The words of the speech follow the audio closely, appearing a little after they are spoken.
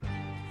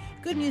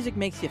Good music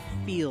makes you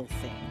feel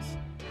things,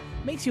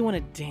 makes you want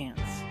to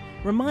dance,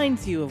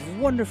 reminds you of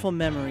wonderful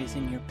memories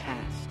in your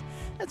past.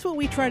 That's what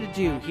we try to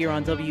do here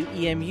on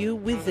WEMU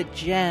with the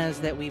jazz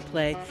that we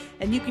play,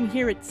 and you can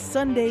hear it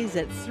Sundays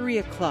at 3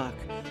 o'clock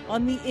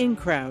on the In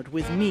Crowd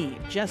with me,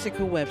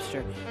 Jessica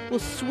Webster. We'll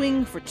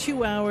swing for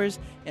 2 hours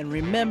and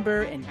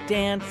remember and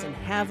dance and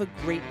have a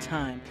great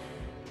time.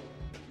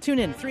 Tune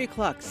in 3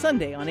 o'clock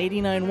Sunday on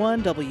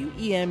 89.1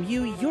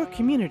 WEMU, your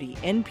community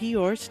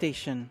NPR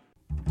station.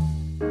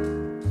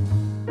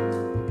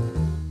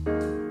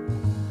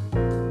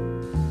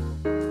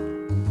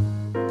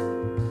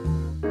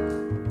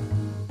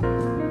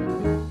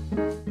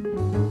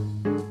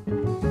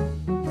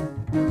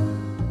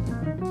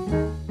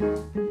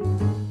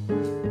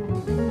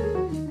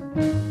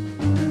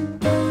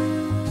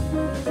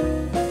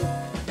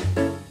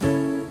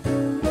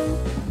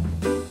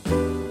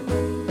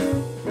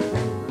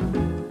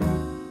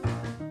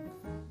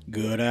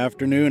 Good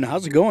afternoon.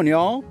 How's it going,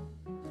 y'all?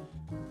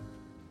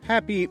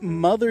 Happy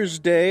Mother's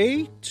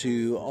Day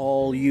to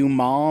all you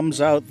moms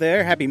out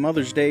there. Happy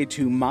Mother's Day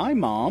to my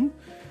mom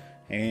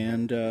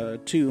and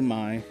to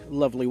my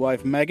lovely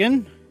wife,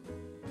 Megan.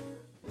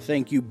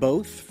 Thank you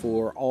both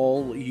for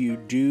all you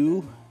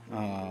do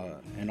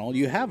and all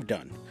you have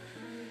done.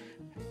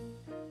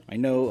 I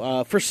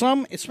know for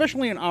some,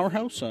 especially in our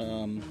house,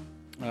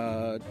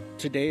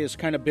 today is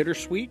kind of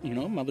bittersweet. You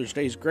know, Mother's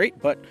Day is great,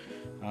 but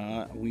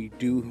we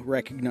do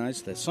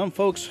recognize that some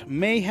folks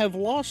may have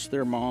lost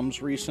their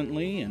moms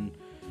recently, and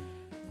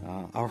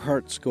our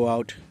hearts go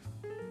out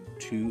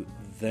to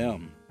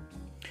them.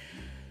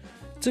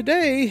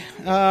 Today,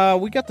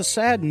 we got the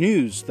sad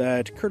news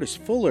that Curtis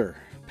Fuller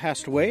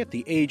passed away at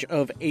the age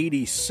of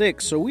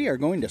 86, so we are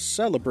going to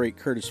celebrate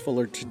Curtis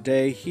Fuller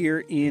today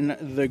here in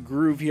the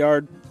Groove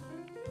Yard.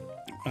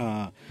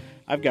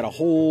 I've got a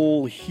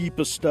whole heap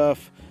of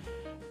stuff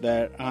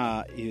that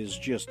is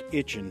just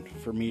itching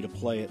for me to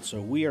play it.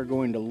 So we are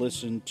going to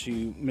listen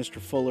to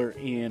Mr. Fuller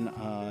in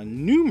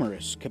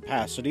numerous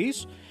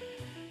capacities.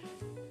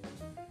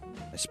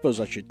 I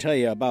suppose I should tell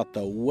you about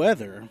the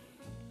weather.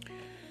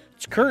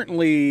 It's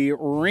currently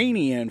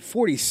rainy and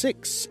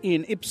 46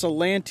 in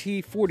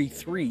Ypsilanti,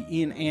 43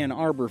 in Ann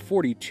Arbor,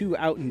 42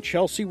 out in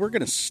Chelsea. We're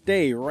going to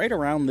stay right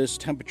around this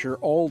temperature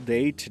all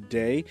day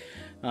today.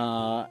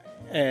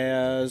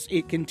 As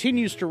it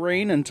continues to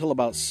rain until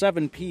about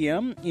 7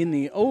 p.m. In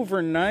the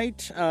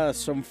overnight,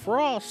 some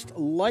frost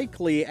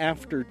likely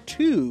after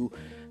 2,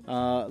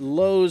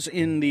 lows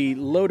in the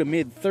low to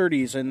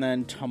mid-30s, and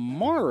then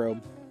tomorrow,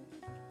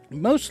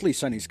 mostly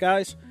sunny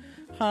skies,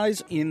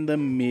 highs in the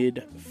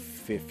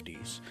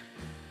mid-50s.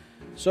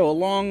 So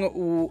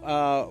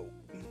along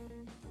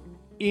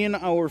in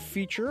our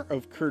feature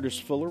of Curtis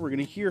Fuller, we're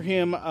going to hear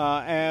him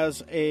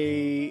as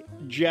a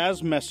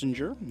jazz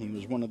messenger. He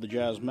was one of the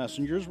jazz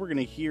messengers. We're going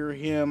to hear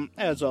him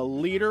as a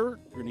leader.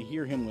 We're going to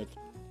hear him with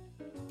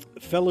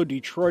fellow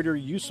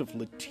Detroiter Yusuf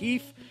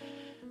Lateef.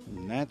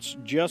 And that's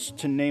just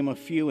to name a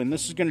few. And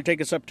this is going to take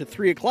us up to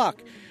 3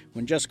 o'clock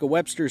when Jessica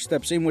Webster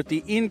steps in with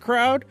the In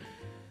Crowd.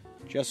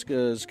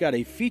 Jessica's got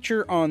a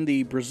feature on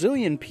the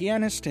Brazilian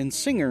pianist and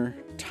singer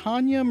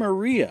Tânia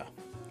Maria.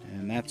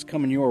 And that's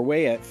coming your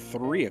way at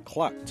 3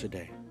 o'clock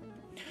today.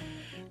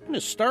 I'm going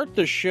to start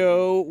the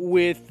show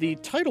with the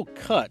title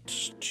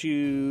cut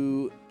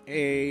to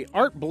a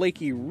Art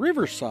Blakey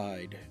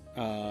Riverside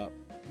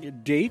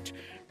date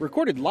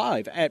recorded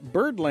live at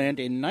Birdland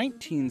in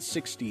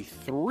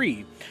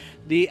 1963.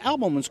 The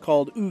album is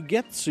called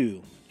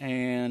Ugetsu,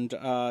 and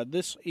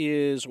this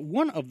is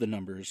one of the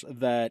numbers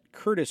that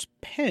Curtis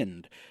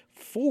penned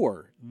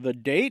for the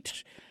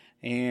date.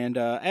 And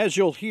as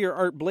you'll hear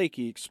Art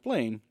Blakey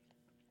explain,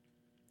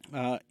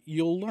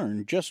 you'll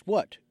learn just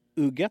what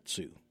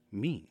Ugetsu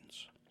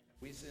means.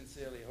 We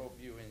sincerely hope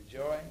you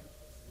enjoy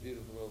a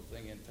beautiful little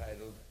thing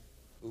entitled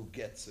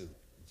Ugetsu. In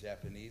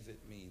Japanese, it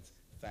means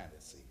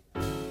fantasy.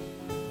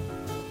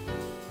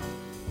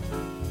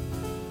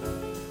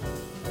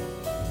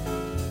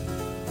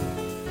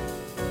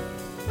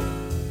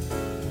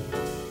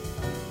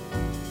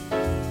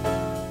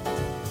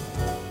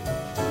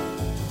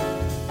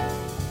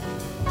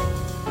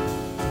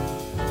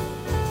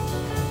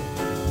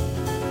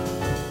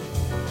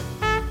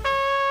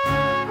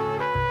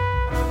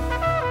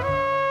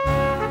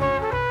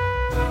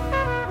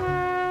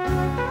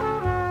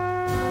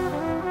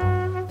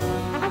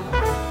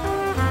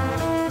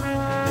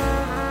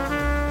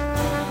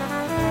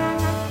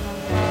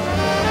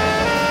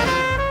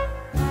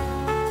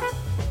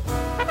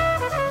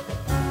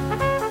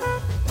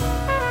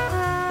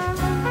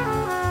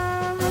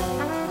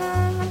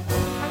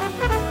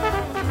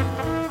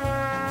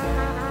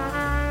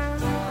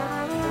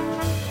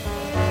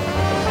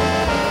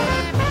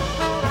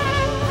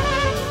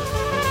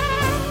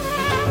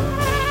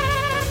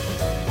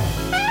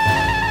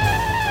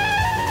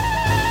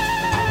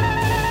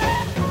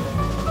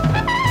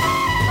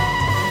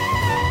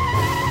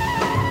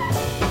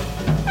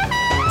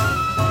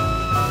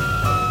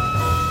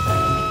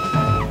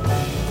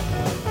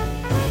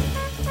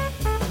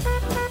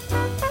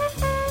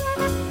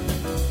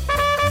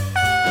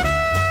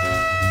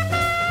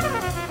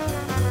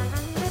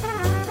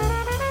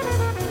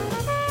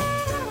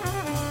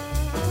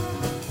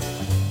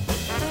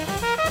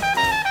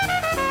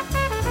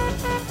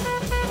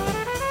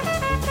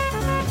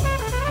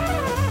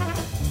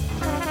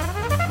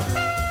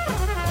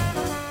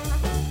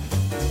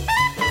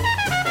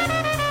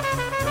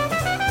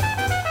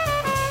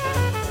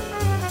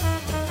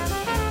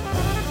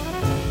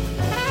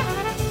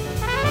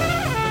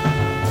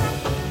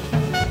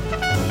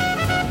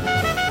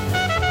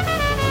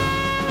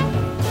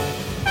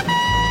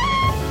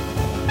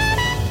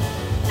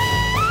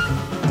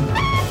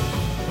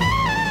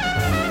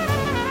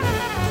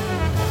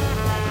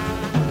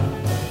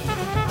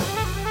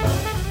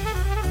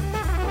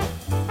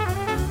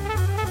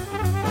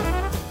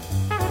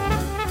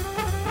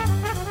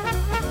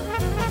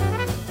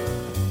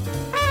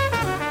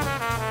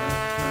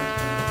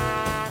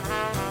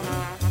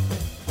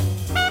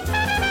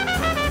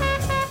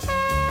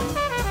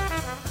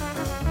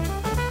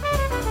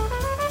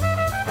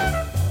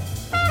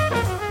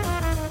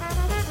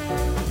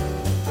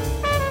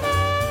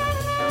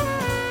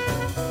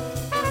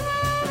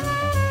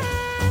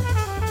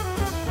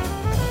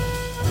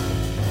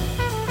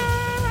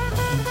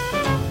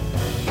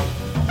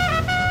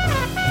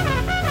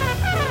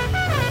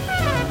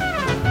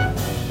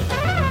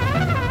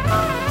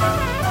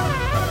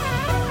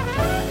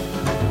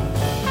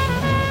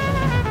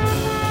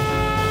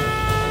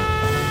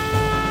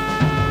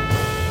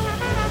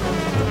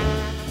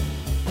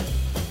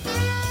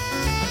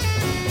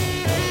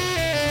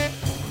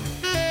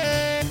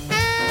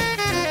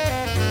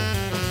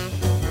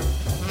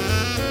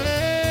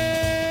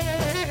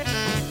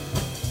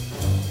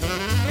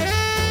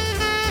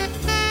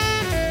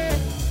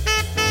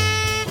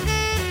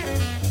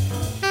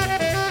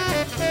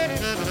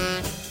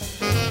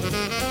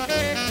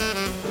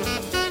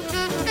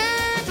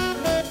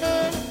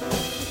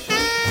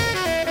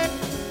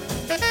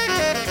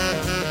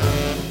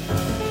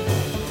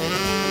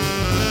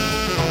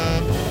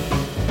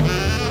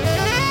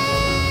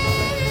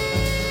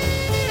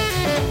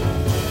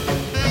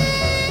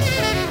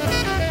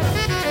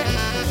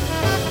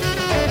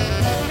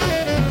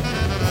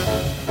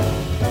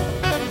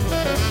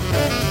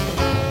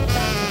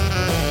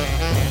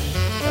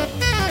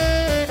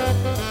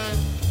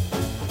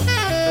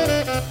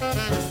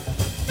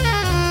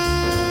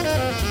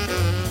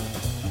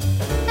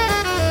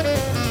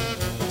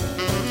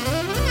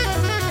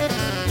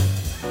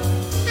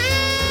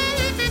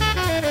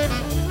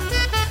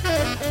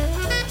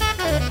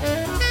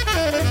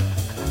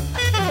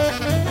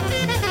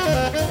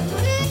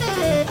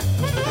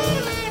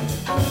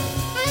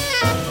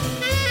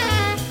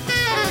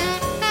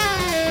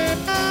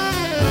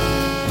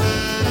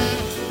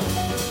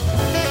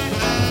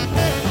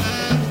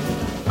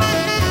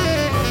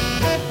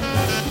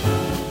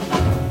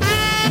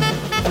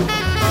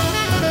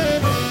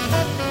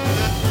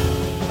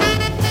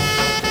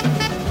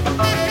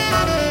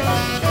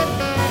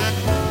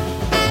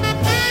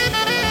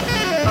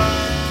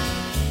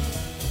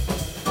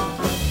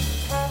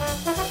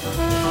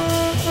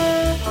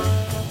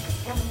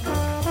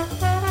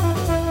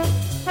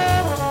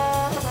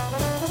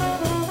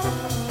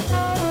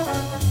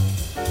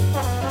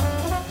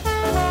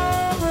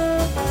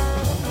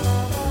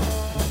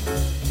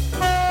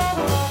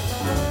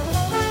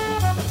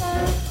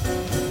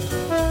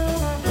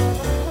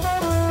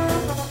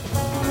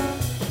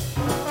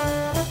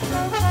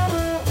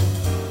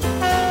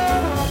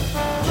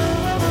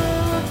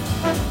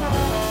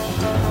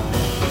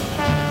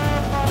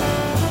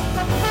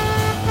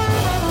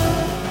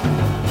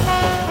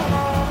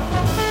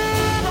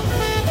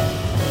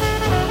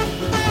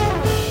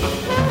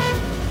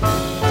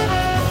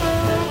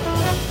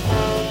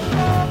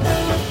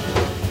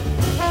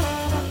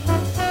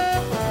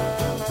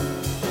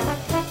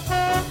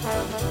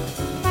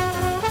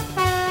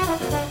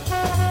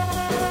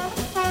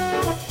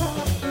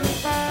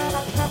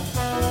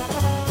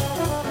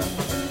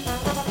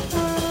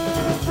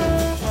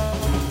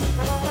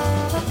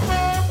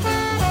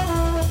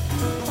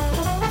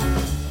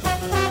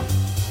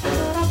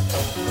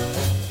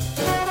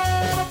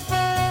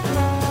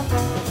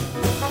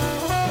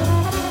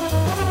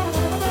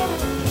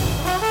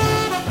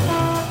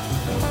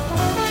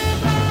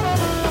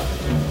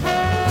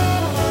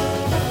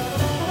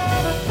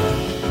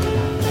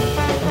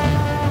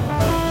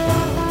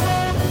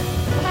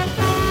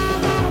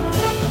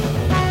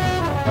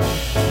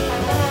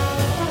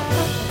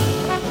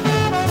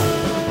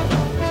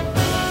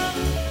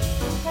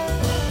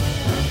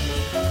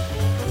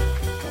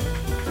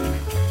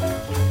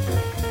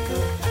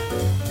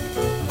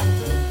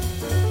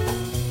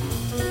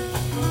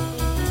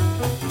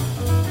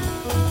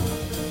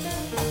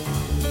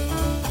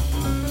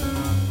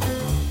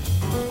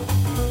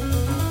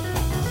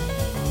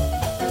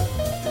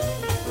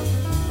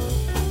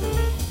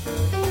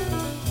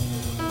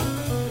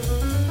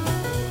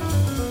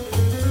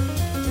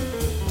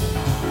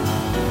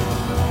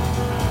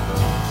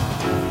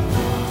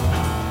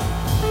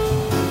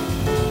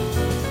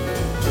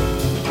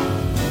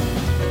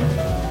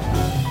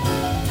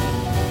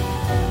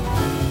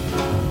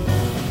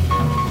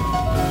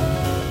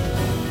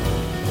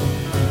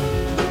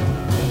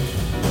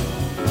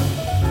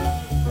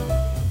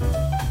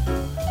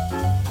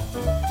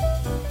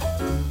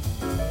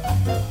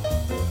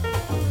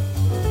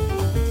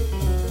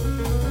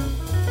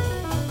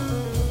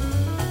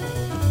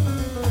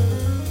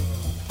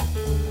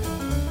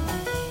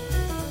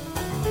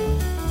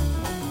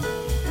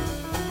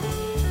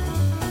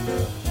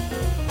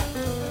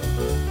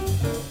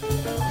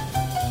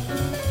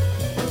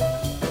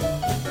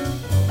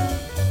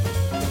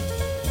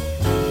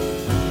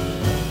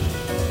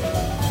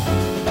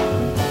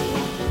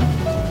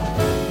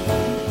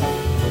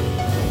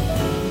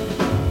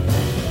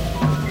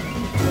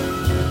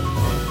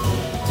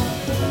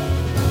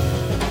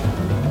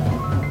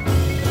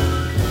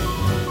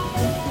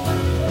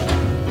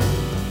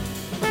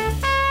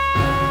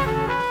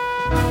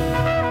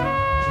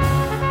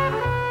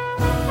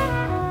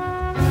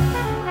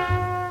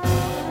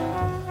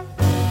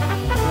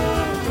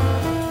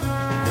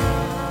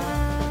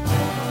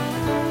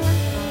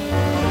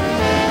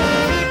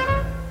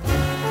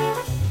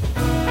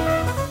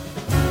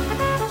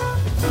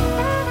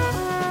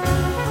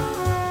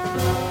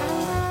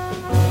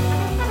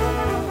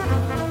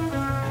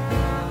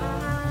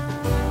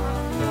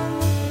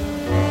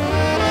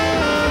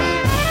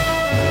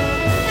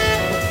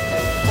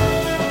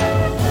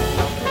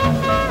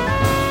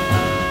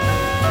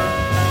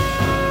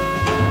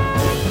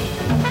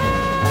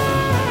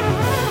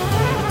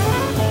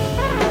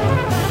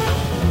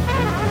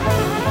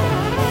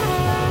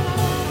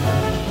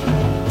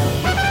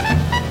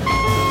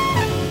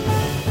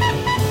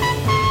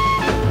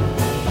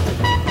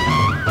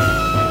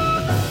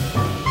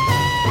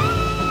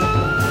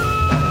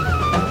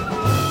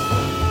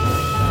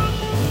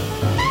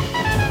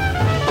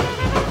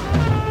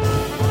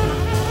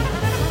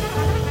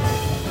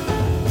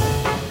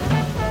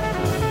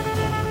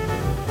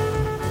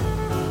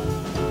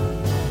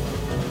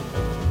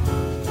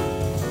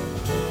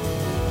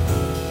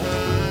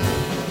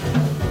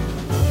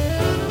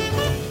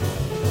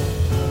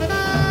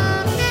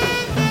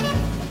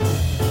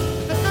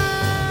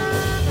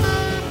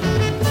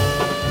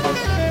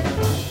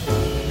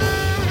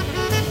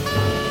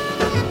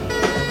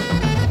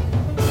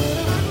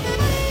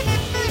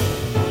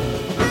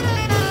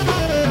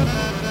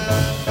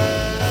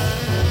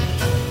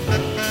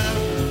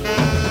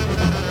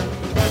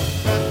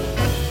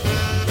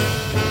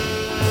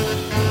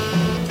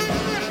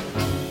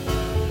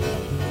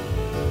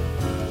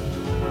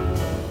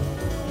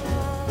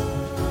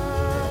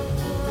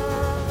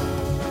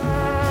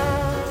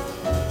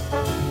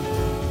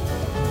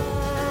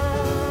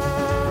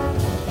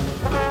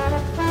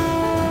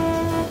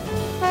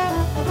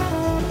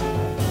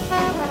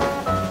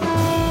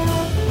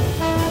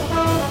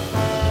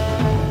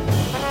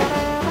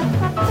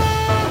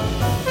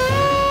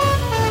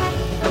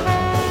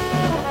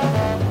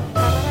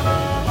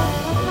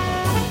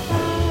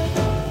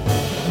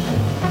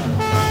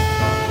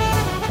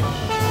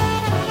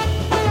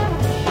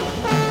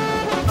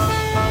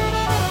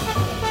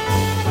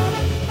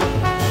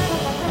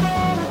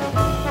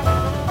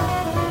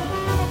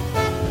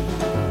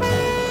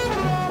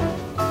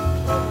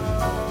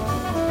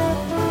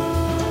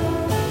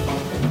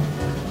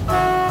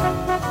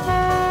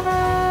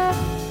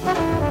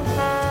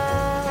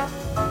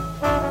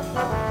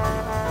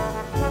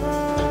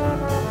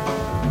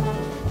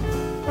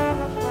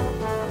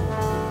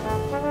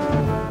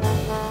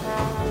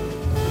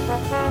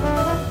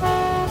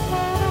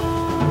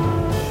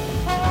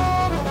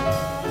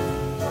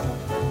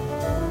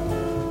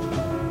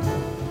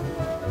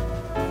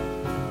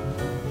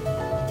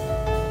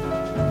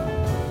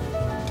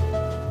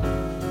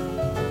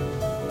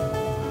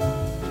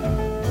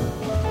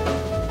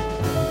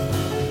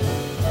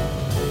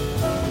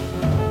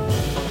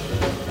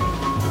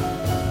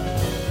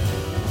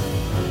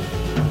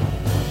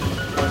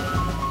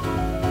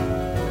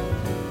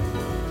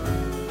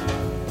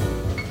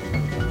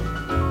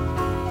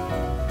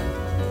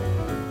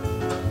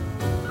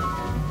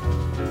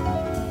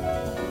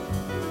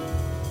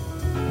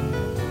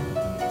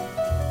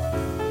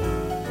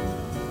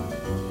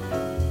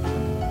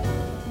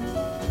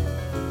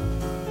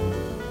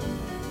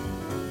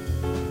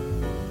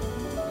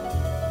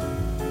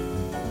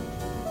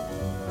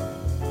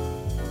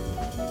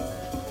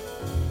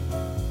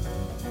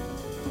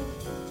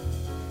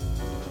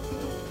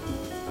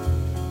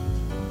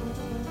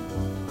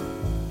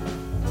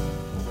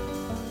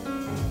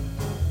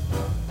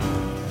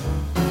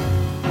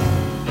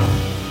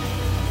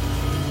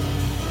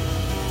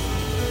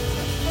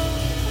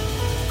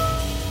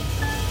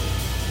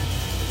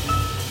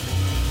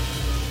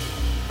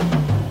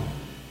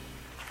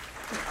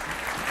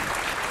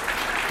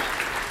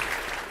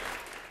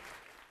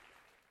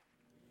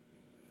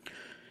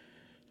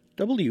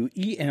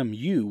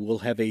 WEMU will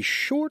have a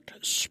short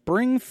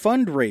spring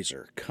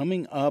fundraiser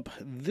coming up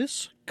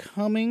this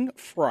coming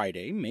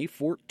Friday, May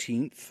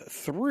 14th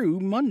through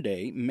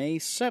Monday, May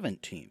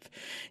 17th,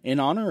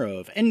 in honor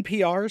of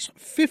NPR's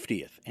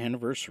 50th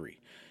anniversary.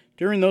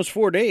 During those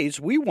 4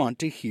 days, we want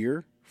to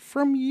hear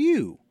from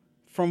you,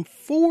 from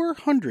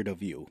 400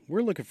 of you.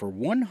 We're looking for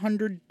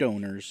 100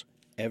 donors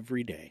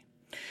every day.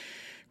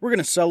 We're going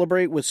to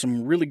celebrate with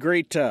some really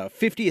great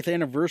 50th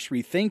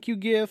anniversary thank you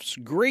gifts,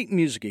 great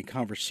music and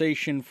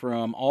conversation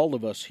from all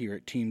of us here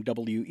at Team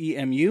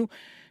WEMU,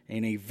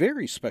 and a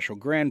very special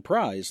grand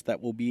prize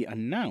that will be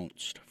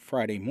announced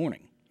Friday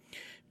morning.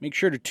 Make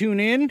sure to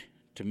tune in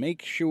to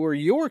make sure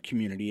your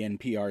community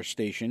NPR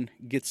station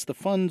gets the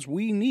funds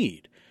we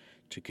need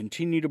to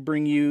continue to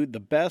bring you the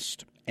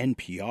best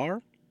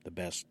NPR, the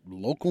best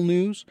local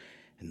news,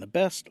 and the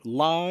best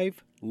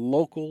live,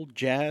 local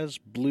jazz,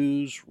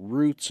 blues,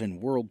 roots,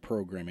 and world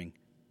programming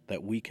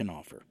that we can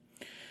offer.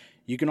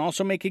 You can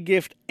also make a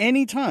gift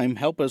anytime.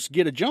 Help us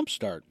get a jump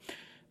start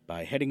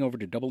by heading over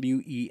to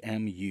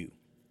WEMU.org.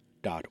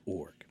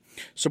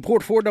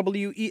 Support for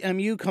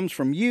WEMU comes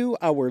from you,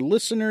 our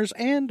listeners,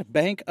 and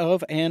Bank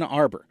of Ann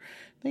Arbor.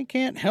 They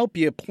can't help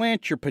you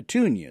plant your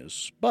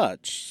petunias,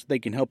 but they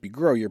can help you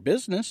grow your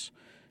business.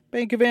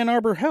 Bank of Ann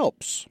Arbor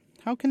helps.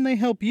 How can they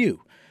help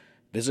you?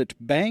 Visit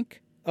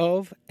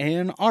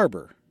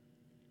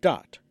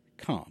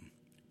bankofannarbor.com.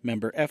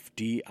 Member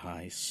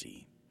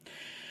FDIC.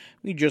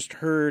 We just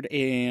heard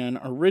an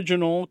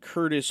original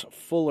Curtis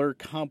Fuller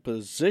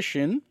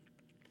composition,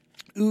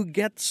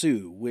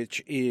 Ugetsu,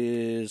 which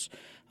is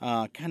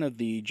kind of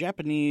the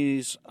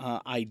Japanese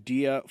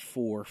idea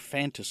for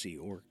fantasy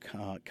or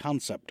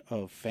concept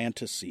of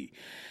fantasy.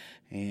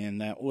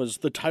 And that was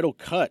the title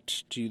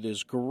cut to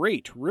this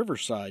great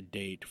Riverside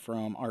date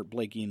from Art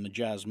Blakey and the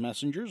Jazz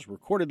Messengers,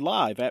 recorded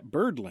live at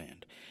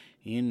Birdland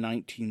in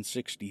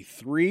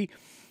 1963.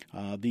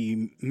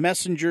 The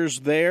Messengers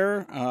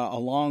there,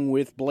 along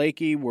with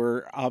Blakey,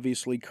 were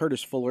obviously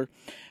Curtis Fuller,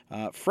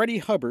 Freddie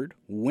Hubbard,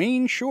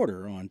 Wayne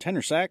Shorter on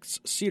tenor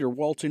sax, Cedar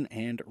Walton,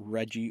 and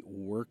Reggie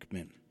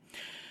Workman.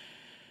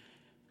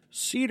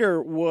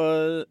 Cedar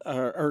Walton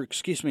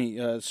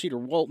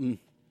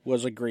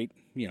was a great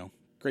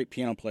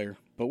piano player,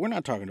 but we're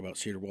not talking about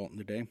Cedar Walton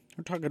today.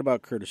 We're talking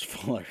about Curtis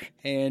Fuller,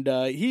 and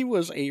he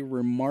was a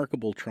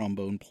remarkable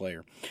trombone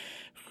player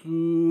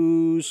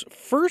whose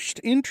first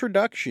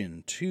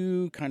introduction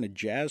to kind of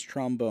jazz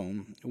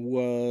trombone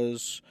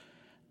was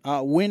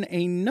when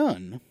a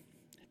nun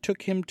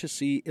took him to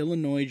see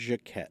Illinois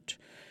Jacquet.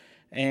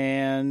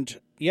 And,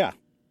 yeah,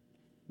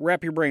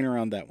 wrap your brain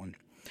around that one.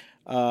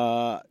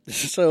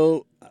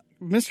 So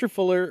Mr.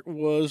 Fuller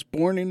was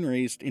born and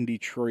raised in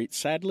Detroit.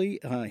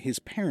 Sadly, his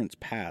parents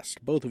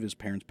passed. Both of his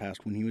parents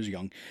passed when he was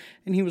young,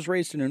 and he was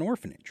raised in an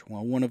orphanage.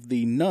 Well, one of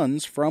the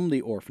nuns from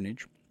the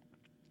orphanage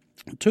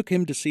took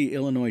him to see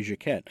Illinois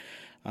Jacquet.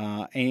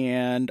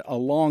 And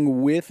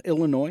along with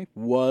Illinois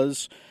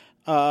was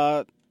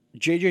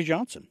J.J.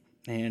 Johnson.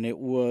 And it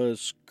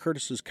was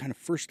Curtis's kind of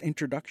first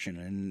introduction.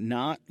 And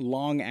not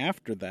long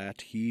after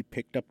that, he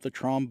picked up the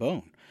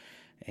trombone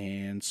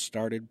and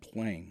started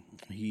playing.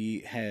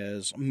 He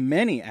has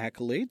many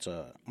accolades,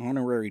 an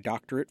honorary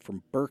doctorate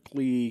from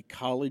Berklee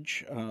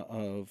College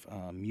of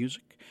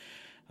Music.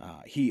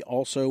 He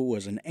also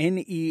was an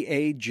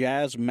NEA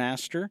Jazz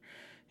Master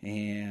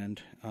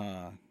and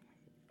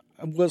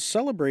was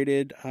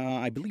celebrated,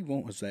 I believe,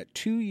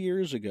 2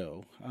 years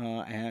ago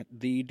at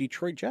the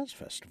Detroit Jazz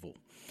Festival.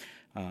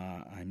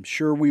 I'm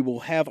sure we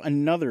will have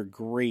another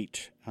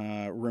great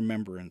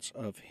remembrance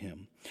of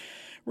him.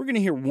 We're going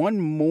to hear one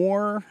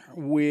more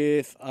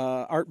with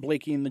Art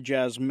Blakey and the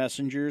Jazz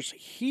Messengers.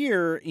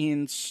 Here,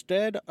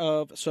 instead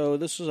of... So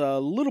this is a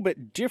little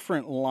bit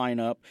different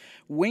lineup.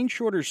 Wayne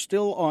Shorter's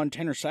still on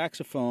tenor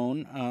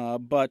saxophone,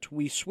 but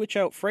we switch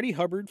out Freddie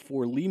Hubbard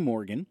for Lee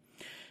Morgan.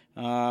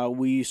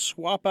 We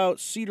swap out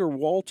Cedar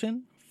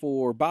Walton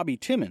for Bobby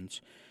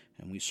Timmons.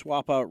 And we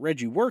swap out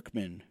Reggie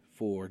Workman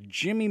for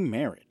Jimmy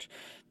Merritt.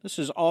 This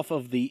is off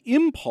of the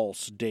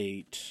Impulse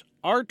date,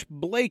 Art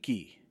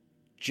Blakey,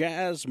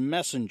 Jazz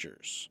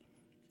Messengers.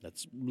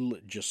 That's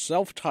just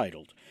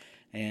self-titled.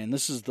 And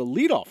this is the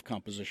leadoff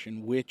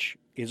composition, which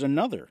is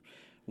another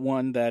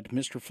one that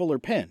Mr. Fuller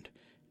penned.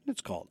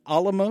 It's called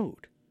A La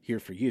Mode, here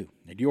for you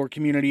at your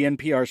community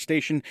NPR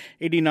station,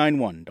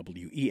 89.1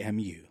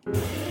 WEMU.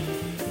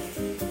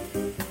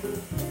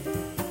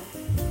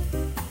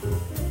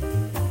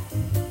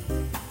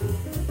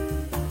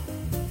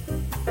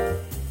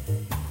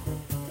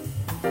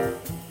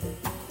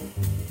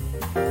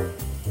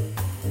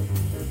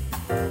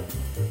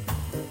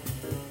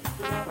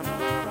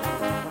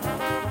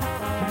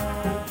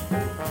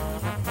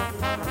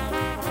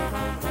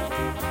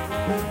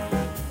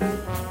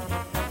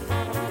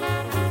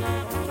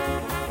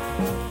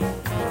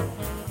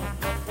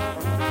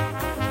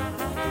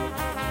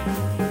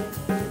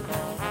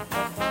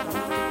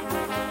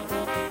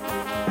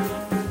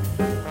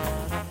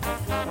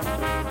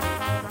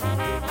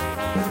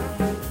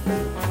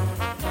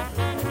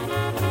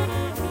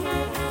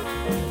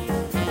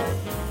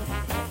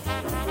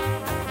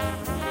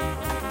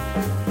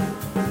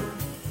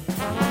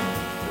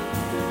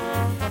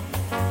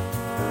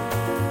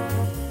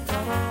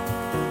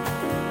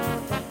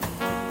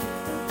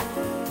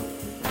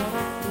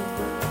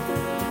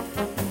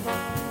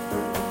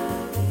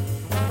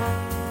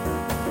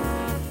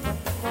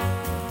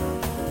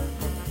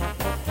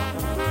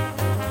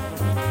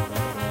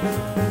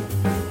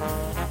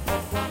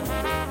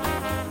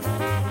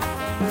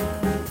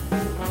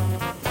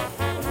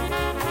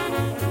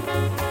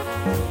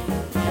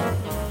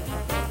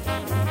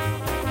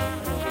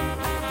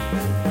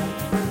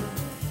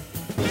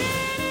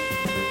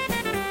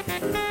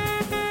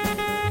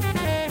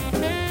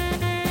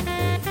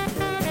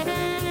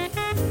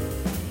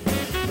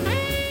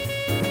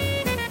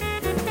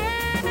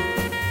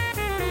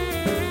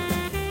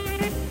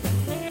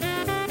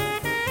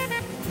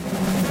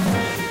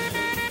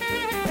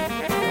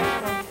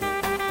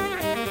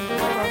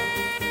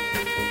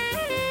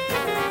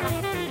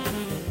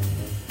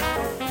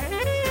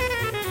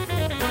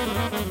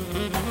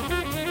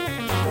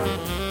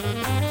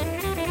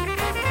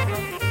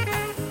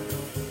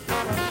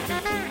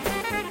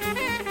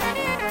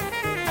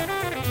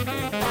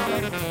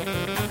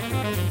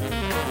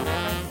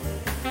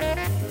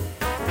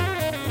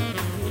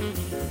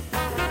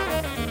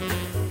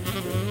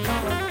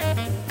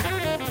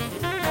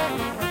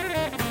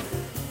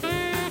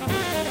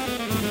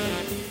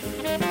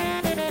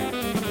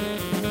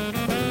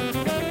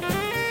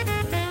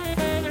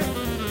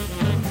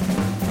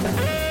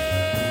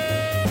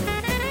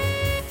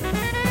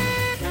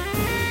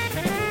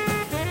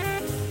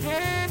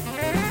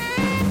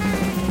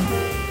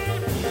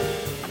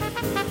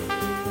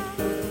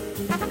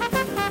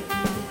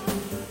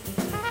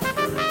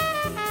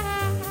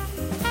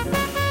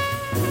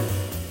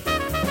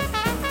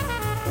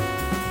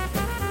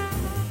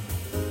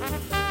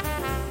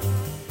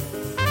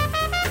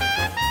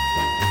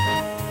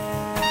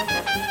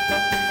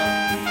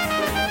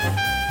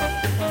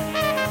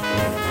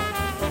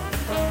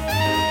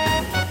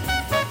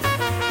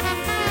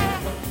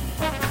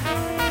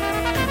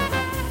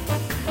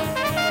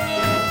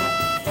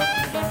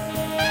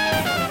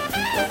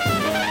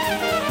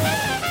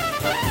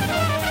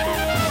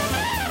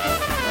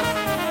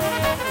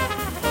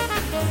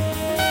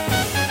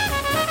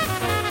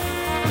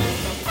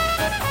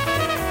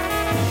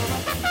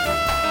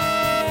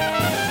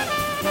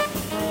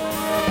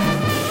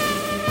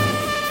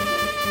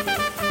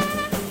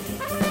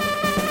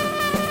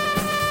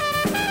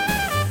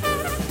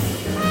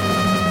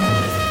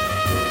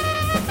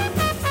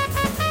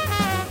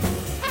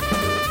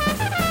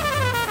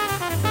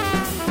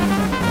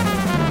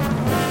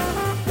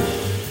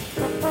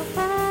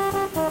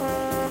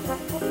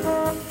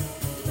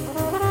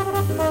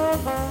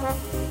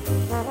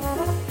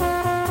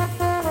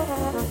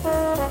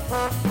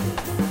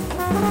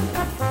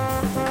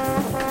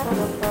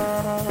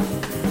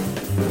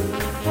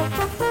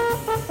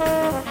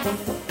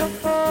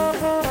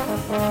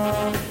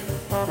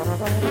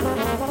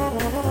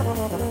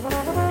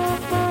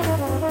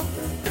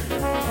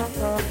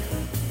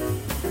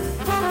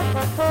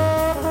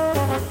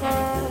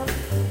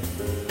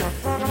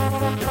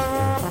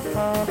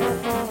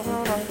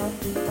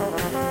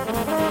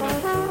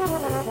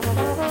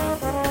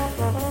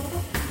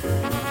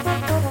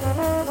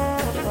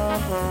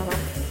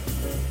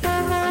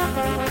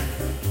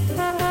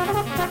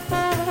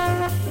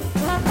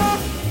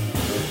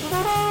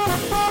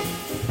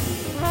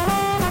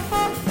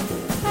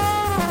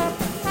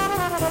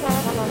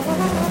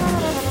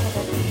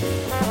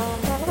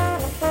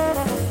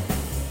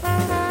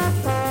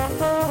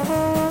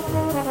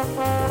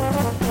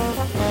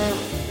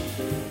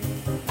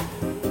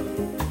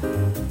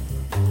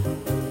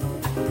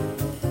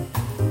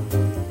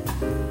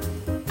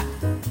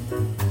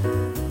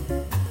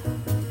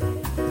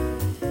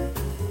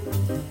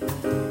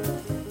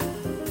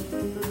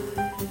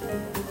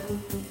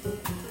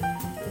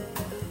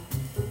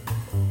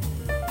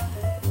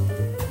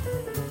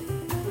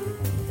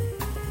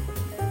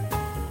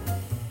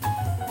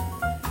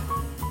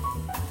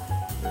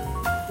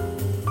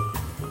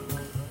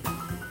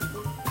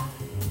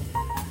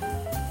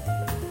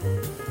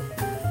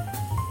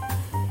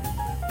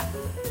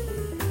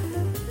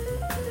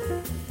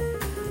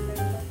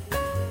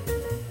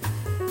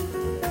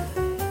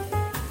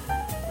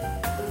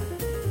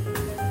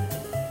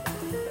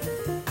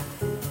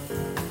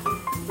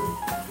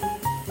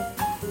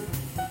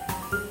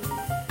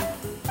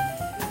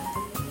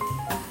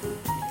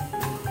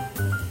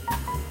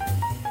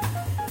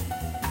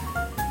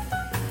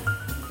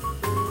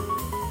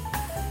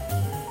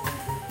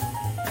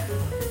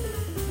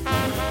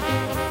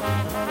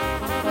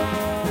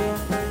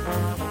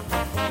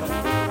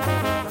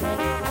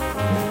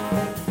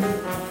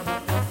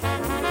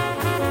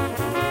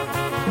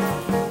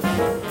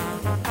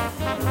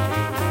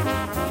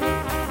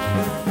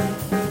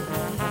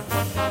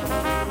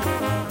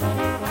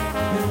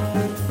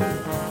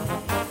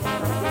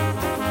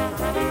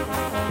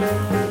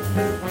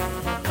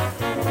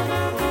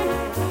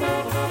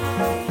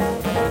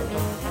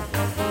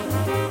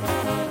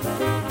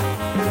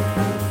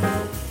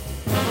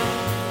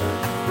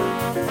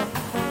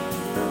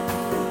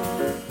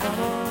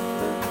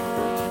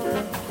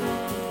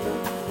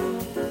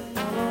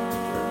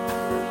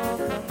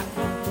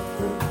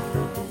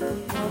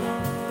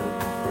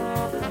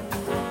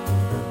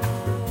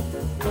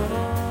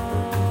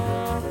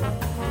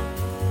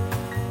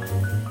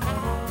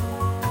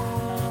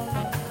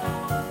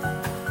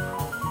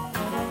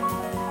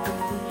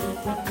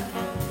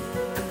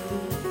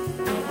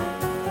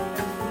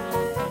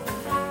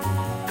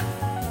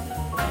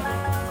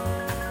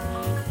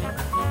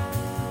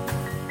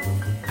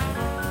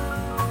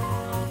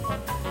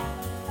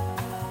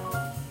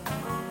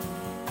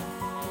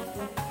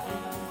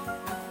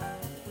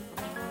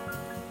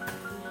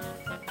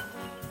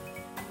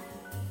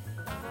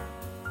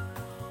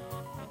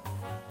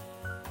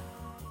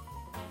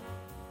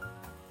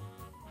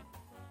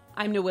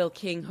 I'm Noelle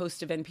King,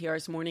 host of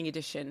NPR's Morning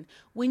Edition.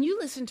 When you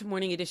listen to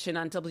Morning Edition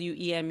on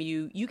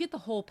WEMU, you get the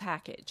whole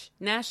package: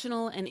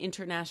 national and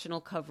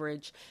international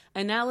coverage,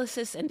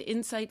 analysis and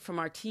insight from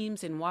our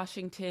teams in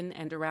Washington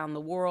and around the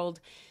world,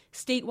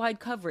 statewide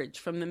coverage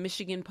from the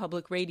Michigan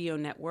Public Radio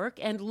Network,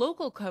 and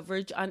local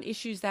coverage on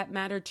issues that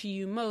matter to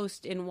you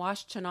most in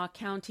Washtenaw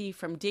County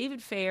from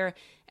David Fair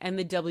and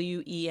the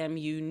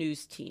WEMU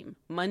News Team,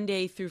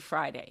 Monday through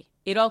Friday.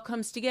 It all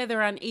comes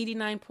together on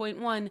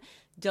 89.1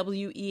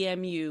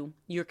 WEMU,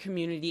 your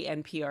community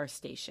NPR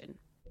station.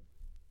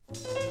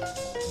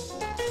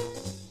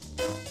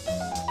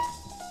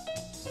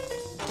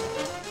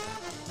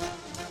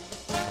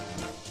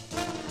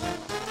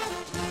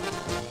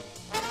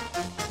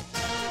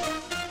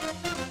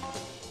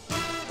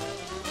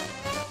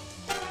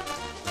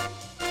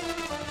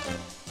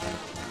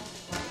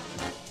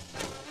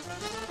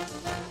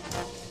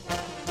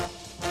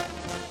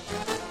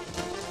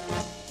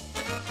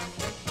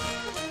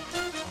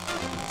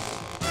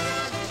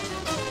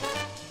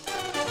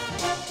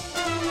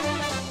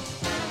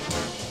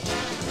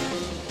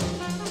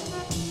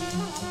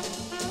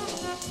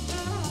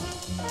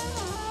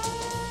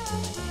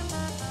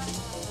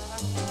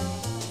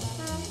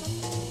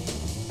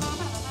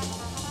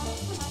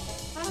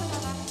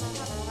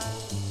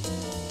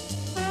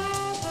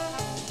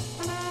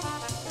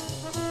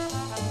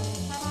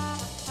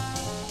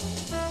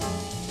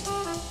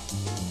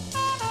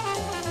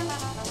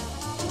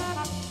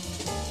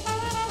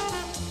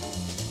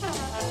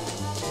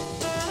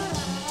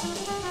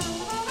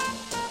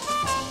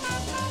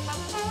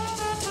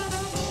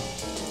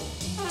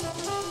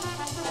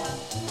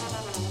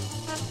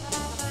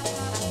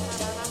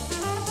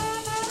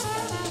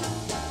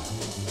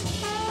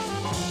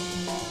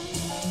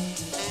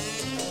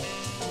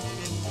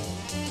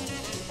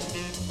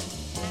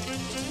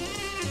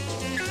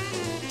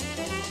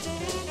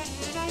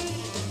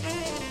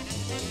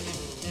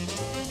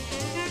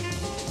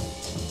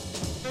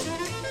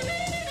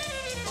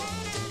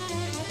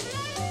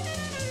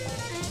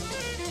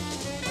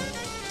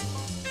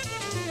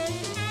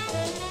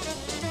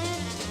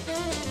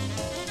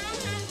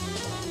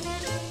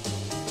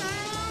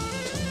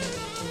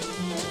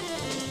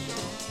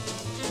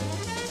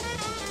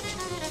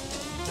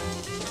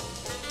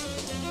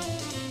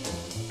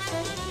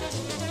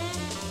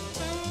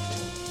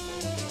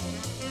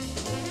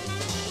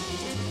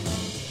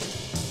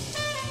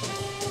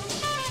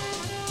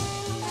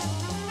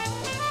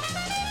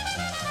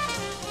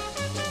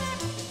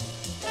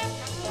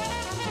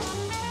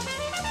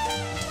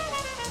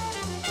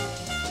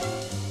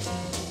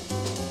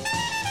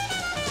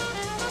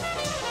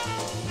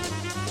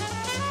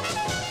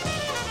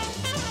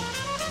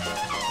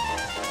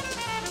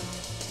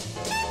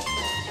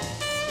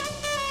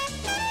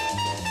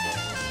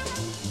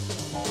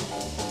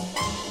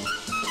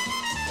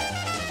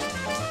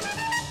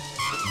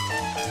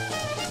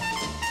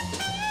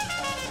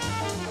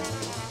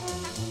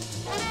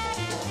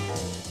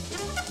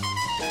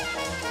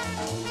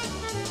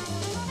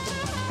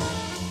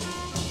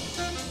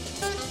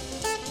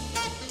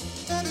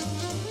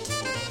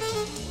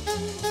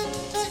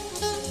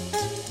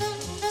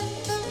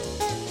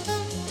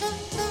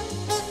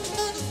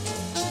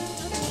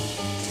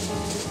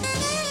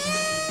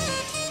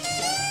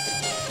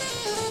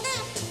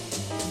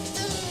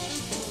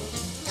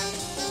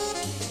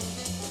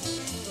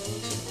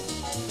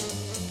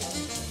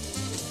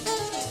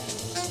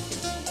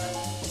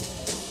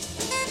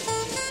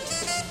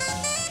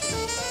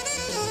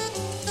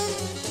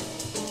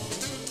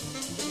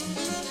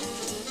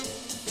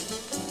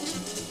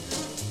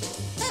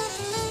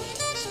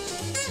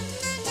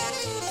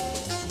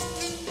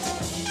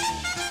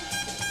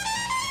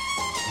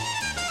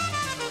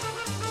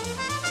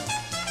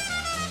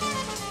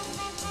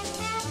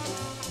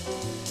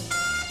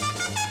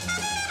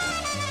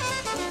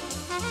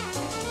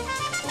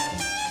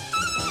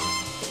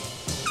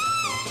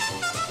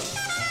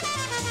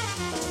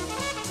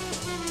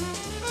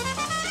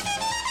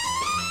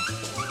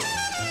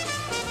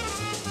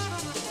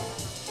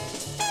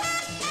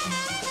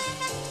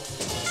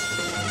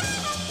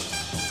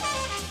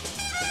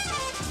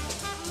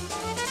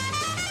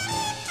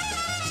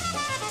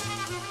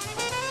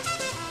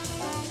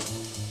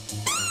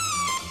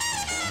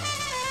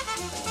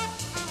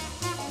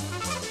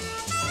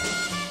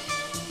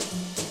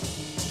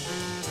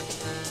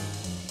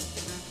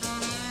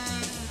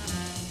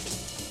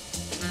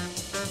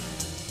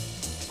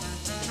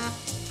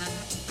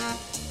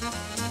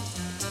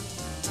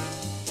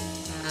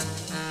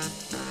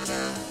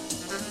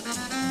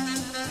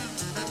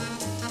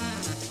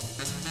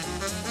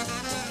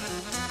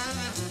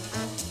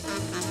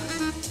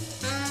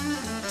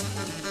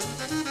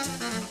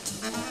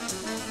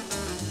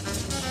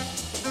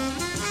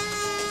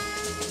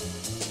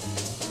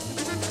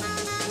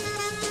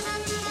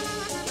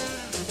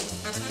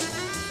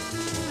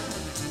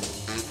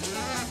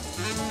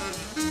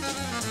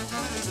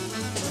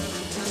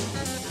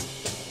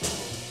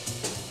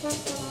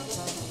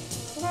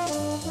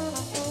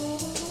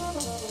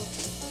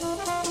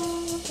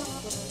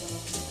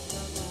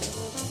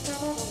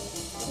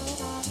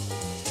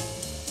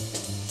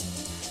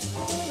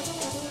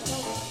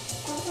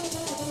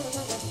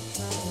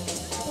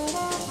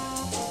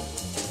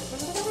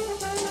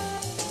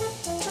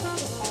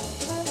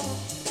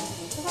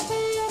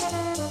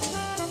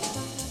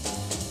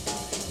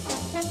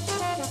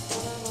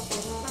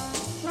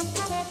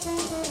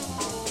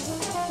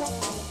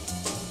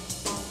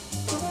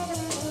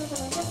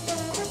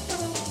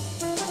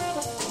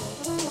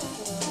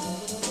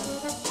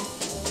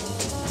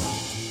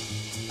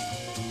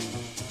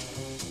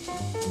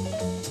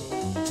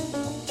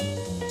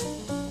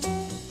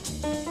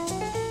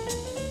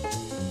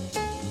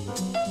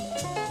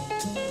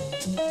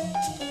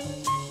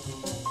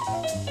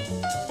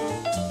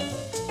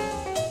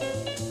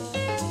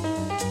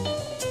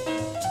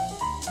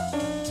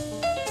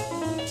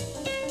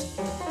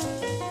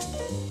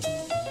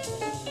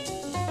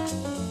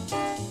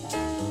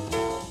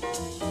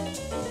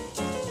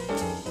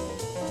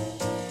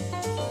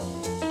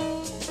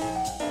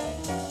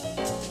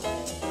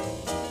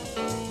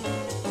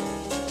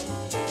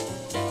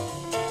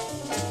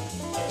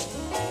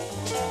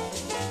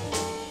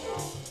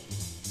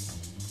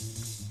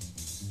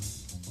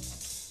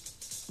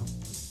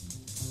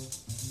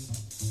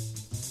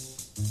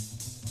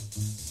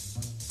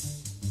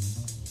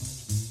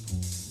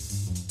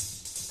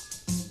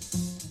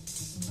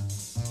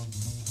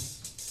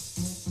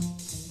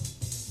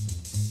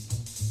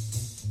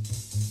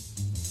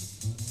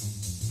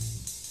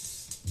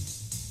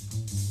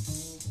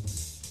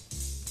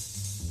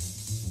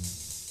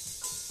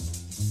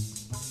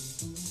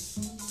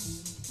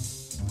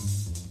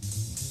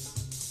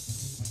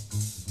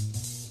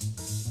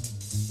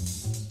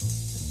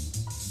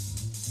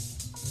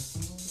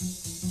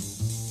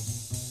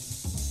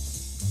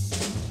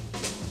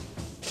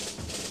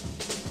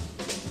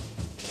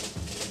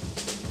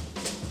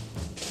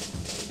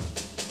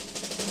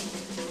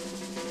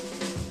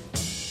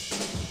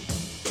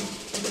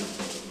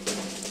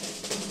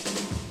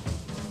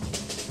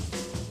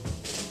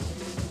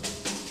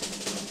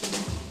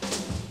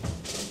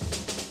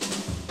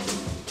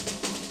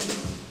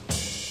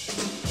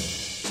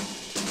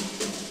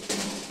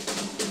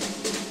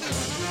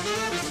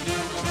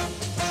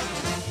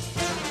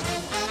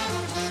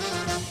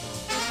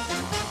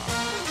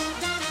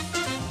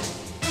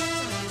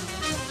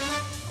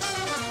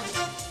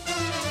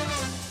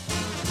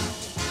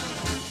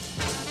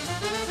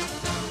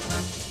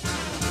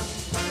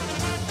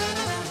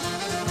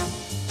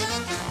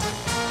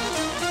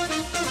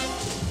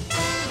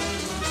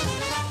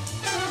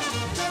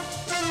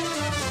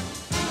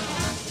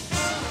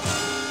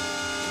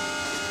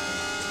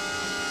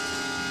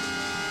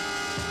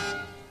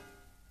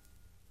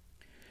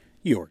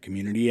 your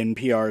community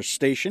NPR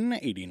station,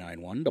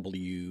 89.1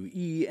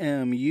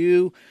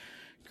 WEMU.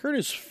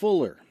 Curtis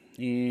Fuller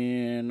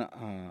in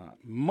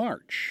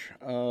March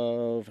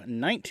of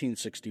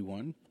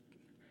 1961.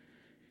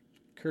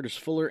 Curtis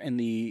Fuller and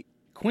the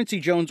Quincy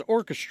Jones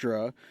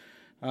Orchestra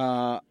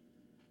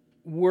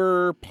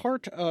were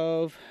part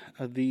of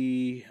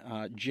the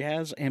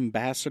Jazz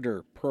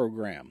Ambassador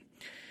program,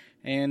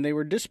 and they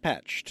were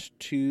dispatched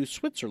to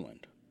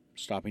Switzerland,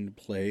 stopping to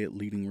play at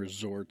leading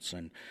resorts.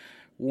 And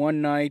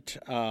one night,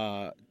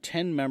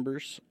 10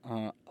 members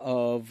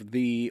of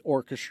the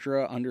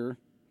orchestra under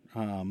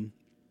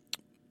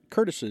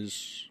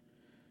Curtis's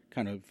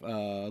kind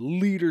of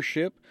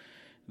leadership,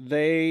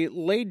 they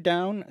laid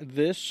down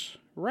this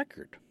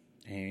record,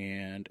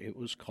 and it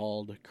was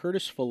called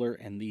Curtis Fuller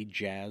and the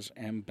Jazz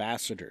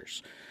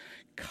Ambassadors.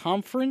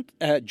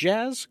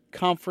 Jazz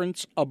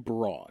Conference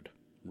Abroad,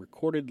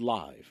 recorded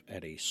live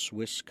at a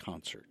Swiss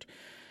concert.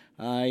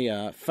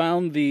 I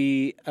found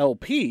the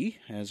LP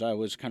as I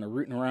was kind of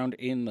rooting around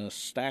in the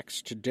stacks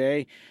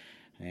today,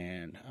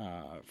 and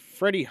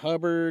Freddie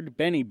Hubbard,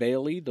 Benny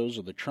Bailey, those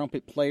are the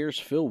trumpet players,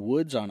 Phil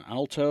Woods on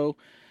alto,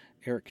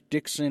 Eric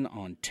Dixon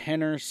on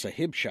tenor,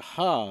 Sahib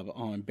Shahab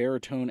on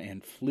baritone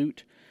and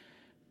flute,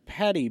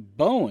 Patty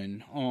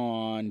Bowen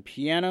on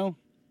piano,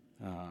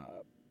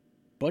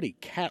 Buddy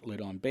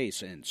Catlett on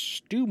bass, and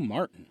Stu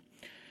Martin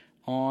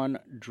on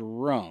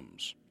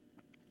drums.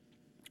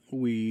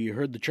 We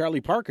heard the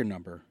Charlie Parker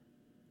number,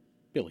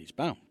 Billy's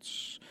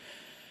Bounce.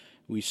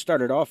 We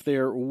started off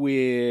there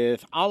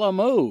with A La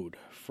Mode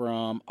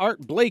from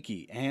Art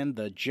Blakey and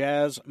the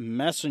Jazz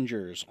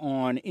Messengers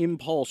on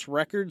Impulse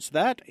Records.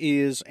 That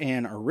is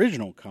an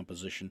original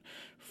composition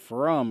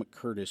from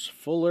Curtis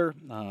Fuller,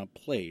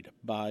 played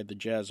by the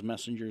Jazz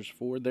Messengers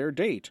for their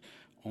date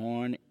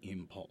on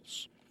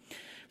Impulse.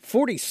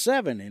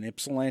 47 in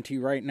Ypsilanti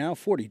right now,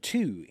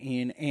 42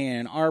 in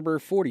Ann Arbor,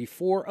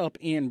 44 up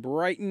in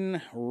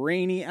Brighton.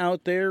 Rainy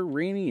out there,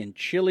 rainy and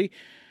chilly.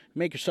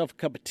 Make yourself a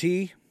cup of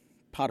tea,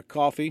 pot of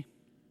coffee,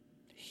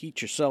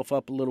 heat yourself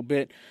up a little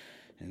bit,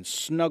 and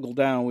snuggle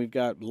down. We've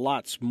got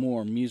lots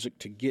more music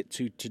to get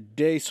to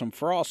today. Some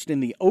frost in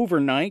the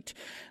overnight,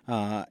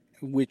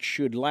 which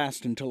should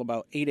last until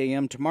about 8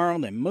 a.m. tomorrow,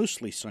 then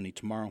mostly sunny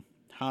tomorrow.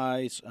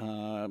 Highs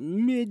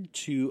mid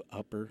to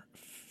upper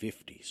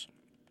 50s.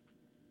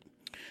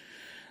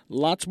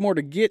 Lots more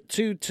to get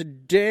to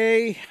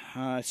today.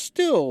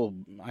 Still,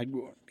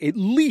 at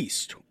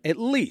least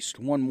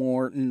one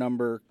more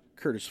number,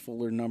 Curtis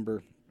Fuller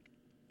number,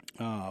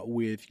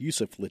 with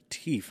Yusuf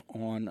Lateef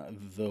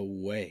on the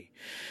way.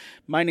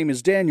 My name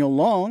is Daniel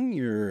Long.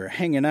 You're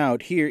hanging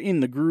out here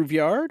in the Groove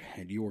Yard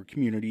at your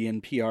community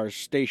NPR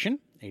station,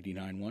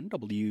 89.1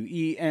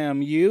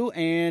 WEMU,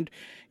 and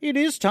it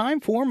is time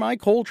for my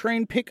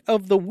Coltrane pick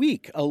of the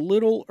week. A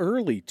little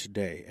early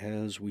today,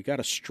 as we got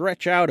to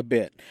stretch out a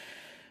bit.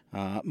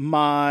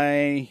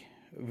 My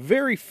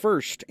very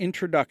first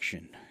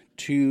introduction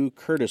to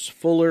Curtis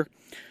Fuller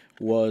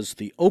was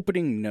the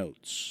opening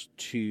notes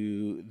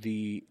to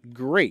the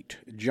great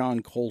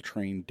John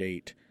Coltrane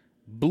date,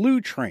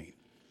 Blue Train.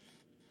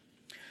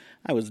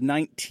 I was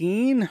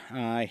 19.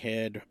 I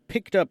had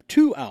picked up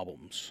 2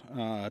 albums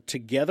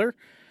together.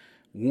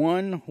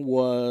 One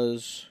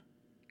was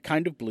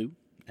Kind of Blue,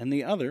 and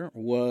the other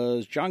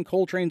was John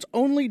Coltrane's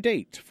only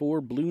date for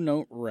Blue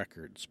Note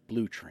Records,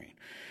 Blue Train.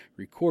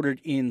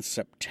 Recorded in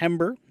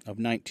September of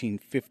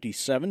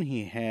 1957,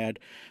 he had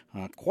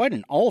quite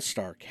an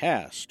all-star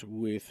cast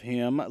with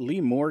him: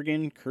 Lee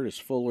Morgan, Curtis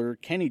Fuller,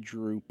 Kenny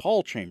Drew,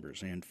 Paul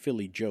Chambers, and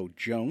Philly Joe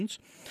Jones.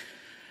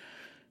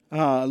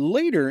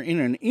 Later, in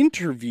an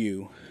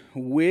interview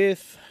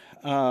with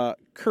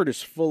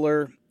Curtis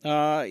Fuller,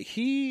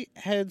 he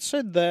had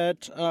said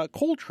that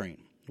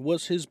Coltrane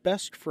was his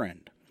best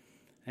friend.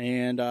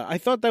 And I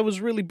thought that was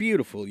really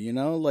beautiful, you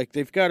know, like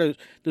they've got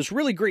this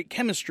really great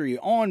chemistry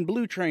on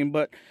Blue Train,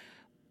 but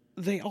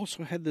they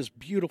also had this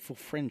beautiful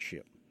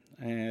friendship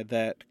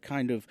that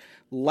kind of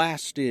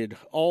lasted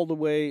all the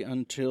way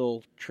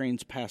until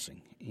Train's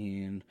passing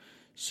in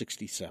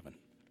 67.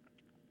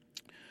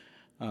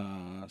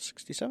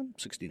 67?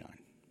 69.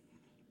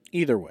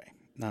 Either way,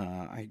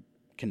 I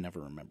can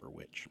never remember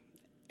which.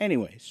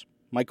 Anyways,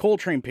 my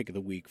Coltrane pick of the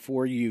week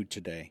for you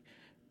today,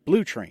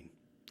 Blue Train,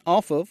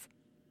 off of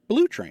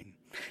Blue Train,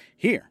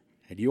 here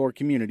at your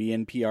community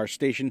NPR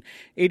station,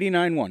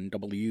 89.1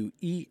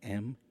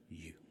 WEMU.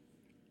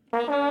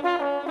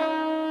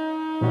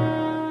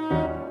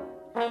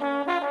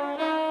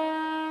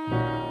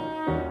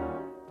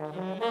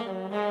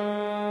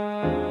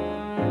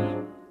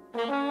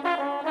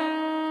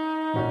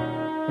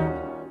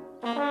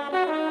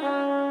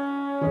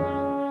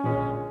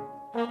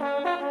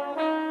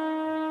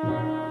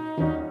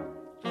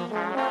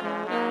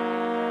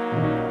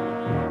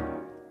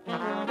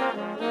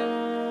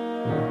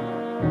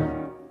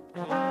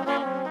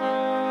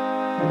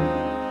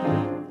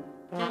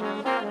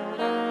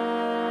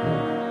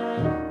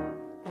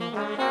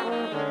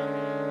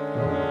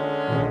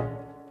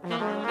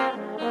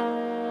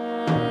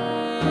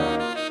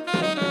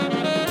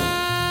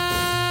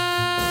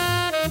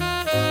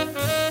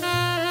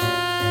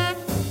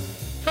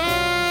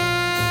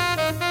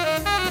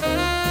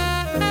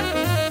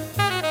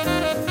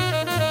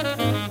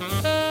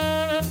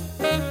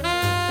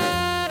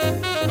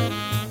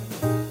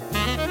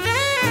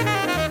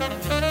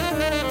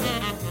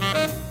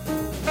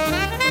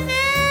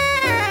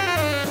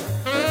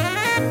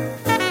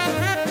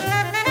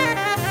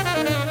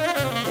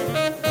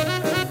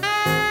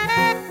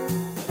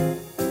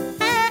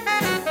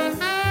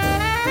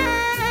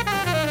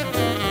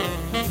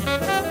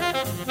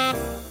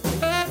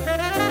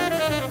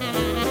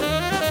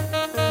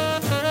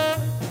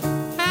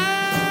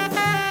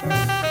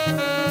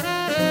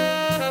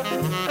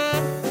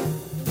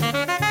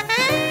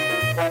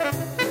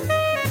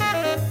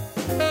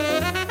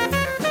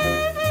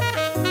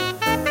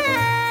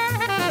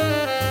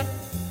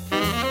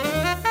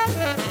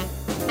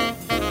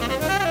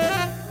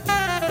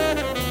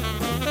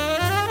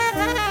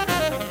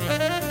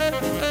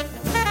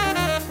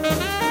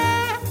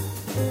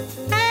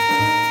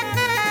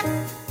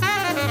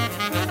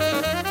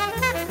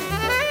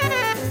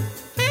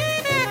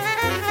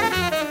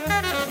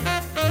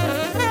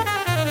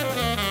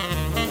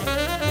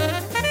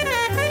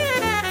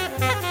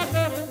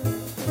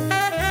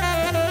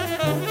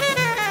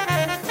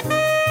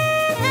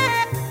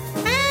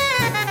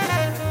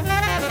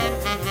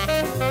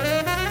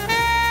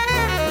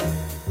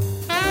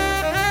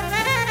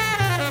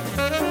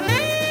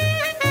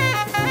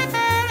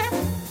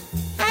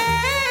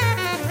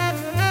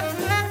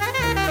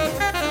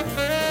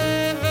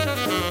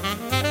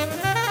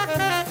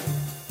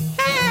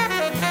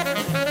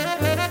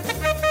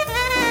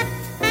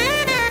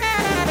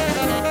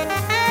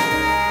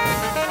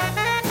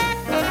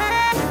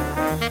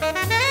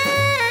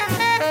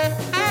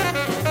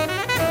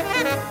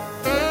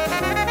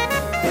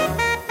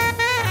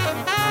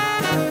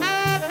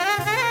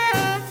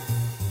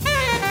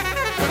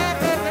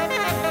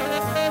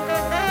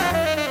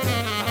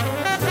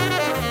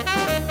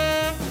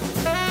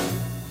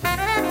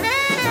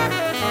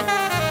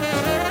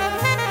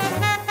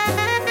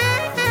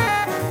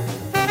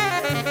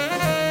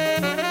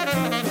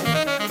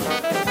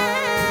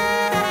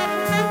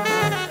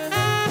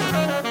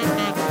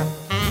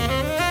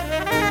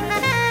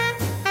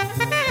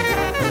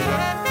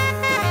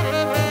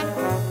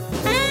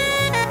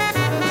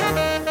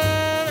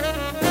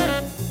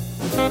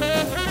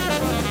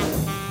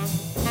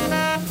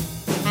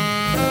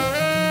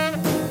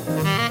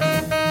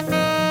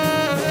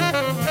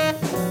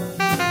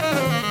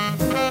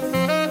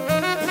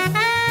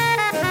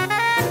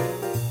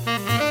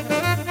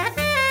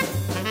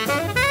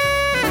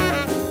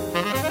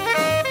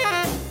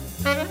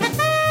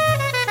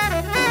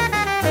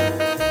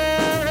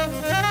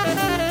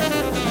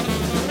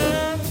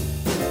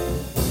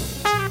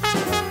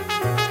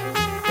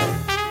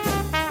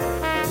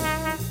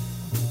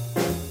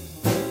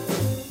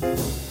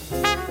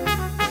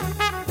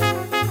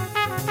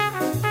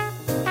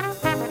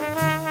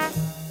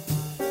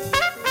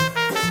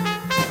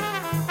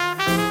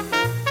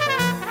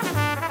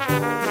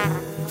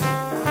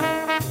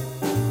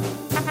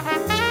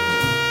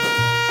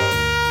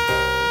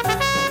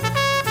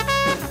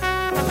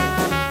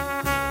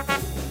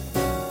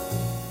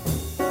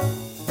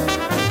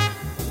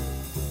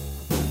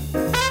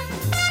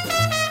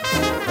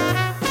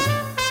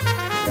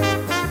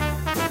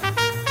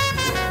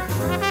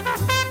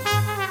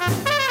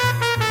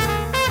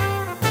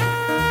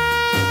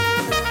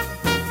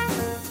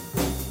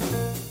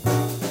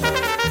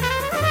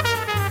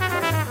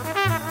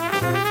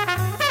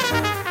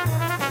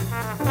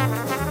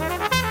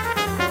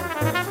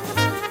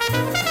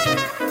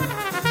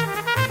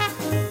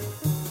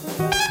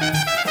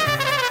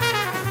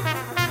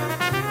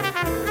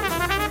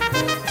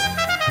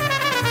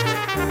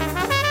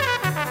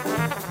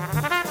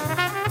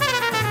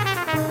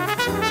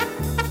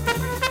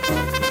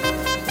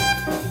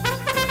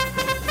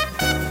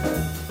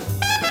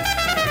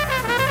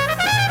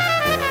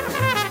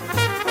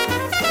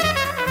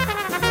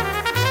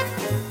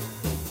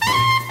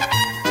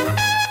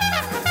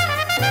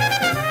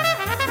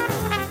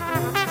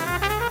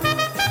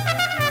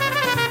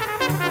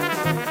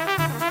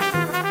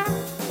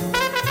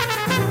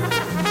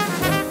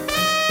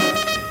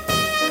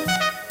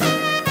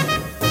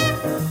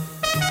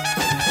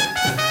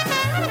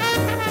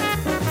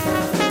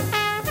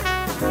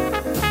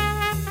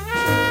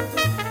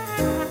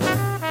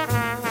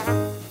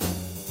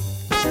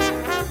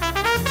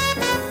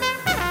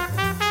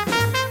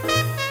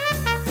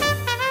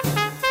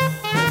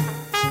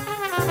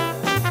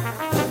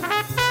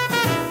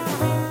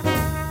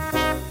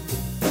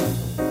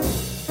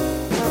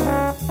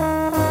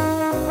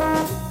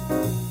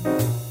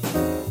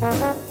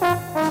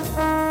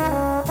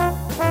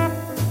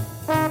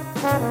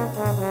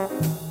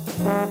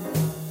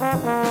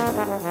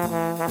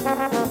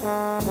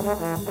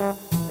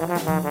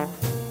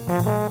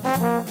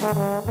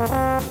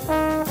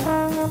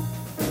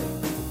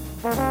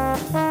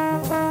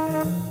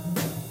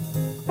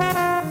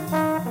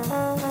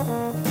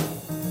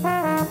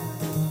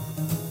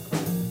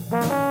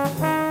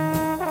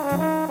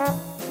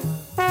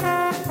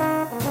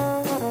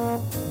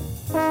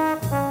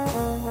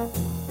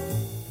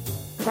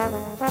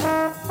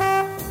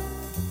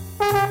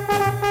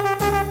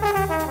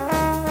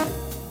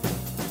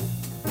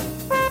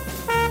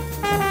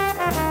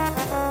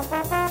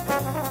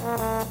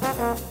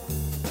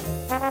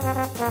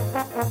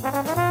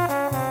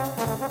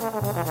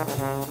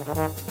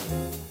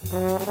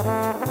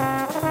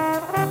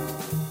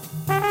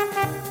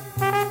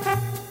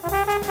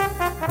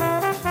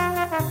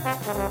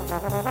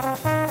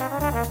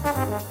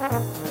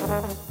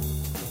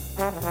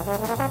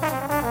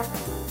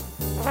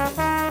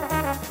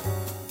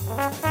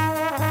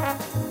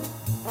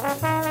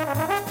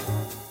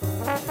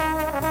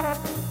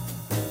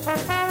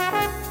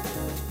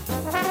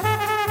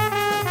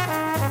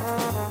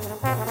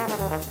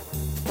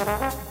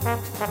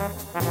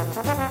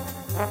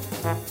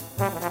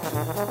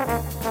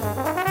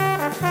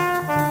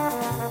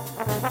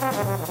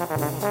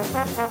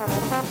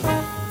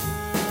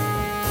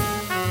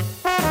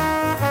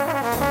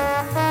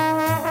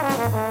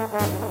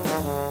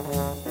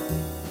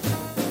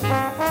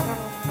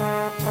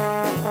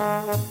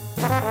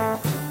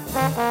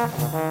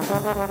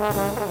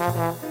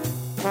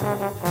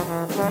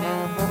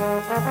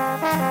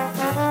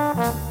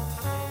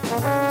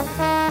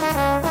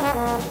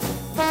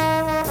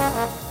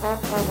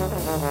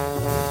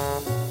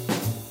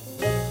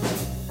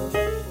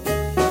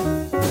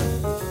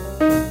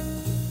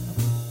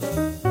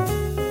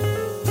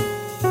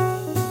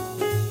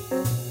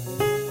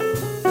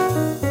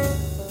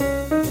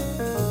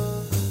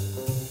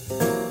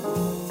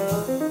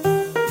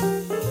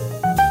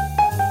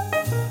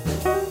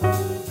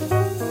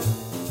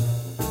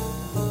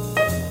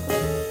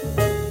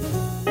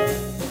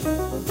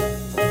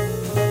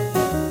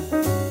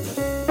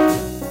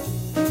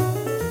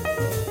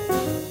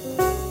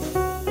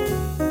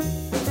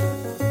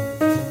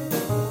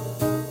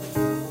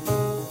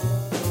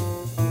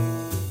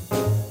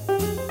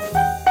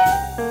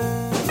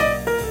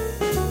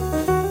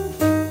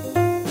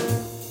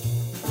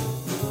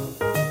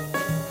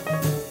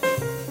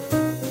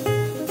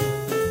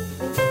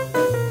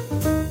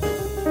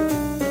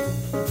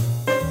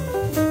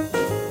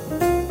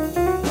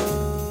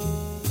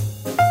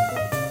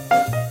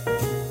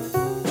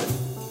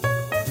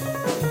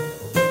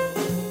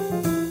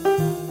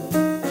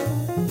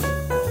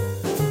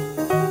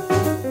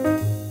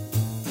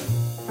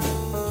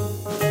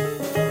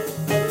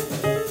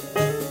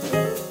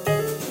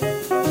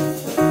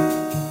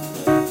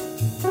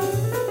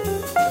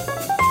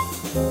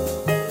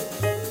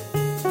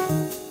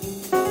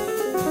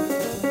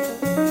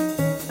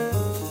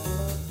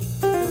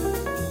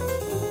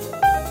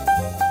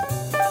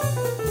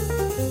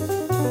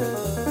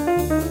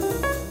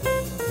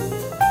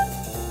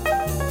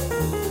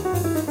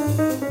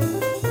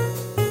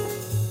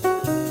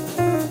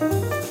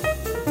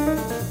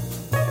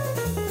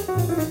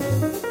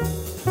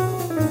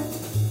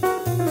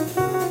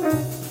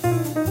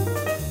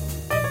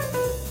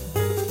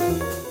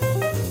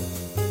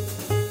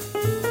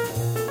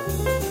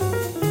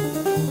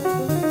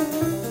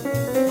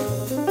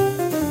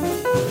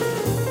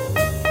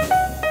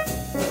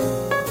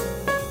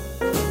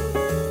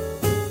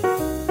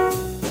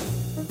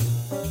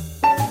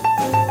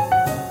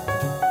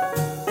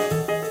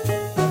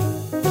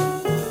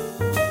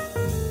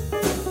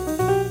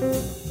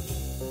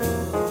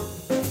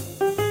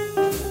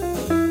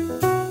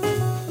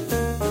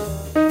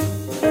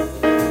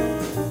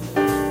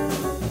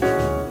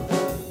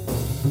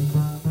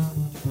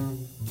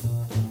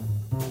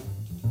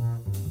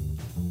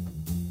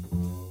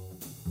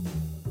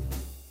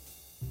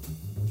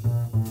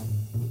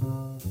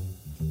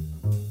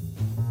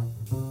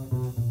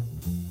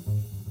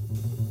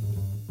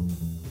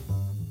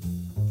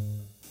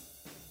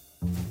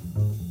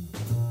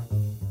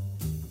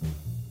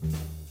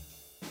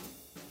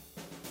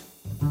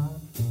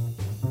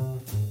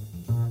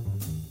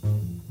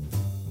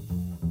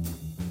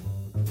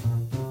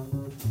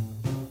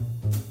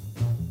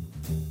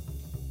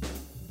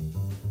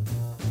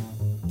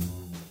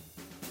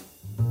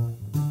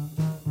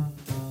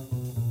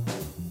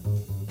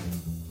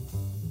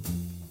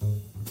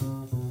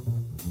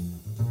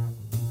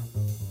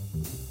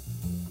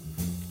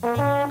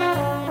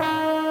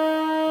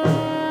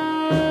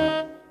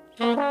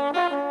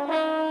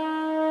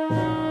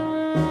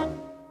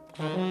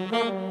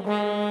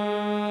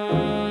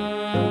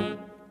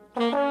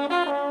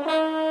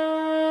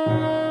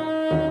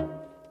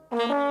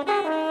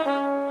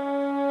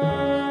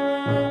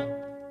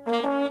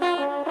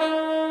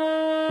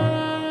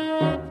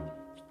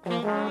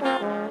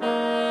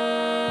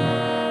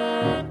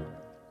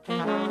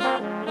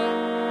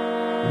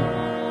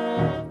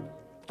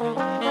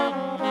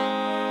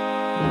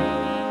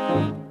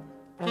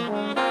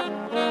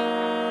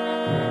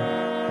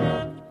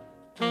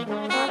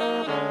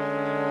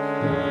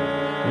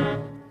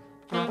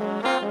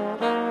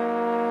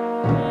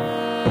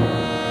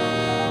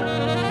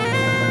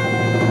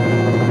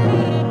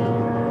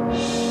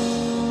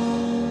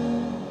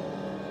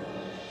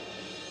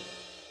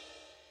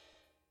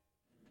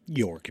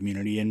 Your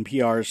community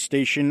NPR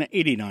station,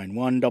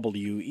 89.1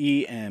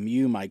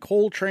 WEMU, my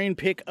Coltrane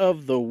pick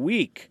of the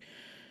week,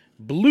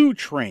 Blue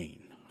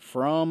Train,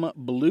 from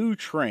Blue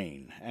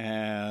Train,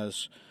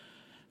 as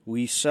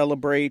we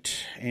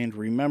celebrate and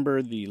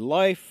remember the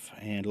life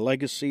and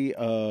legacy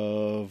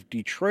of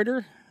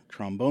Detroiter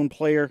trombone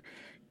player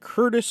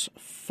Curtis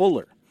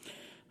Fuller.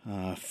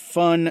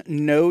 Fun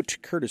note,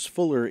 Curtis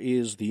Fuller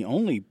is the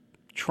only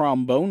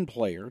trombone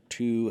player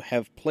to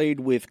have played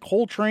with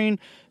Coltrane,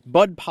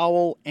 Bud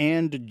Powell,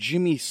 and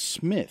Jimmy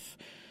Smith.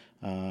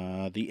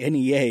 The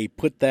NEA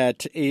put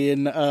that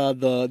in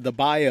the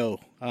bio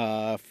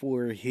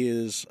for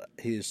his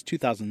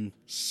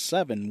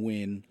 2007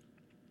 win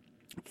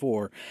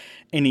for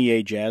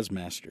NEA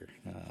Jazzmaster.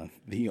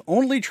 The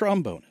only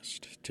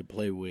trombonist to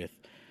play with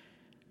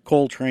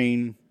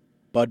Coltrane,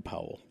 Bud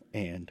Powell,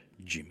 and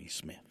Jimmy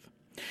Smith.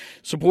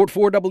 Support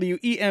for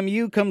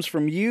WEMU comes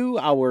from you,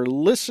 our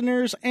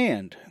listeners,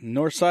 and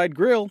Northside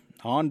Grill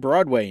on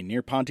Broadway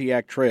near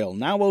Pontiac Trail,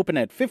 now open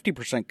at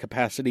 50%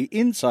 capacity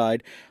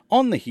inside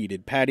on the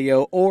heated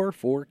patio or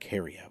for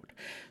carryout.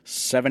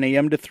 7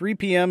 a.m. to 3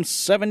 p.m.,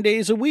 7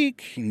 days a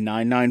week,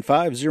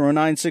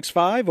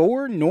 995-0965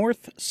 or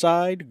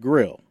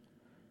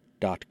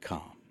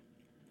northsidegrill.com.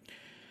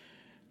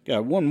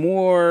 Got one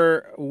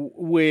more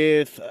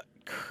with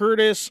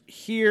Curtis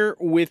here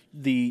with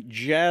the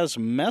Jazz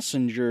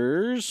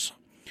Messengers.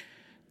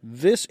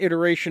 This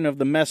iteration of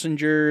the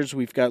Messengers,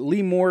 we've got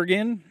Lee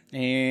Morgan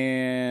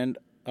and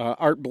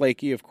Art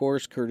Blakey, of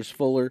course, Curtis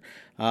Fuller.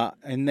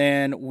 And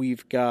then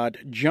we've got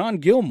John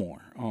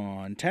Gilmore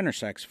on tenor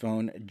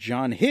saxophone,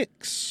 John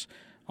Hicks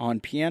on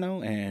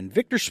piano, and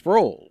Victor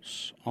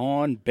Sproles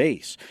on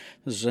bass.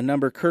 This is a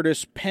number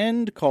Curtis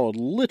penned called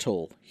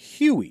Little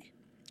Huey,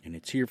 and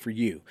it's here for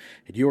you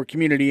at your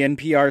community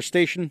NPR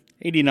station,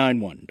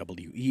 89.1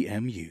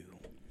 WEMU.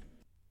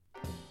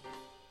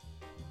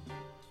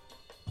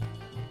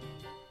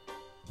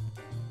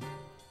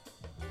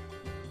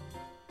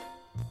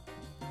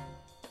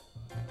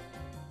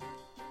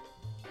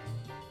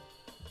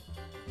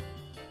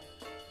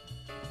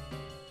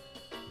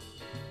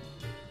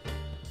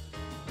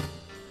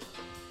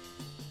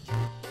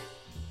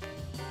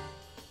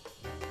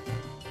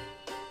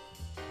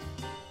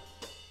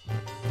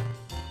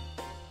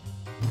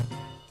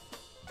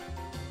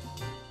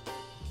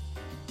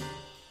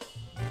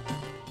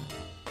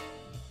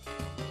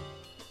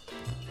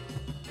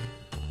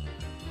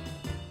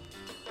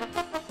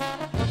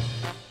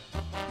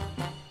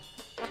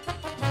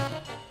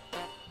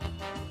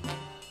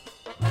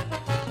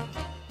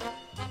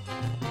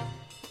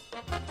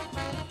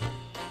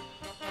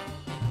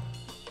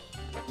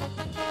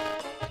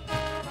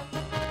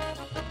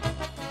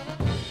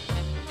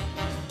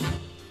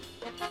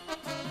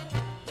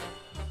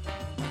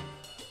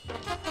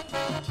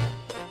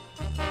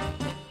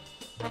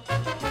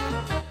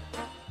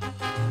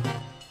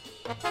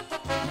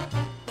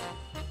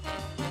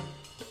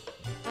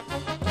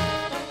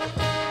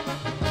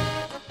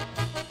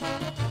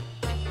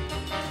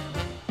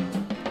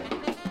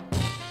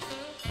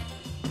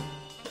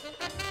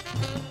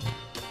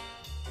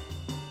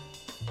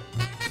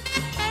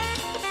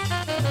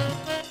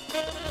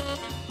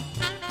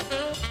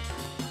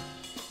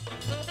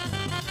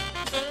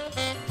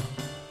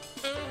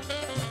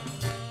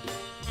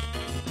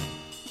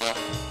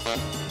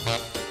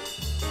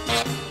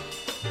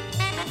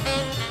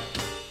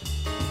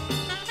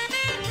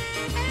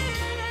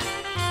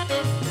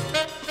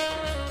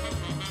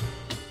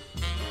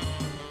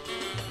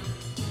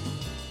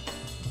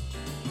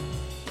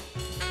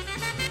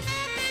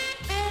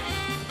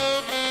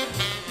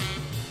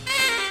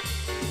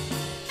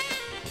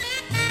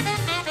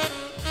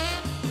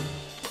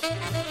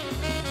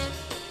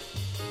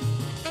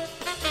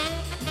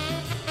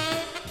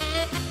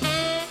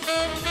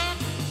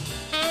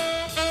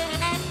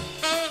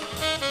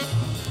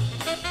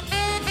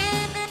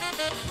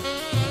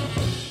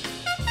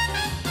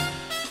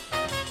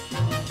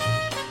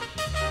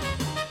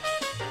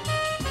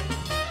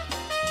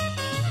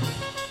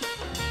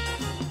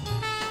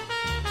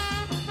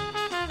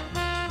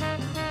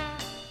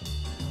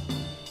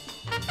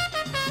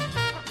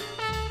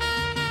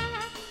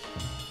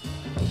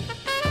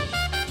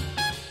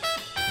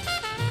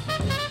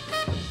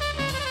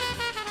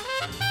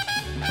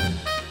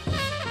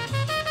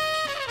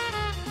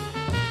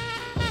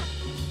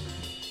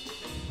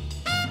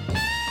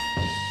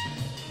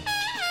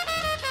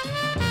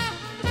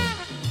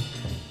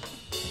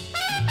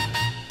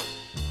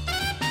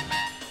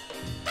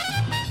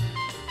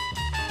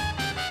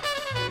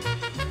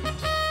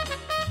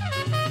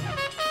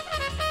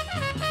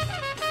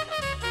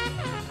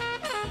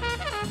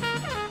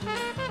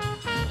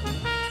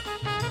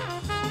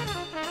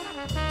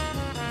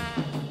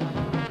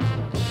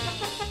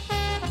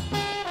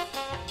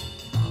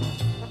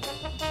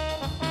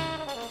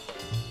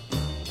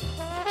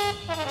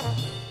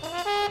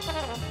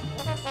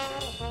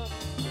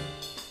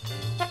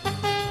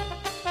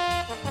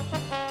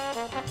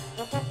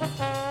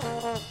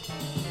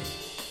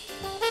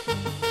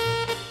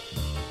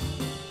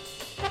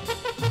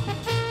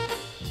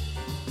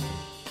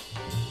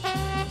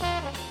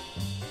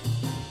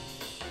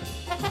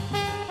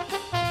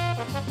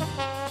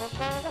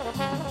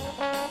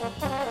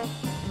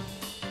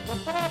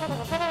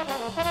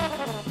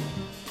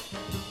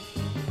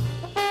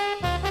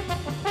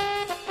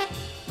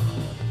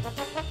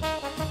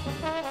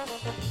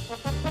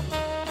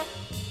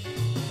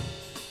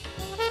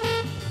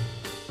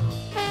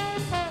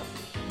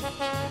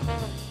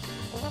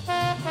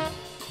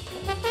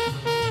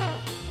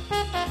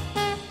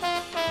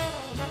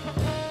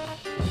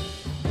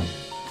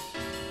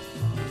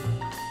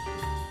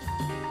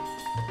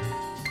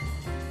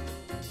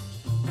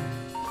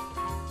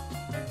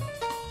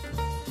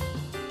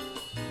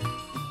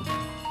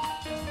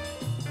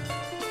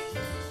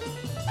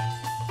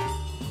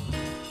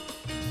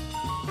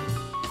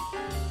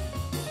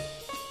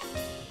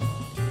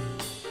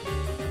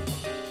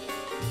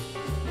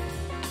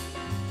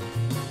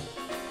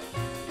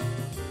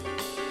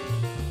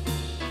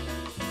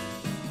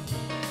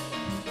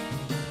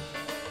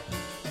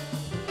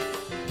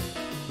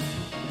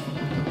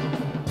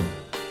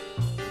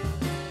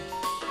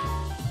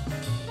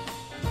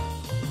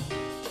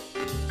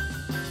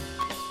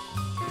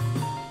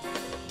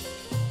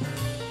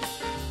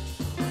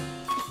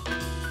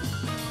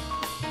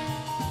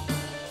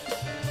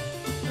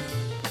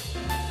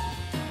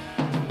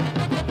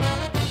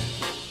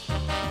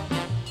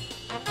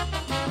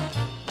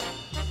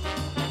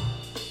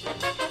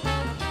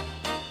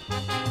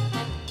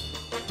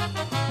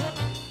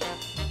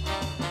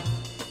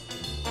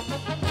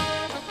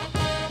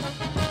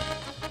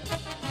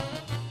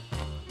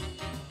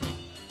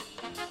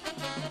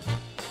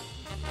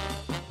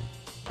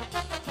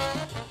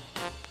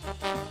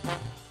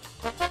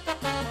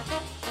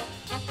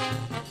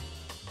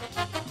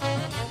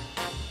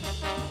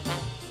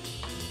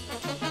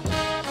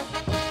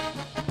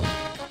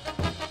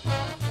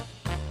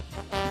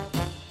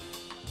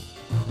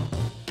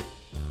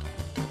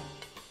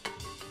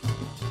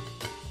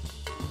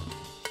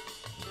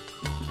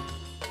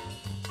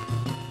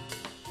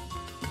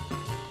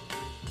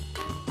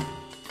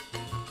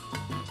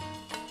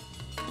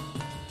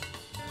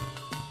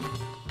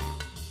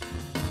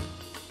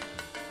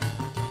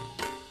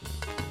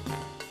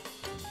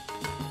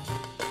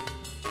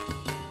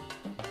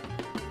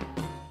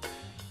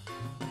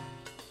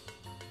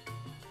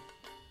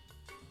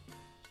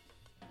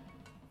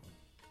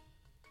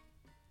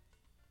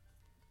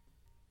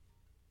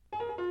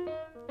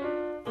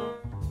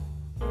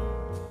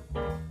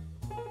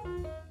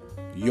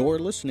 You're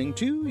listening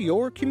to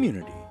Your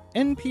Community,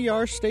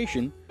 NPR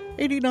station,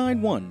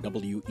 89.1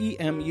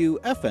 WEMU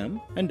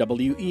FM and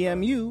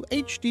WEMU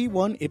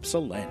HD1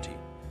 Ypsilanti.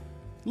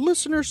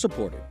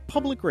 Listener-supported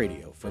public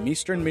radio from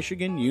Eastern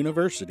Michigan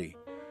University.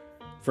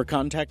 For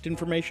contact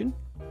information,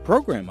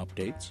 program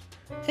updates,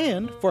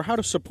 and for how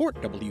to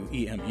support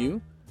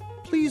WEMU,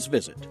 please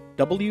visit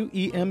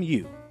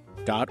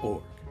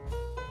WEMU.org.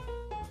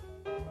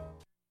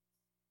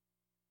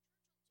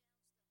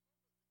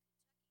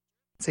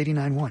 It's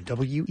 89.1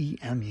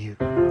 WEMU.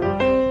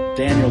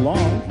 Daniel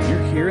Long,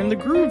 you're here in the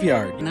Groove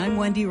Yard. And I'm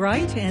Wendy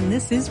Wright, and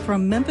this is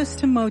From Memphis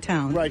to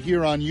Motown. Right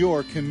here on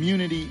your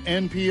community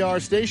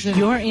NPR station.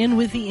 You're in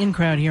with the in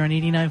crowd here on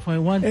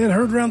 89.1. And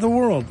heard around the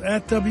world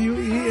at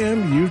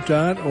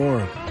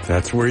WEMU.org.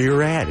 That's where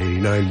you're at,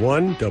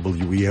 89.1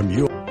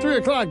 WEMU. 3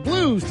 o'clock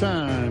blues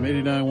time,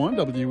 89.1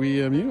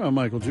 WEMU. I'm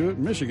Michael Jewett,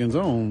 Michigan's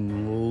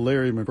own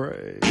Larry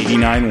McRae.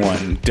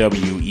 89.1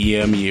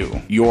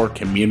 WEMU, your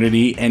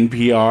community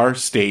NPR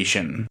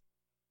station.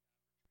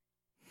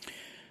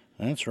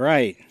 That's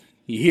right.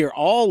 You hear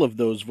all of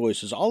those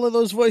voices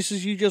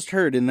you just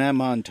heard in that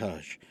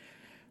montage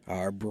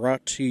are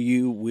brought to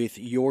you with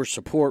your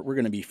support. We're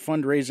going to be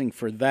fundraising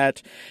for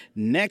that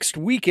next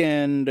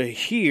weekend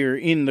here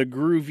in the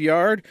Groove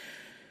Yard.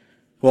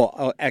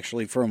 Well,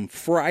 actually from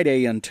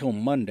Friday until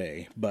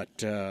Monday.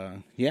 But,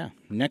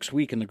 next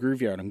week in the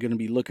Groove Yard, I'm going to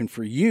be looking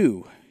for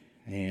you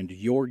and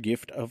your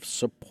gift of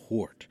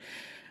support.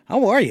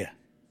 How are you?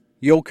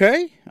 You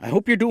okay? I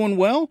hope you're doing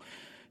well.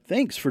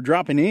 Thanks for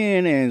dropping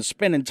in and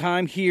spending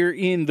time here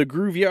in the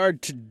Groove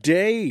Yard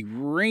today.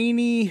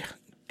 Rainy,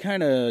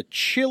 kind of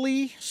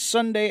chilly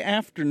Sunday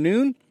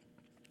afternoon.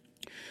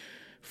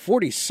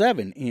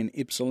 47 in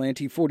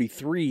Ypsilanti,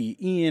 43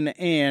 in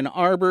Ann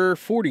Arbor,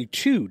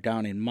 42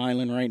 down in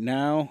Milan right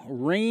now.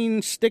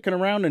 Rain sticking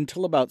around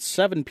until about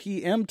 7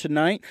 p.m.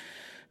 tonight.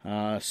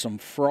 Some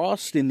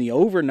frost in the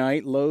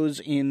overnight, lows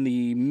in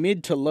the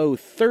mid to low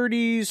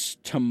 30s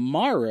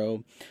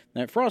tomorrow.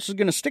 That frost is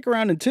going to stick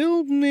around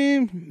until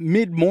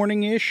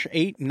mid-morning-ish,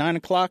 8, 9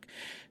 o'clock.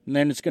 And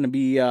then it's going to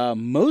be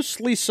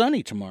mostly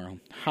sunny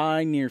tomorrow.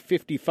 High near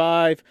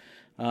 55.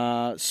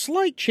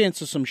 Slight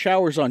chance of some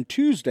showers on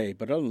Tuesday,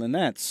 but other than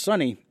that,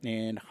 sunny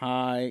and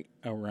high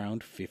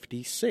around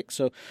 56.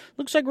 So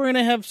looks like we're going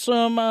to have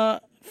some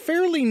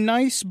fairly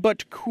nice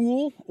but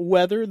cool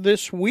weather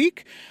this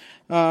week,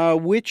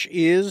 which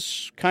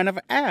is kind of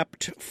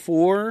apt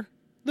for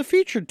the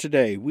feature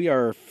today. We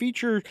are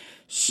feature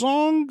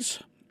Songs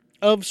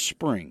of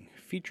Spring,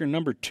 feature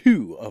number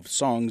 2 of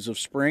Songs of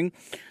Spring.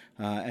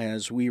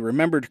 As we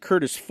remembered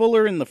Curtis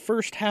Fuller in the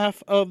first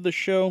half of the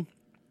show,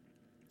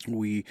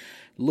 we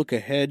look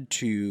ahead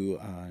to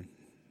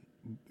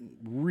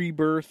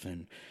rebirth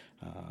and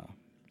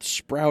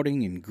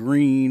sprouting and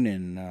green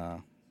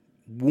and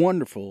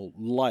wonderful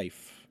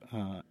life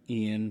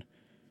in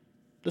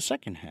the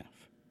second half.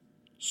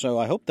 So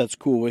I hope that's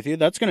cool with you.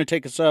 That's going to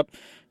take us up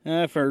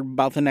for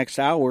about the next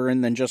hour,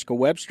 and then Jessica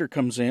Webster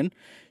comes in.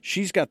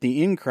 She's got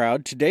the in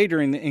crowd. Today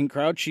during the in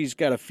crowd, she's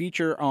got a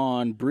feature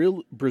on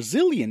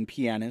Brazilian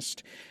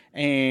pianist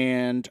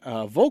and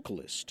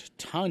vocalist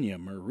Tanya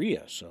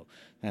Maria. So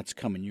that's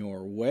coming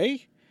your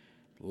way.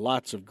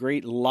 Lots of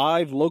great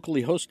live,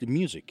 locally hosted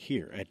music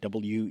here at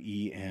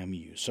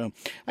WEMU. So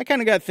I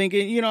kind of got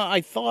thinking,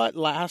 I thought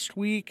last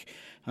week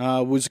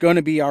was going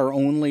to be our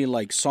only,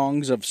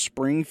 Songs of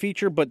Spring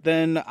feature, but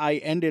then I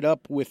ended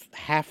up with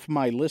half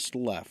my list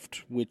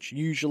left, which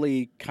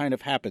usually kind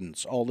of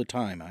happens all the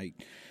time. I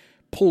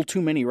pull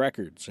too many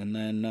records, and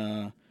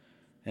then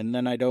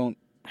I don't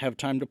have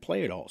time to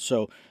play it all.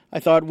 So I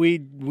thought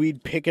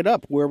we'd pick it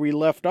up where we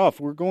left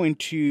off. We're going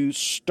to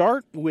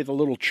start with a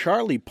little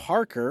Charlie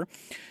Parker.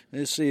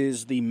 This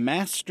is the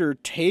Master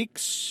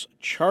Takes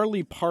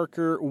Charlie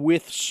Parker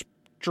with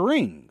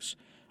strings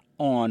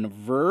on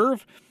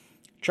Verve.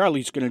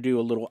 Charlie's going to do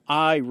a little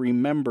I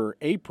Remember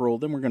April.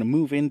 Then we're going to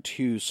move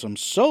into some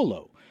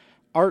solo.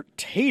 Art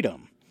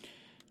Tatum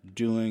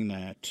doing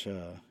that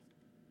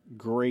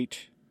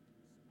great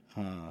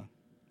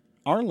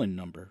Arlen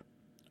number,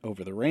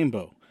 Over the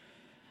Rainbow.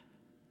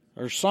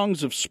 Our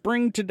Songs of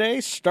Spring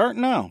today,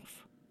 starting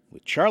off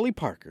with Charlie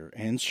Parker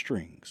and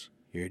strings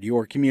here at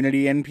your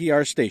community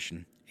NPR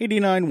station,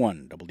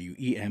 89.1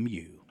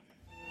 WEMU.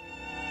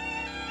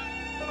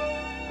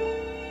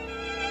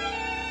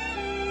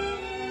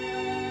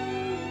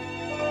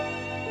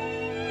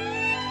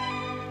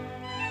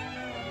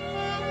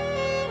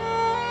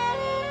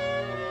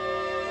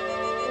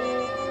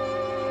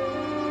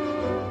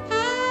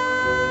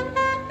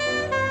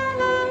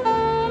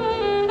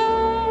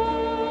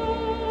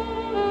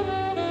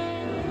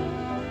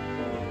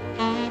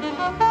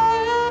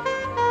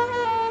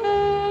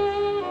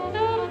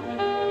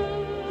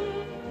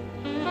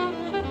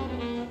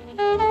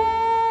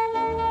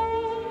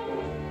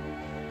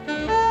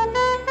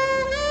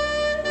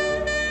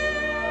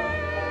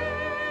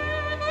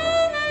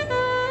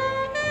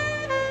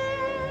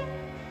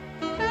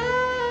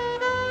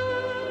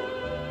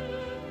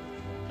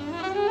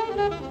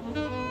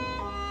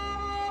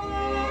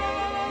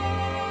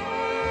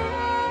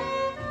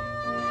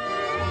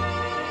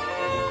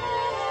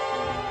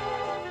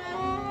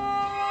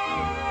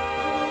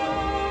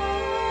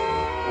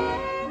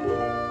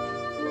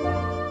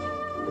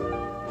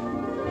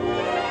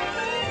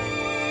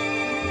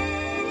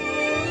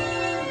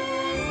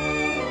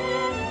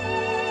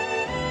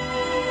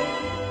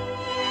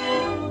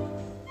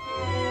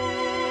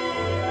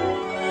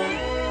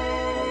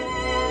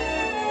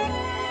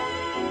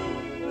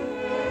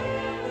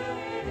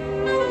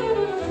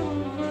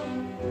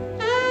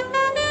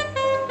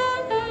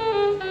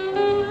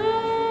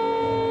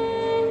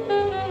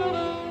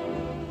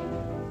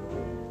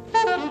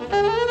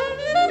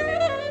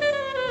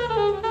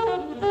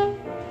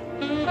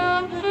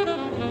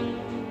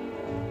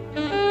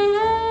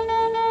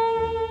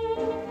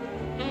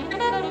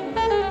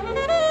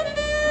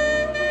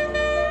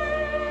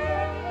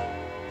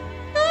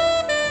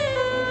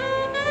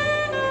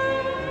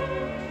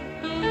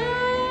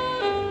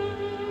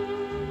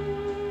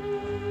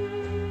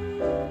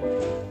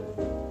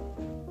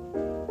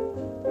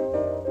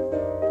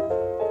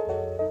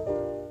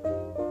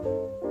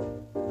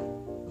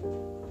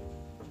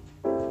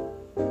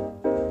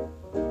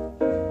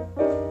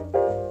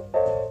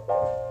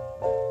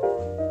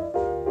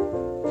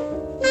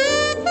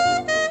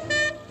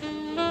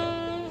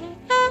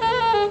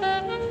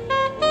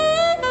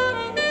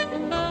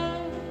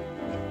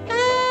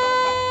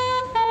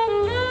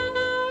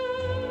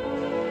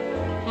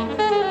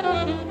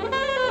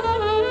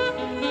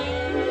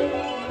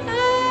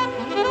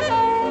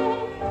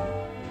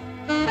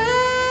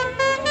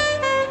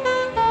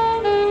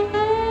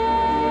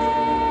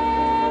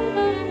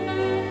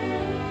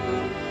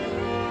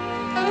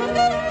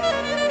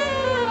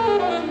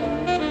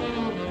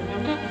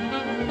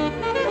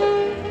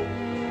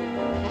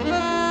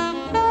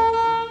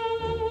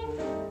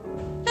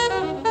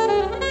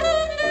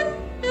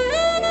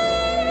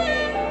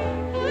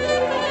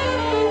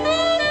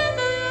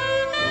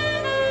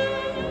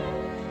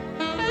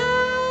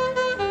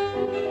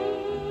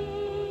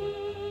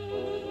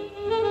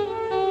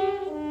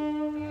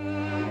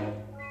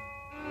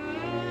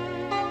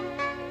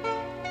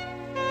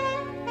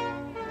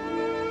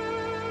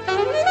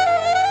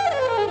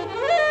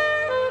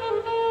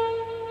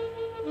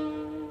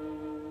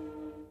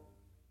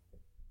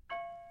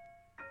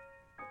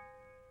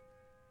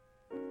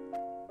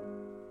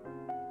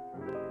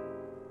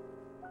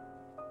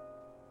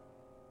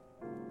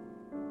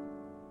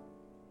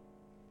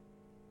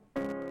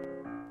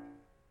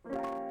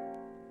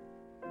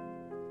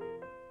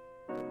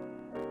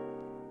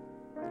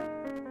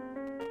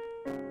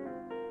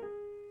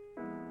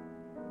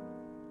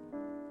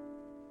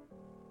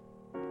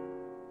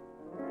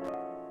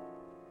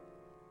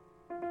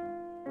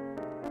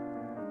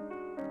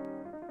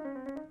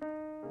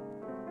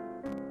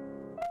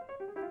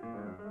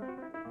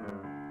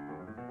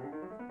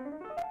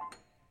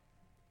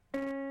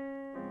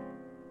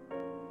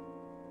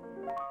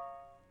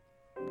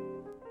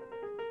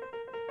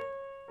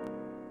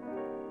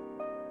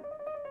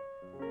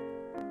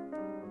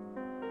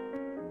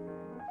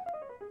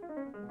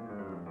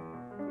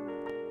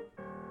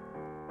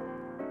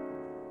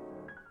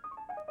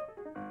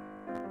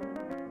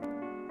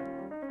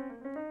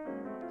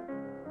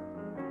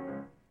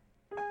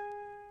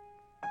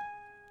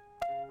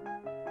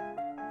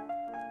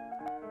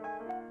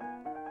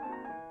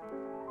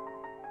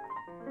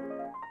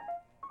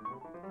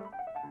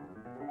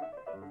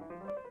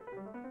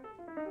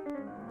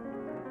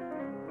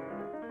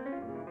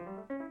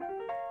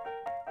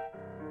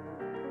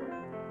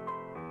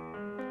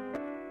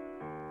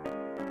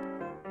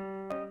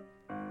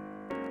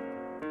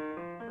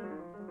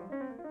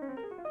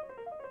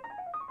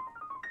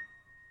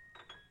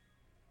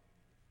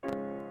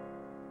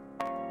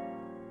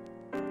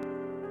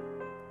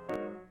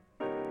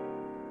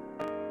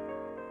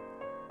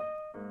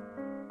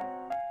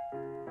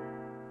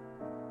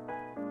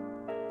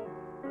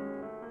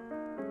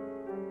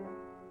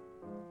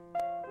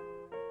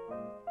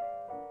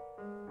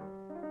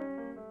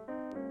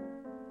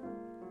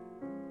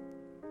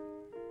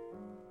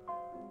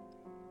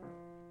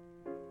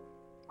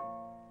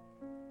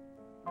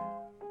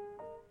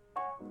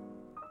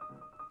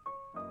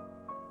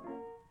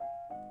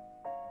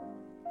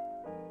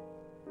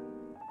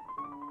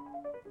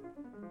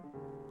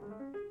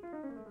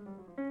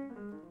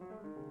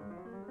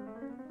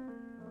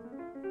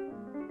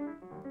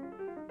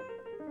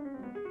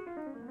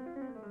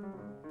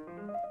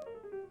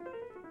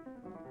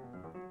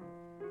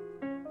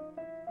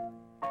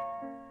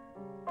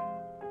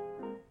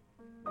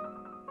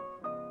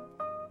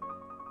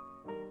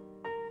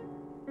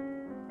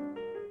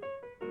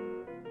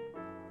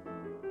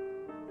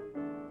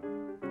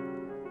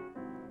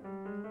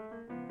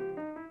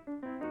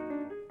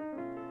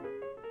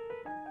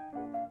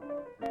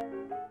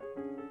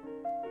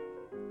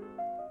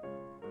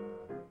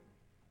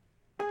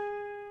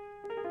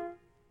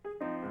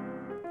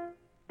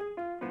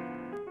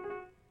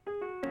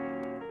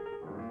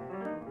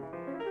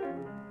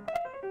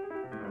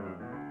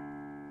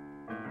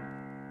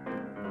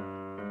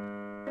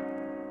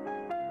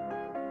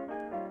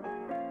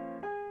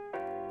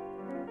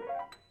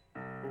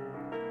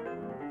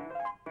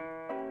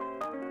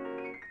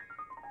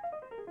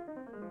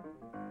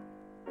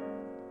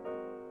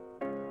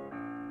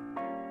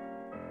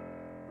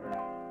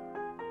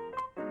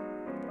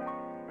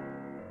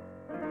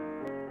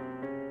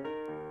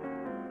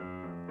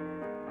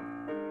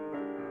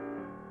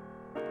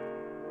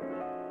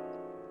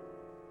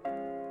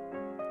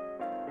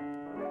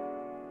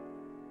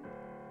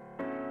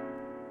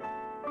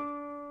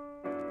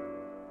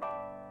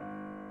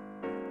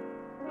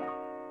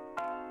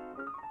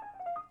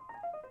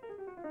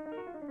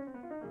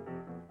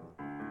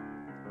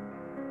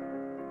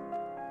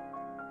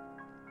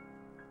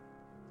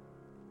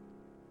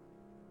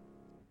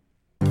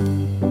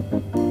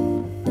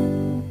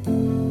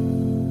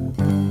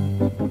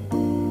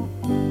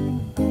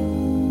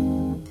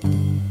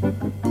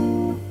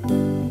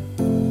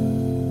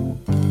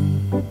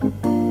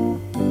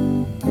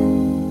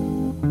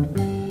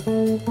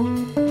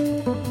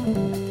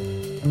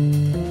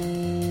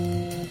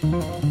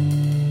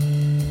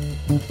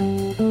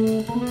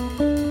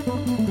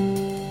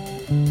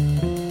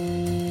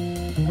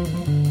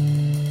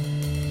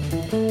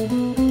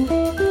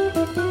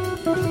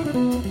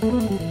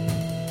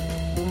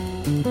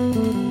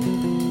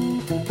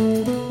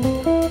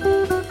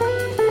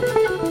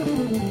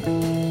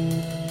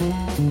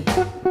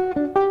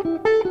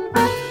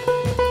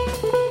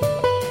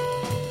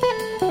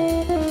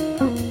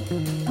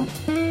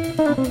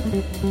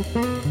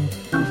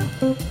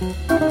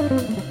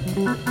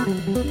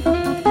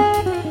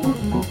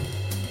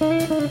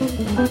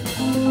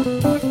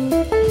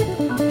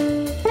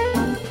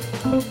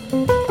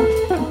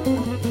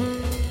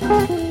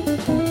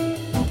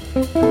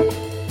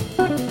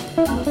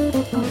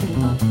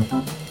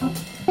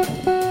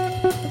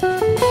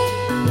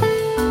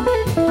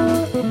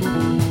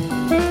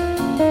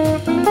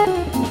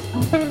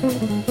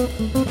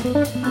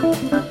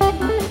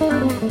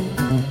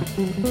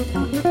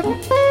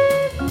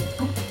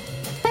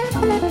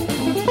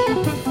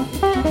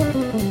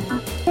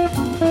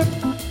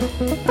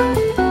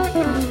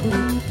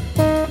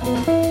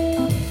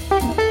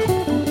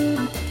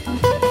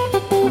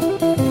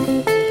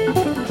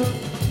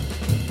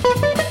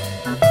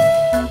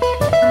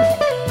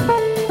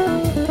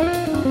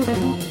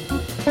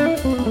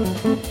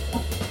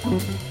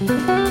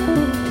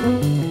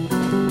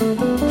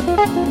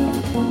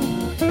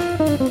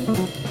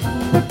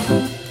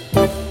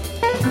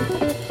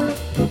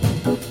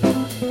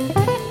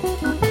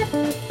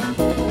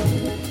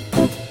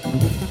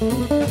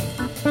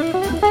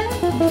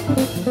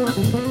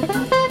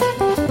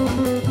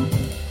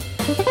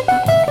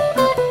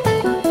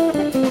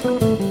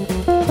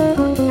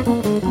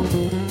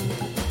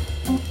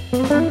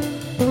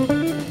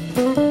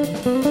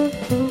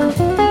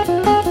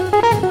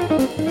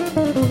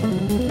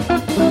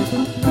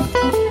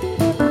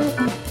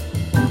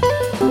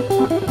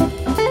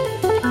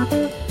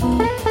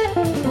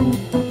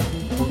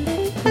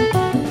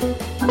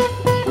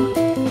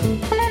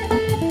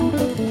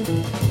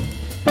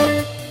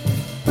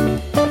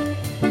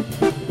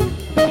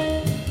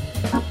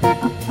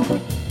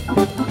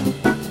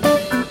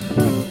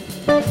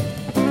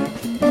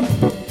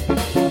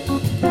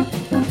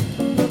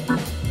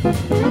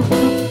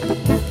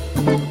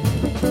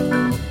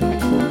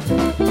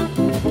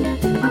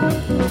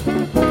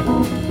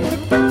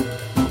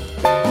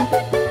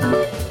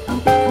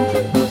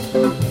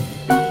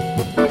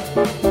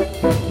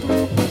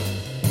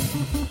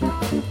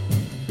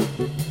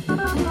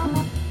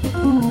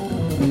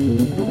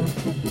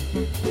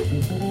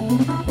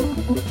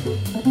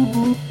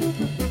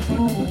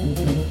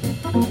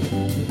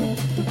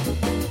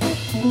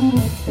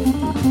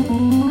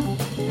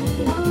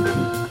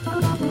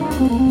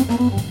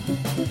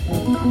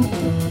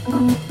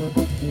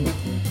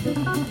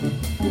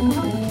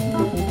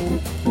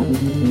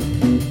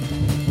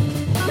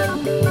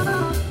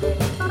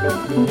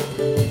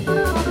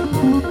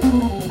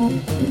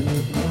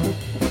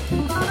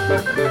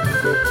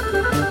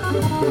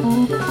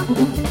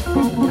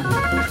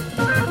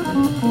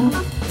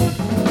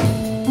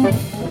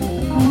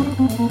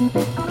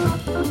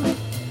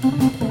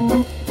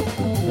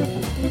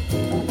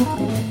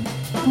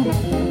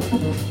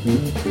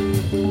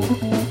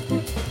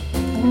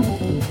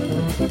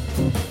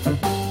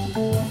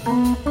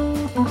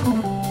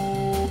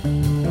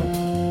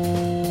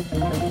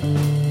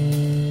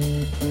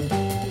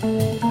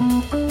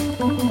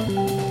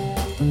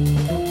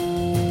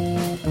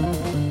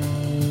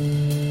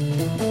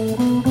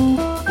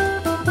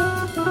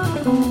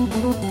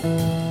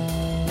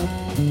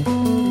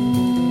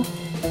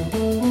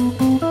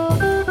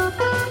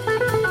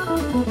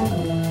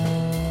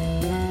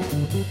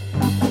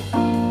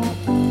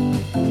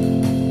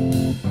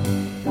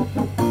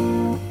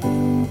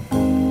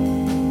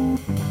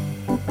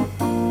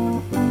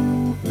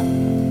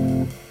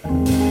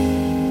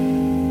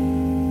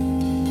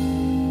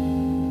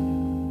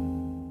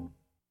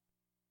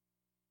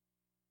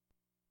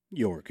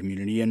 Your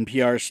community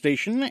NPR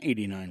station,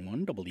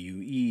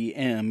 89.1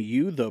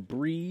 WEMU, The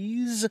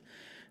Breeze,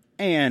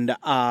 and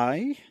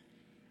I,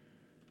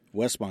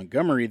 Wes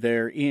Montgomery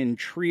there in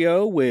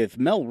trio with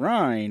Mel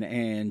Ryan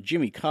and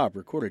Jimmy Cobb,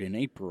 recorded in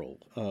April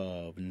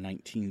of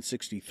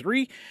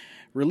 1963,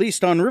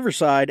 released on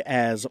Riverside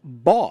as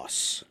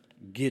Boss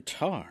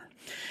Guitar.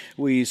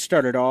 We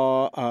started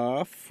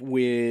off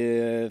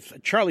with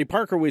Charlie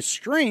Parker with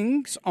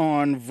strings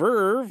on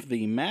Verve,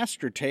 the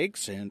master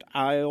takes, and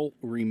I'll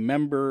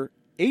Remember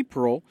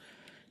April.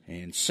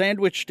 And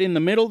sandwiched in the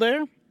middle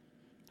there, a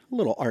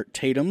little Art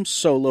Tatum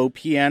solo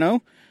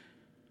piano,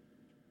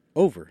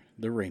 Over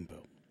the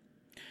Rainbow.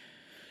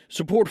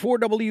 Support for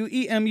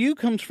WEMU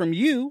comes from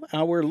you,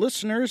 our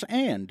listeners,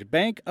 and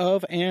Bank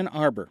of Ann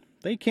Arbor.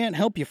 They can't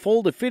help you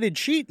fold a fitted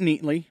sheet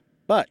neatly,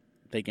 but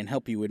they can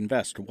help you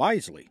invest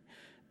wisely.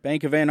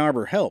 Bank of Ann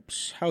Arbor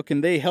helps. How can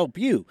they help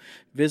you?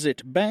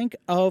 Visit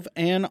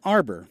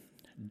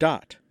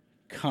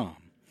bankofannarbor.com.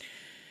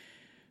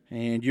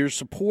 And your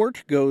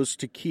support goes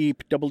to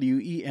keep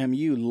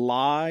WEMU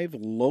live,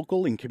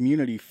 local, and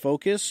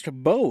community-focused,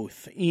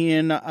 both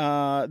in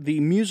the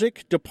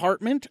music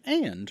department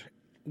and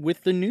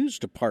with the news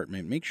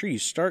department. Make sure you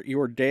start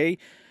your day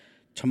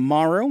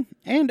tomorrow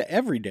and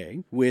every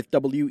day with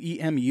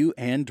WEMU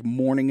and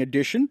Morning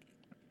Edition.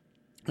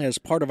 As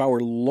part of our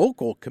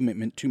local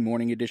commitment to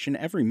Morning Edition,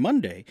 every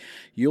Monday,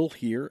 you'll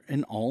hear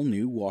an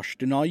all-new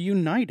Washtenaw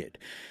United.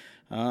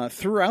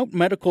 Throughout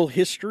medical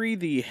history,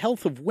 the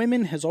health of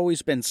women has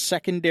always been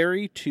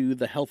secondary to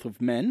the health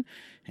of men,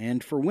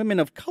 and for women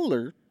of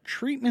color,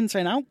 treatments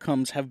and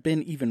outcomes have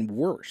been even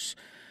worse.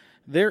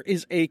 There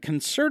is a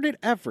concerted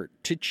effort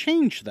to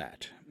change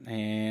that,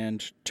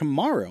 and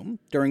tomorrow,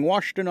 during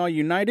Washington All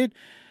United,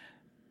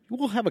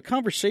 we'll have a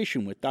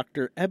conversation with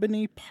Dr.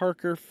 Ebony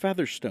Parker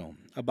Featherstone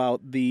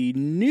about the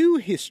new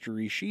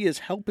history she is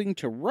helping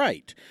to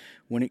write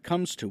when it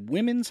comes to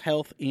women's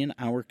health in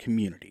our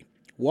community.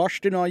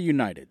 Washington All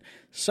United,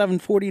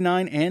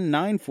 7:49 and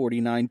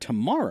 9:49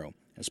 tomorrow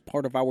as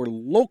part of our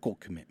local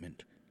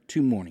commitment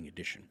to Morning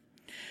Edition.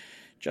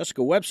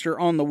 Jessica Webster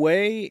on the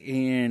way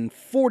in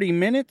 40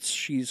 minutes.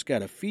 She's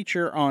got a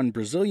feature on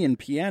Brazilian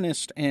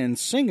pianist and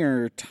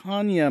singer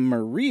Tania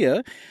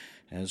Maria,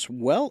 as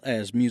well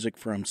as music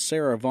from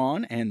Sarah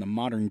Vaughan and the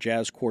Modern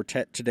Jazz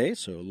Quartet today,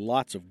 so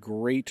lots of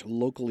great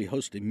locally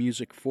hosted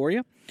music for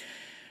you.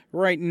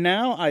 Right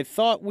now, I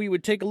thought we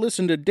would take a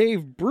listen to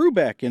Dave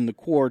Brubeck in the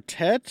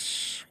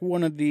quartet.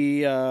 One of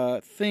the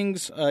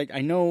things,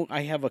 I know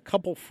I have a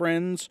couple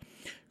friends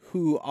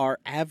who are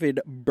avid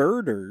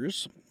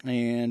birders,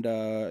 and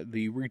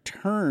the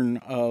return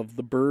of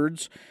the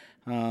birds,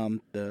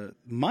 the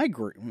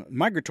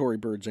migratory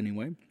birds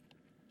anyway,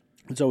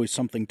 it's always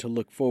something to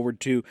look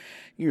forward to.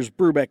 Here's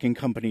Brubeck and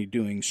Company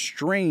doing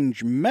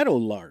Strange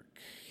Meadowlark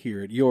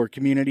here at your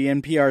community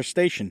NPR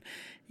station,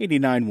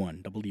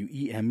 89.1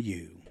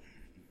 WEMU.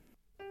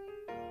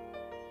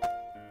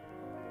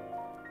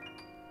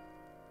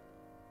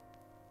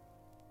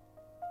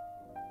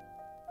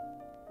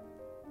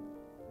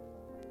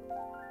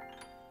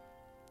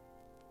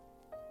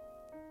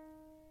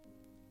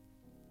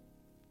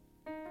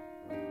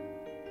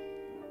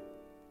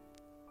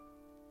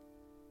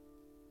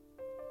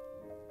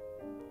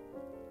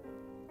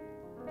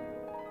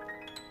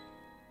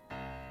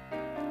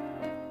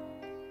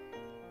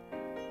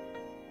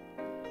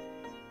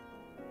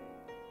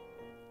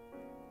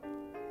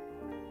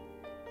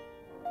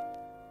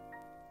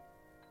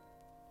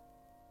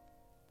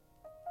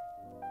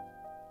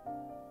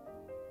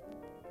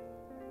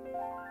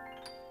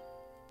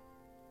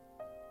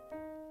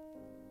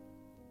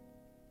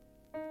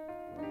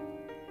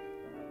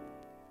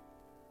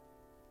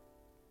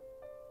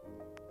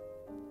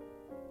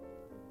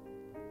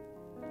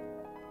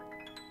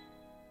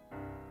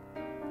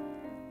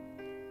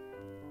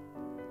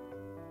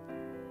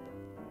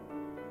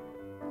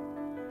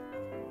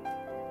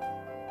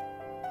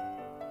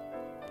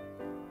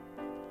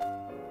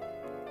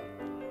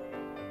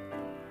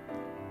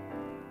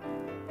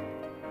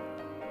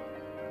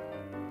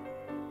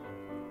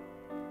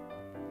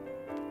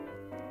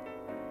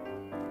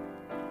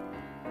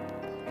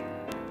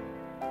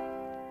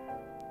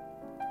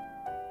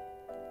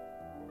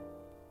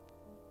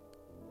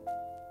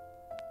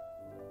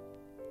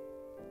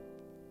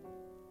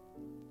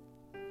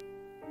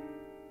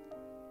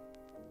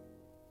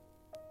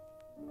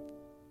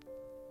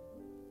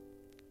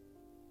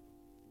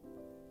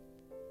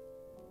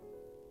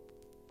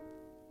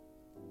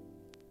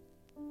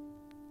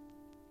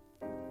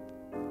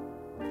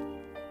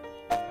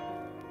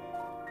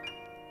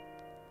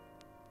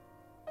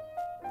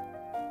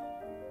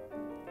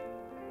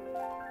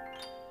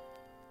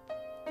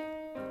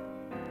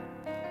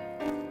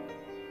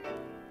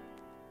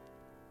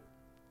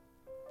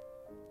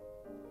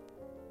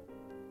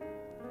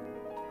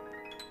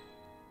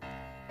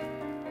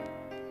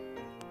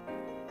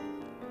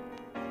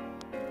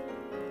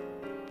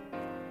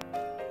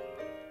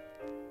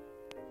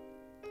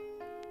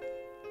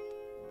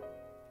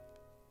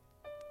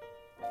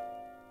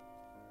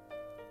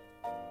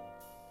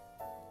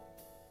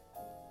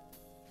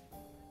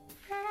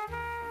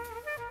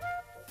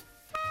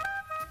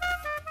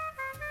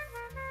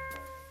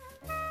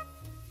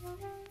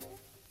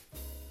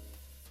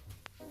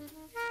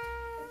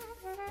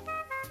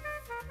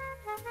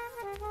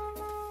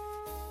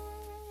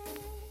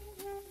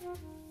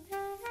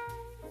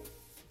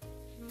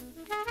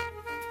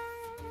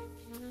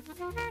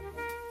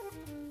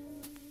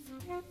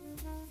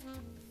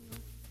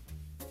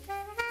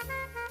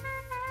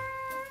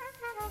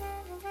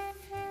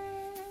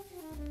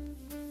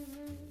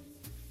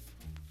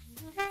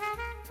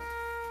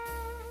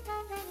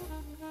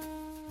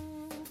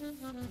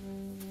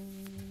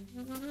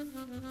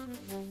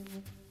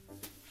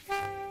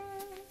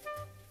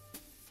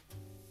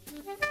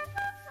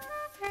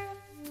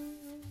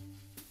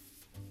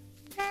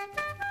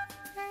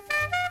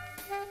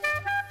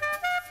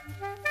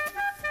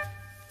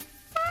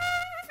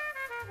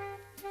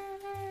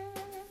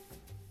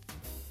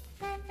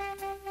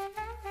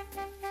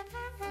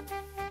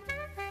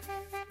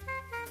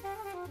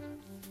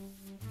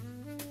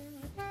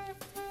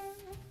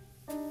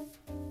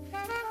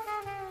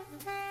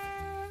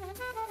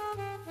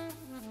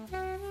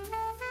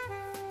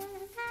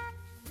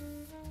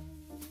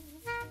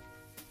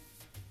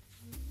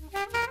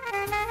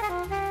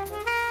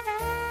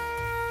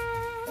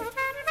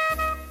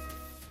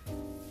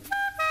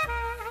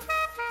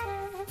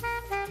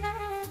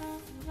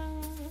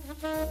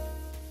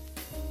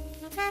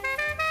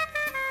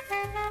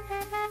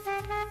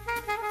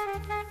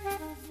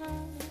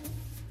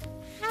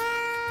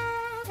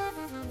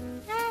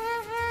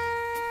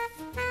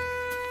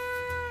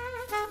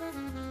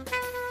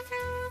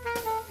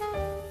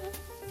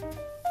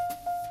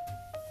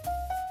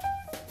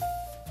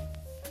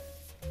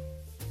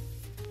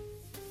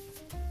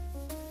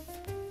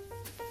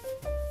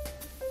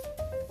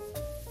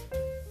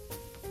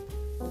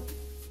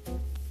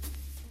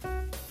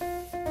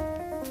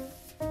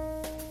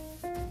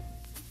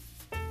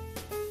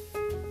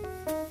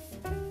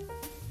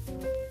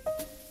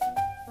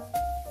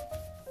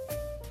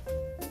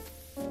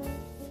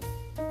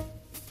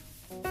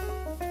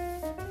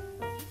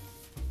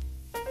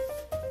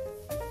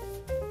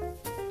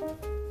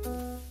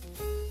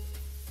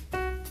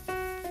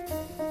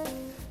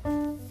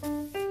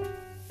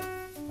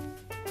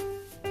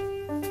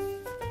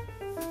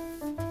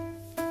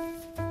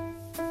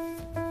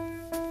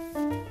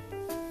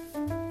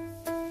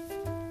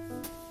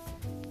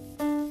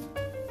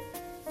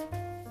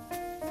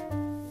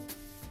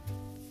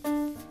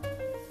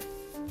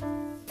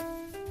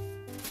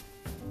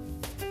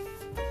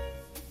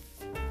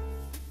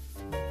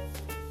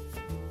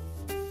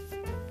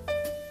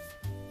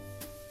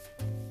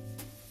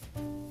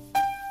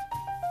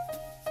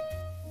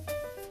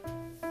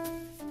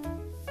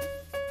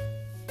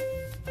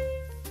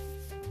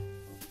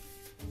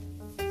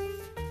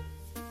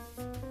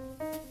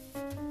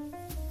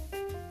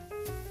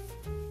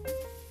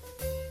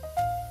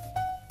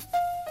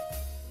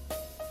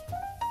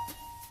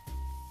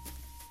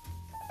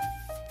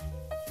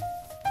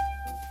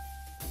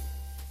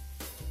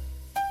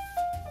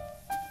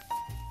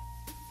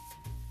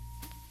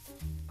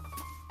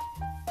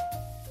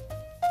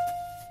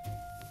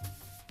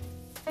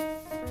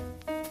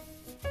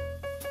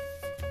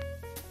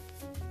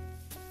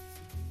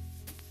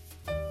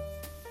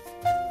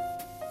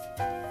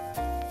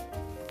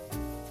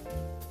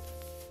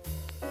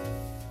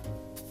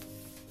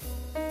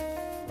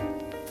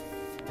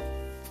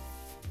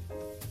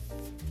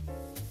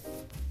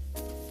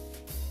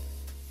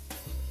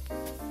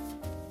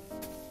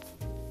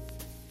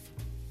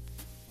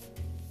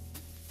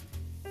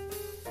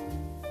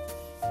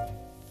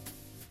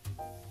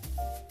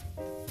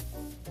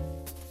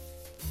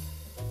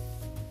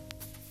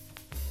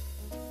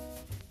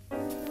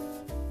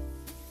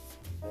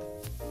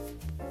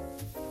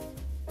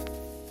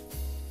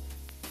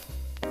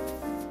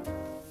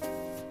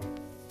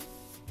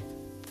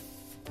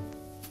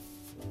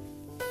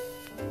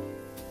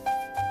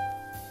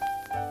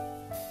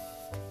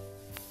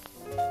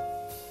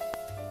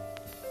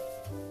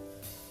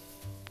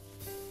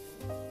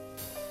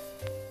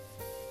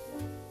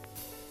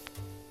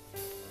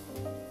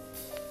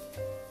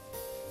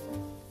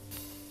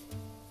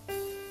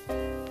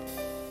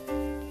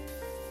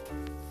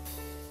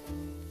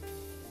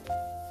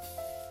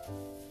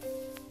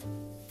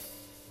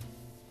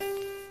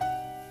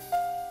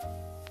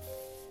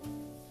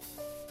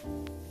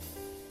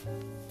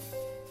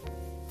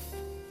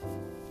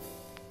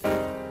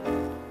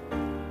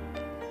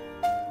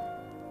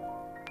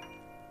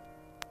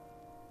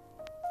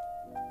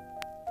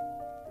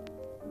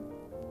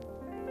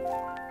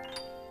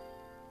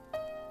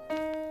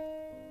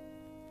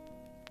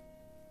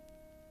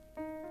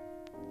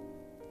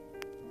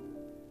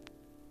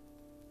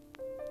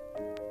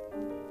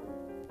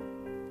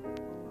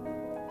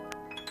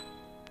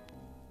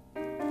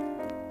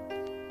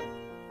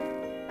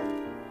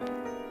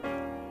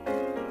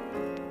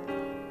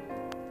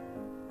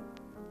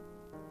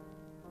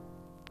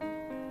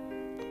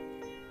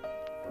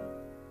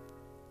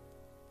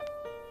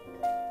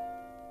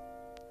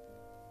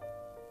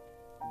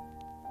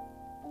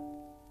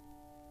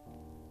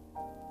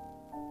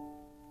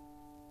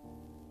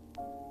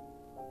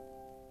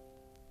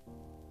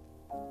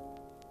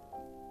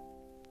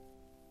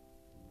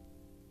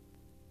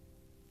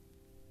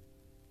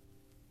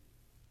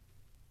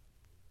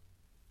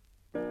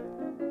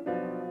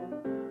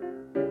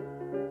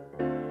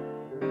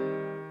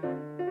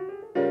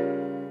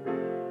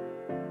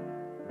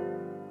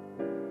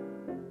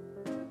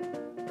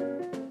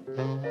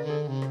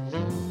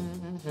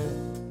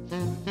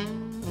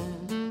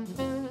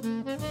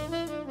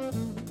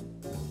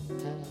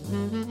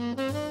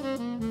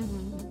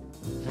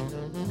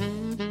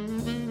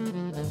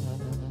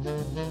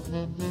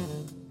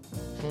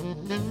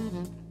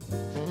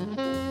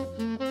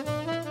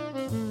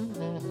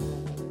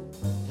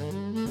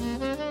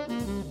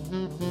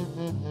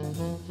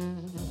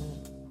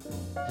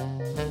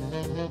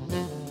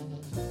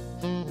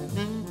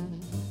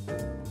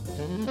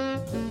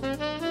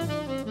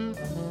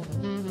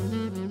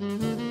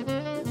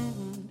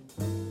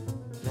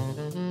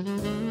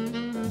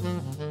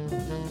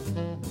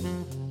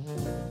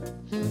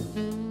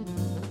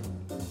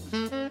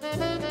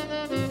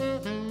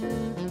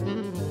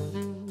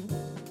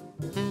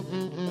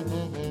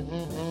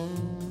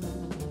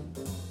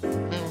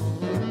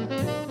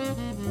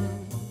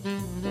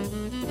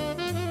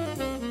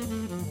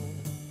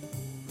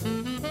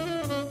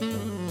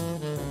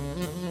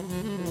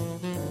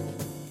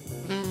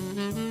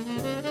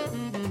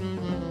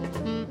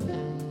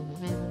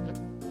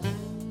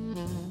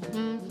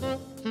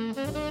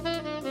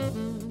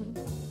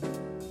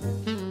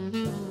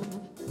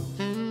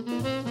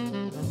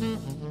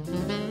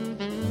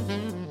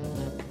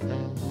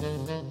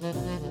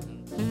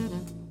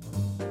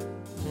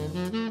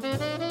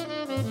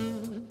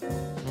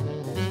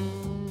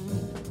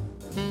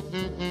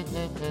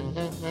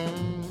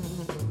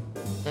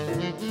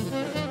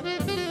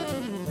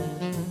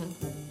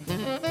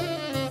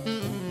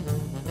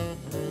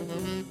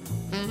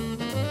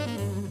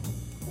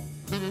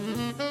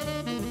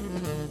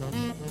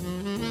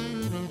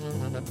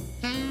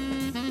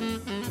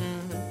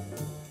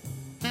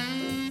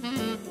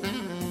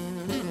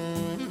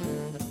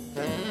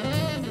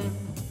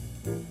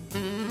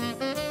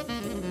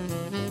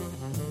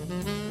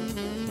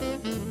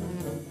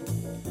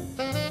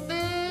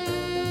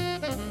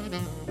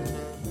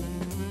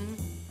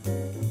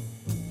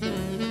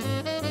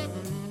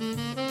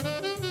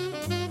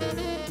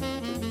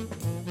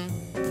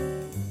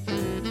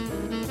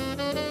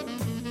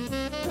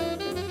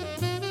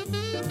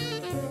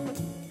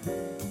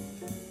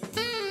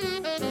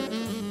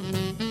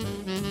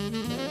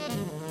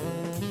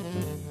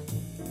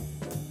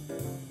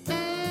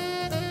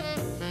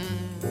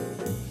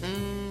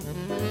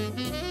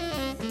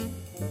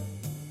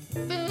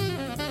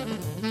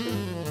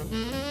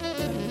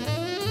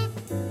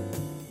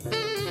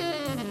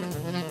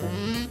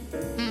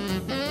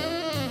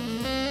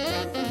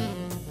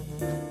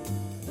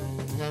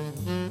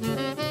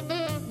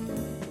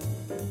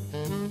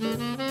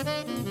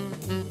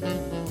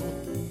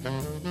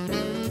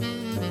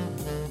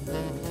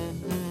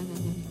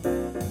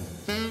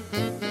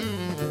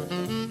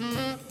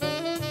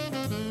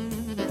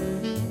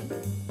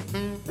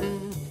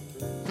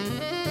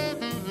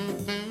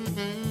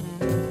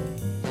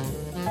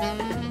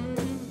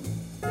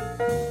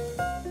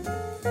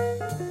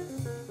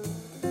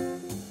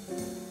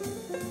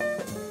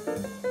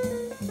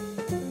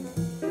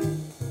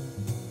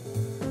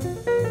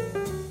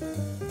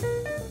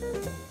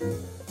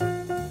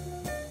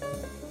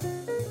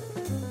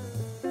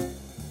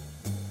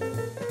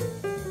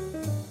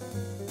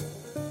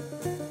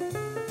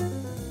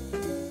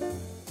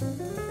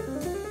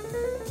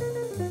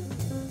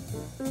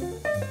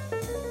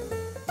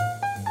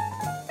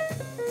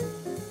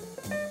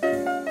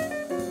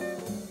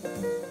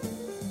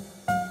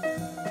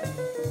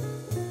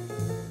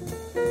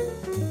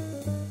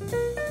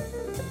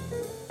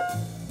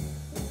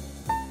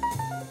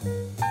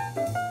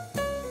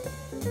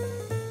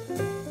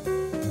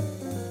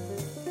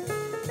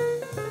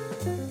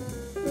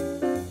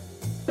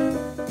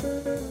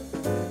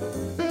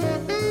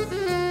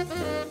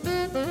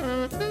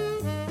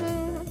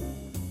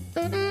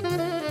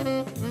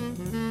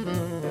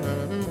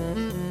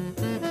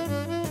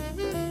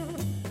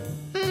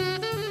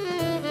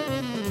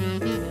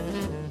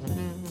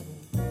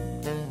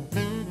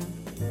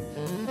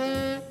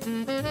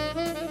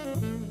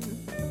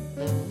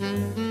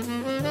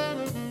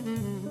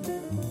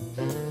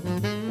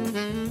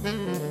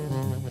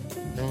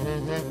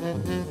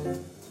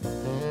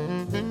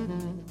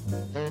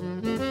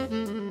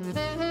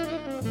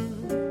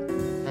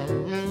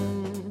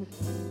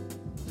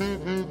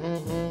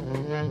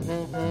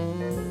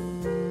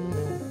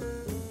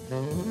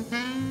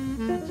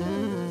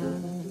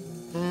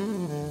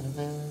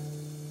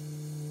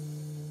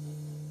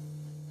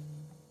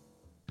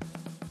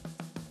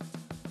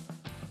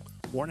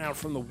 Worn out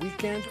from the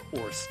weekend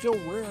or still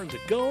raring to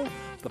go,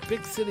 the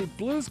Big City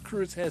Blues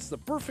Cruise has the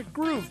perfect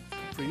groove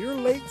for your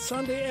late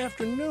Sunday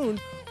afternoon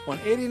on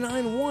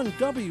 89.1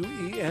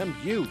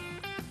 WEMU.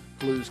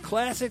 Blues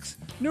classics,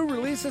 new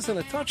releases, and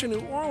a touch of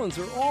New Orleans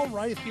are all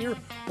right here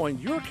on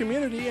your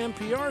community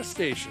NPR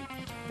station.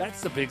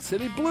 That's the Big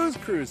City Blues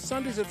Cruise,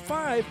 Sundays at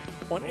 5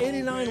 on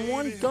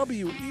 89.1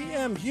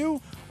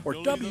 WEMU or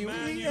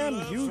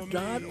WEMU.org.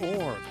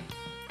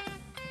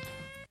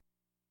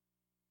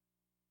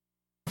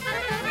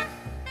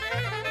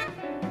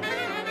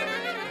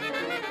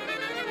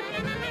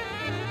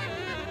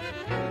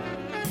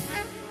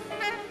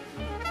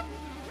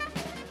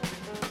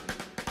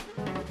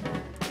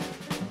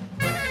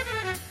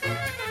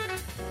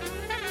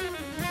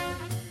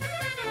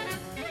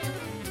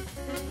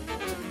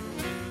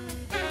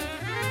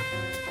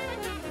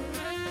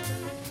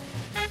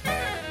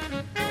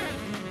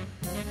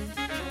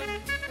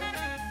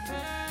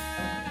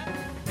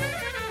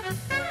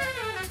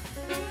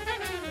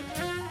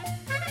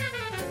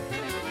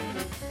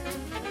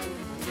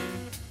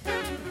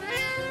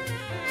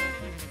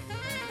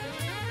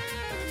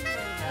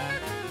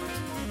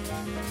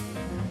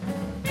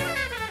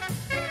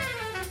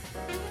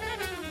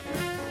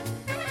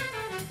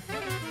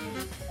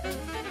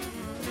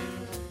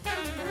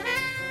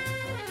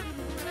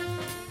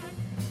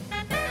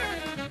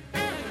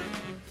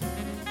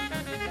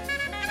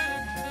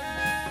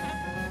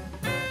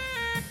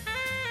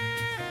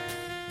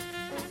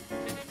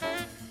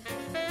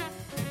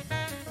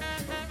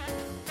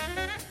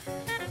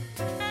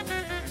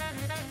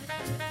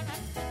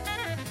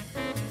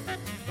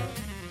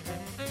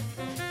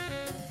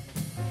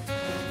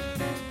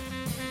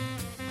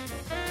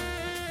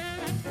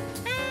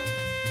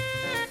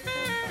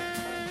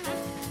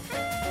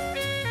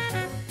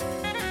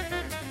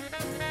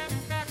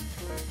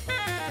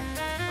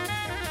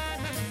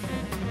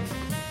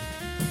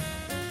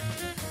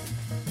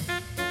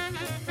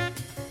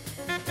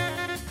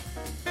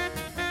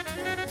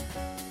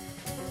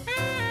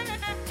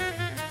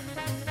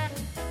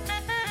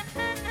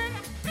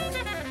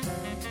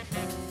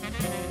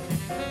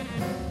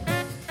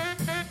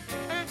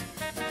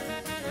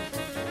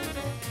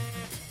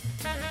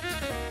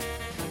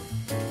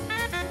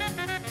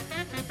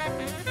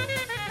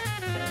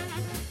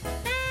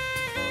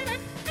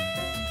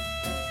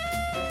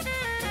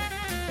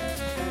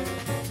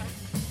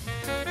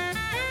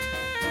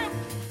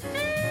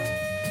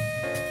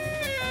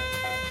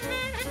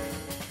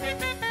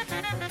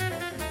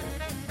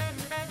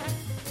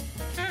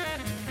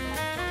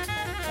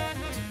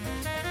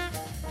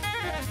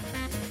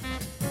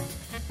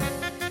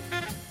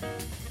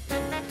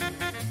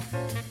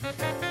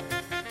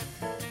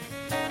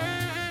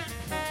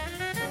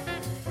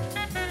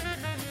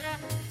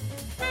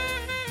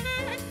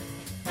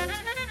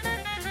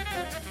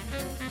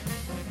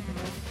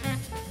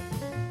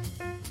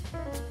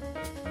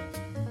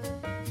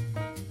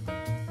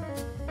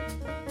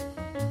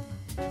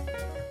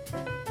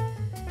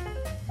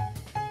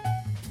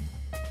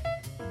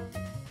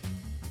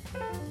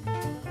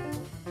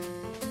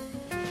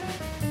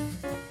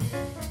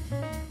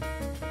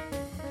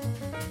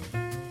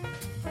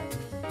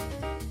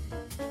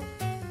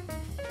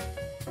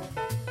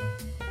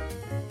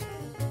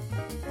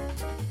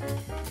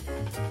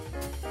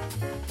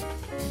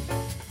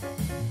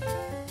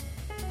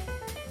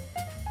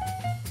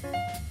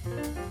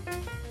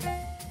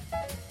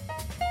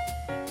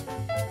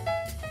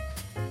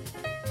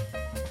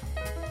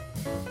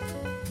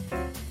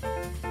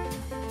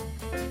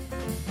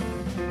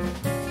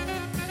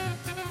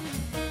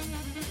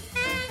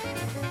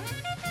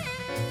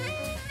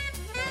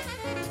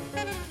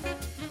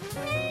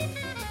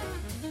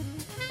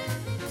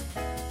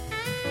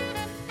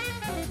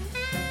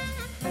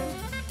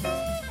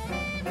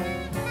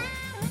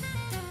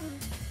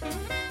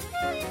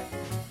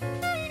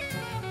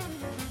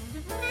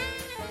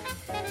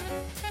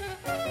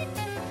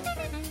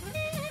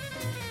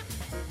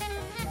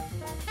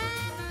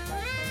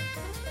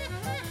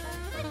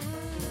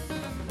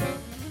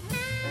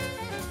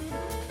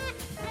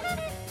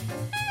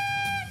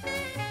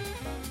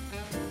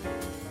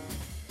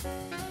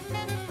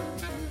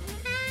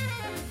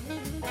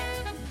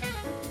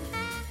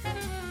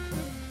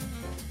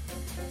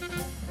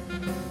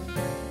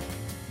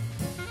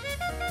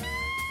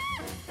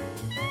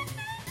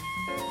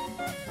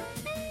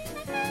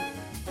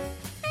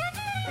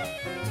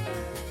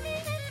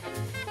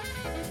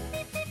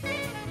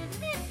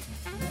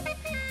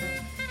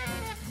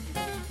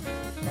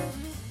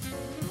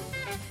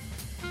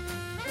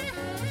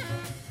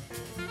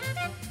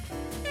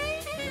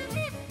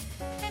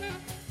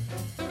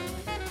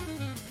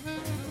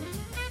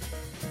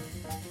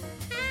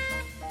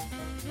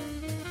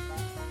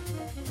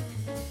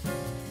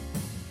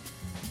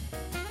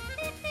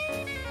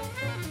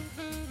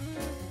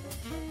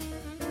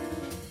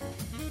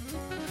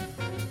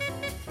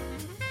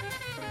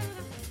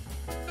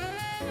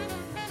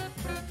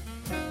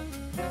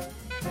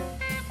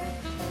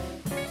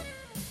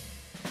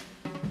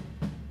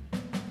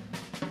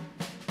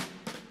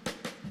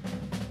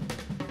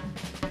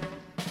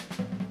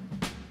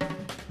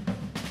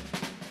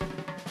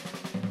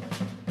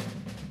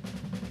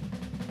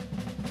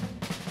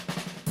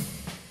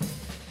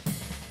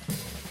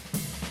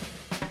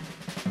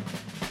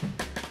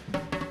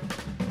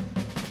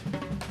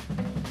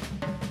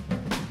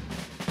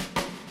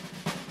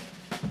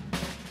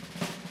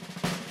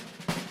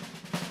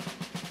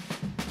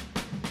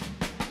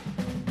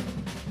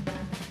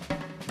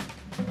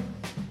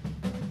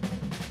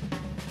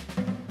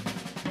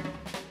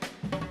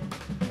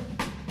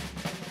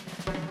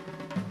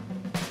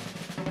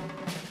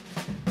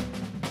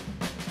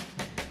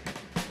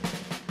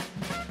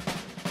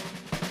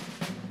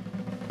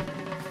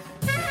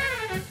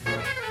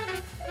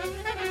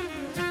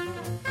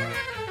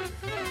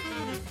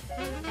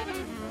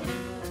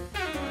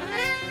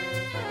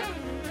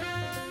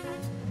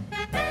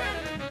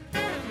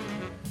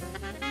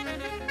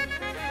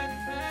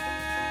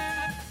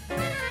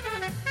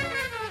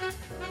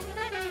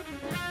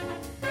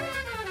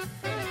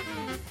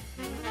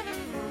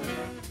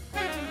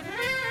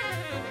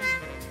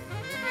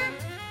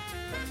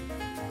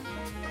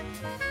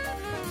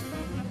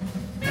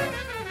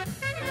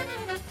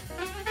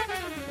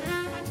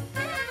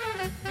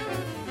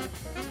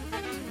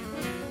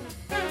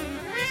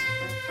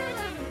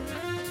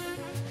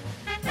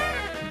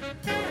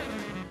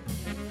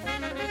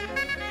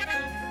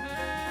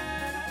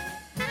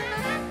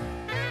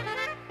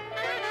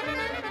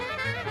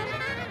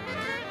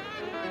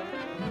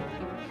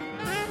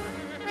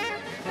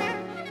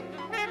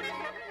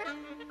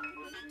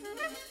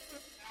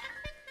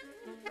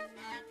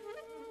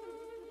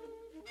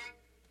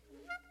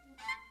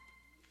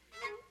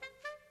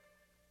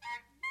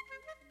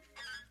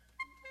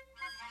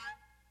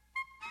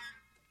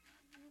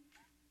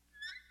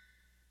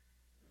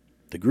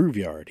 The Groove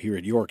Yard here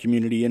at your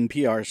community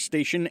NPR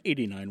station,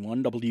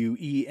 89.1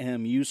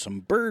 WEMU. Some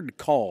bird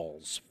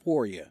calls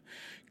for you,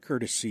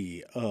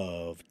 courtesy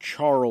of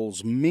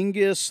Charles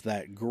Mingus,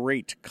 that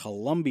great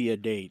Columbia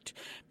date.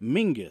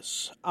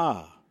 Mingus,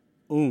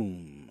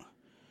 In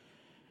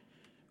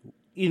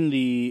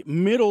the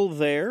middle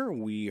there,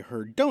 we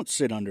heard Don't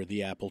Sit Under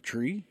the Apple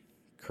Tree,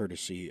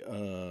 courtesy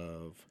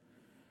of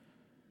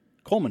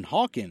Coleman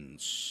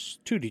Hawkins.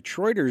 Two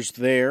Detroiters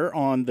there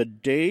on the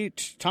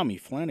date, Tommy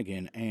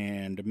Flanagan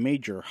and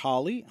Major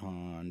Holly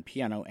on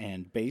piano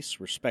and bass,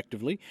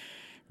 respectively,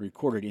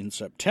 recorded in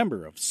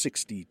September of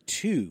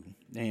 '62.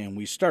 And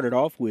we started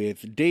off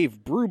with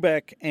Dave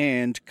Brubeck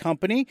and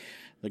Company,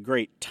 the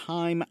great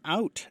Time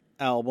Out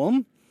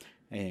album,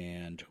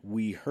 and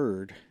we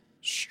heard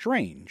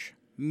Strange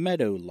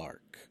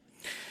Meadowlark.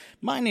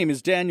 My name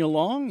is Daniel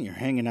Long. You're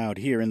hanging out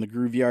here in the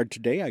Groove Yard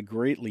today. I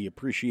greatly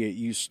appreciate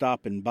you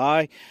stopping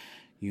by.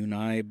 You and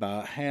I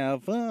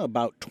have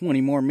about 20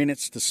 more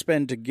minutes to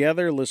spend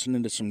together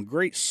listening to some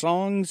great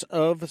songs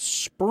of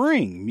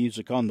spring.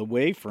 Music on the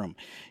way from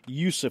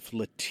Yusuf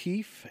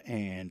Lateef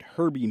and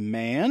Herbie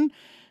Mann.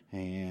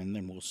 And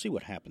then we'll see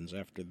what happens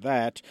after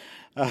that.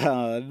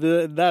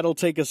 That'll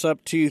take us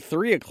up to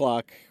 3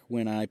 o'clock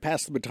when I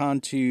pass the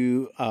baton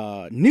to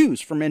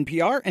news from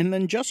NPR, and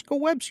then Jessica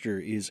Webster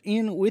is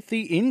in with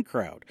the In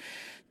Crowd.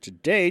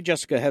 Today,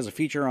 Jessica has a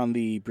feature on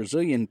the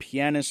Brazilian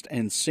pianist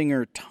and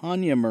singer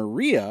Tânia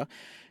Maria,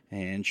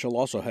 and she'll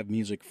also have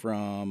music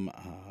from...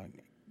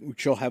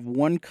 she'll have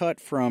one cut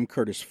from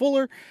Curtis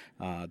Fuller,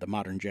 the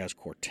Modern Jazz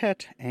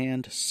Quartet,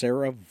 and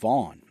Sarah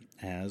Vaughan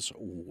as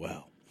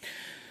well.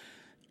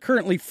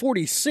 Currently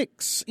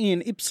 46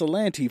 in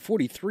Ypsilanti,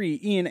 43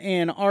 in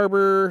Ann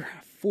Arbor,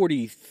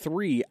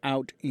 43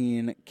 out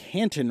in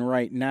Canton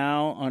right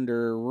now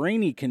under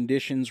rainy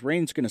conditions.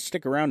 Rain's going to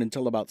stick around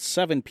until about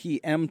 7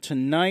 p.m.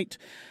 tonight.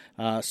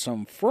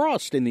 Some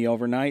frost in the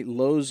overnight,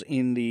 lows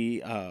in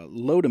the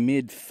low to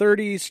mid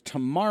 30s.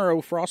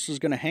 Tomorrow, frost is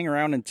going to hang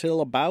around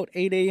until about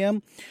 8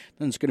 a.m.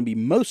 Then it's going to be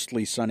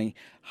mostly sunny.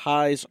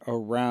 Highs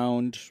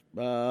around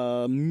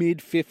mid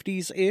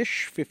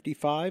 50s-ish.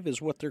 55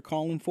 is what they're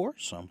calling for.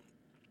 So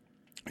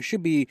it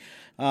should be,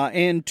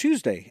 and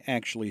Tuesday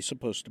actually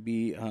supposed to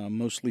be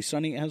mostly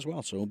sunny as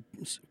well. So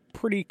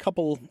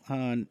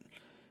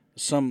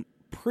some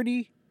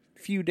pretty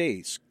few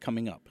days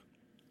coming up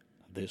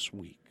this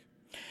week.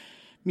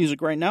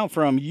 Music right now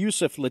from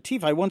Yusuf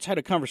Lateef. I once had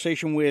a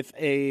conversation with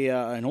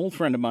an old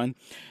friend of mine,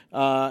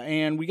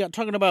 and we got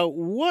talking about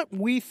what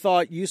we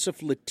thought Yusuf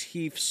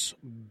Lateef's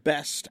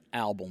best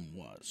album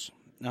was,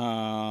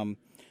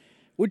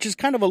 which is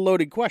kind of a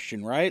loaded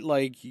question, right?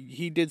 Like,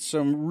 he did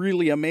some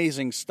really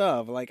amazing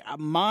stuff. Like,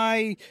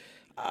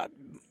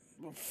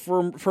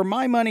 for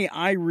my money,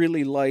 I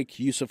really like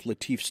Yusuf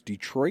Lateef's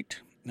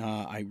Detroit.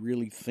 I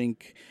really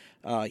think...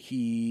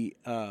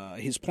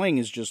 his playing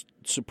is just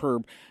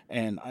superb,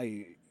 and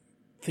I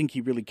think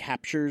he really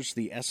captures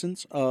the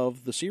essence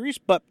of the series.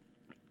 But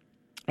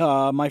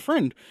my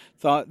friend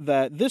thought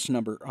that this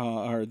number,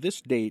 or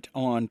this date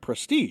on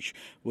Prestige,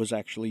 was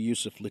actually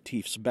Yusuf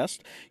Lateef's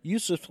best.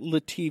 Yusuf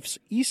Lateef's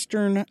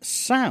Eastern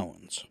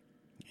Sounds.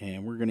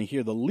 And we're going to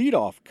hear the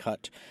leadoff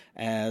cut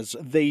as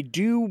They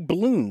Do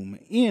Bloom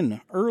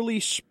in Early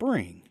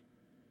Spring.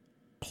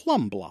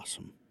 Plum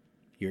Blossom.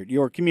 Here at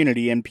your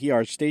community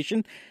NPR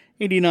station,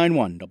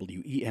 89.1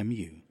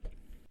 WEMU.